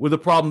Japan with a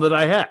problem that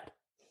I had.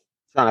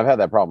 Sean, I've had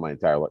that problem my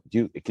entire life.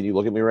 Can you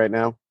look at me right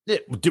now? Yeah,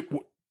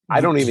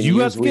 I don't even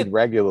use weed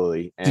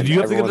regularly. And did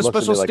you have to get the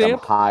special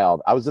stamp? I'm high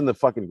I was in the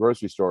fucking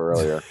grocery store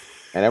earlier,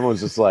 and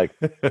everyone's just like,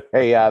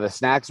 "Hey, the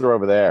snacks are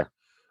over there."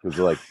 Because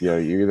like, you're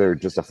either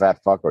just a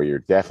fat fuck or you're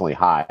definitely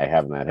high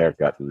having that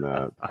haircut and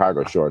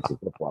cargo shorts and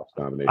flip flops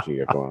combination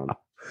you got going on.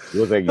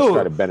 You look like you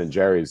tried a Ben and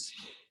Jerry's,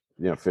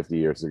 50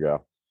 years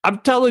ago. I'm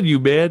telling you,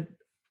 man.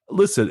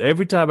 Listen,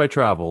 every time I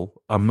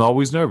travel, I'm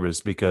always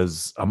nervous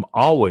because I'm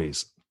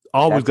always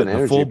got an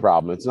energy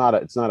problem. It's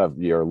not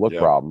your look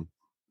problem.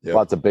 Yep.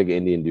 Lots of big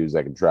Indian dudes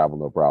that can travel,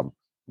 no problem.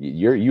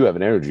 You have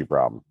an energy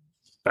problem.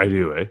 I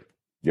do, eh?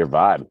 Your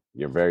vibe.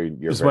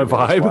 It's my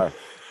vibe.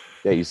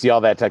 Yeah, you see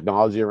all that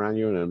technology around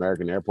you in an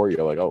American airport.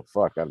 You're like, oh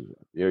fuck,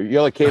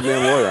 you're like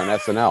Caveman Warrior on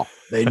SNL.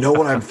 They know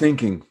what I'm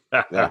thinking.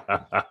 Yeah.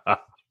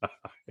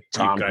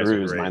 Tom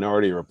Cruise,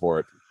 Minority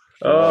Report.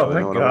 Oh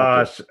my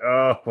gosh!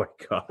 Oh my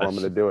gosh! I'm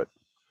going to do it,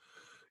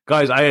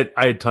 guys. I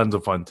had tons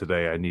of fun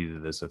today. I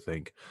needed this. I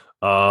think.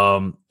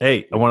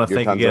 Hey, I want to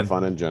thank again. Of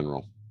fun in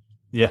general.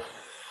 Yeah,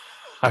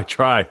 I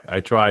try.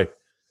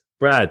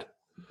 Brad,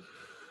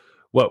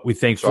 what we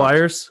thank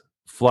Flyers.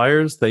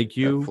 Thank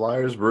you. Yeah,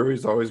 Flyers Brewery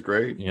is always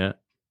great. Yeah.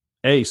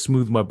 Hey,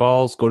 Smooth My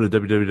Balls. Go to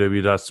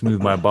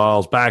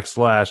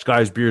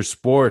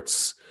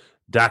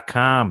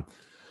www.smoothmyballs.com.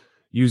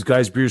 Use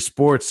Guys Beer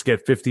Sports.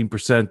 Get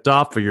 15%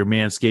 off for your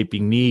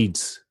manscaping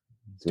needs.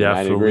 It's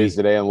 90 degrees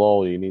today in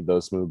Lowell. You need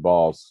those smooth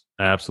balls.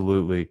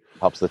 Absolutely.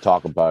 Helps the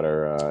talcum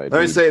powder.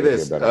 Let me say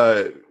this.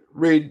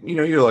 Reed,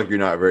 you're like you're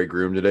not very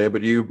groomed today,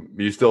 but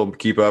you still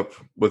keep up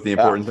with the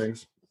important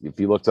things. If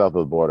you look south of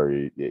the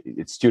border,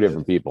 it's two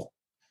different people.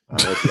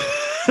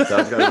 That's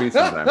gotta be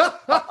sometimes.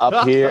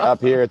 Up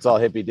here, it's all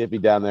hippy dippy.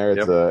 Down there,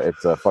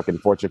 it's a fucking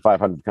Fortune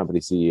 500 company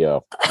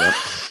CEO. Yep.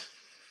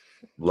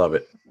 Love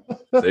it.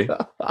 See?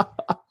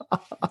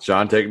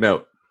 Sean, take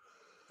note.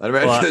 I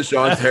imagine that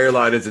Sean's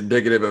hairline is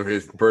indicative of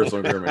his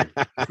personal grooming.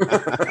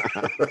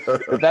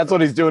 If that's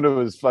what he's doing to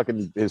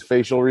his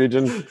facial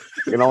region,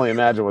 you can only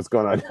imagine what's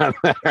going on down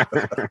there.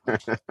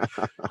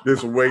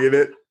 Just winging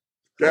it.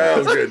 That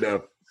was good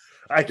enough.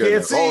 I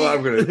can't see. Hold on,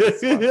 I'm gonna.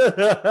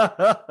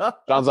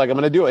 John's like, I'm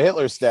going to do a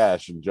Hitler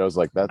stash. And Joe's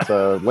like, that's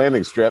a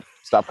landing strip.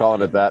 Stop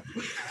calling it that.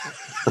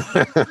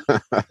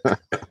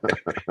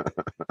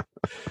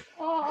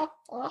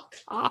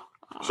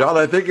 Sean,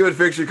 I think it would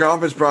fix your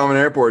conference problem in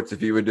airports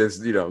if you would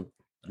just,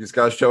 just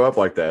gotta show up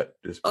like that.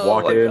 Just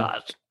walk in.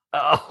 Gosh.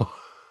 Oh,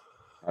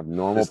 Have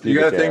normal you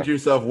gotta think to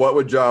yourself, what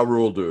would Ja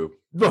Rule do?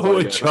 what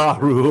would Ja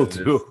Rule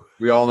do?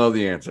 We all know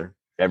the answer.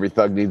 Every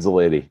thug needs a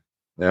lady.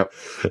 Yep.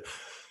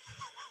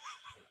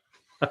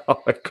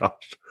 Oh my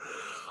gosh.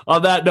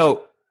 On that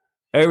note,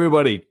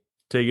 everybody,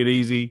 take it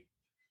easy.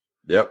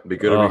 Yep. Be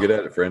good or be good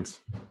at it, friends.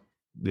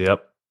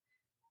 Yep.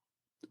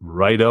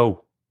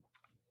 Righto.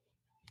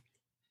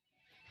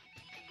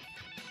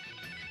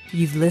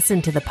 You've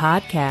listened to the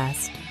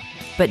podcast,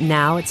 but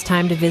now it's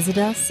time to visit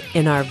us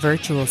in our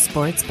virtual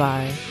sports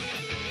bar.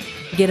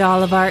 Get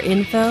all of our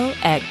info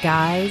at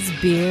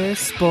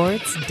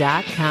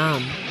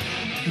guysbeersports.com,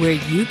 where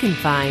you can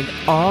find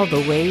all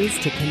the ways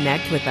to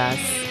connect with us.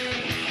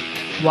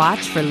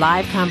 Watch for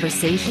live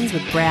conversations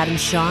with Brad and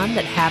Sean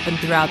that happen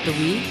throughout the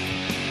week,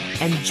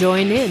 and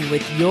join in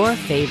with your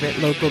favorite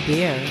local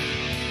beer.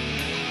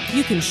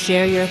 You can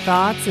share your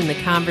thoughts in the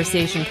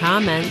conversation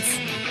comments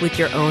with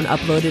your own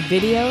uploaded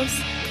videos,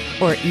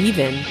 or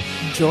even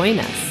join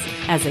us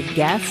as a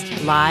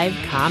guest live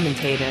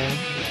commentator.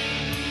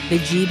 The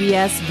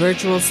GBS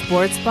Virtual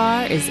Sports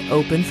Bar is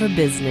open for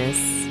business.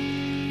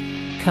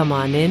 Come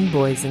on in,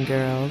 boys and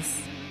girls.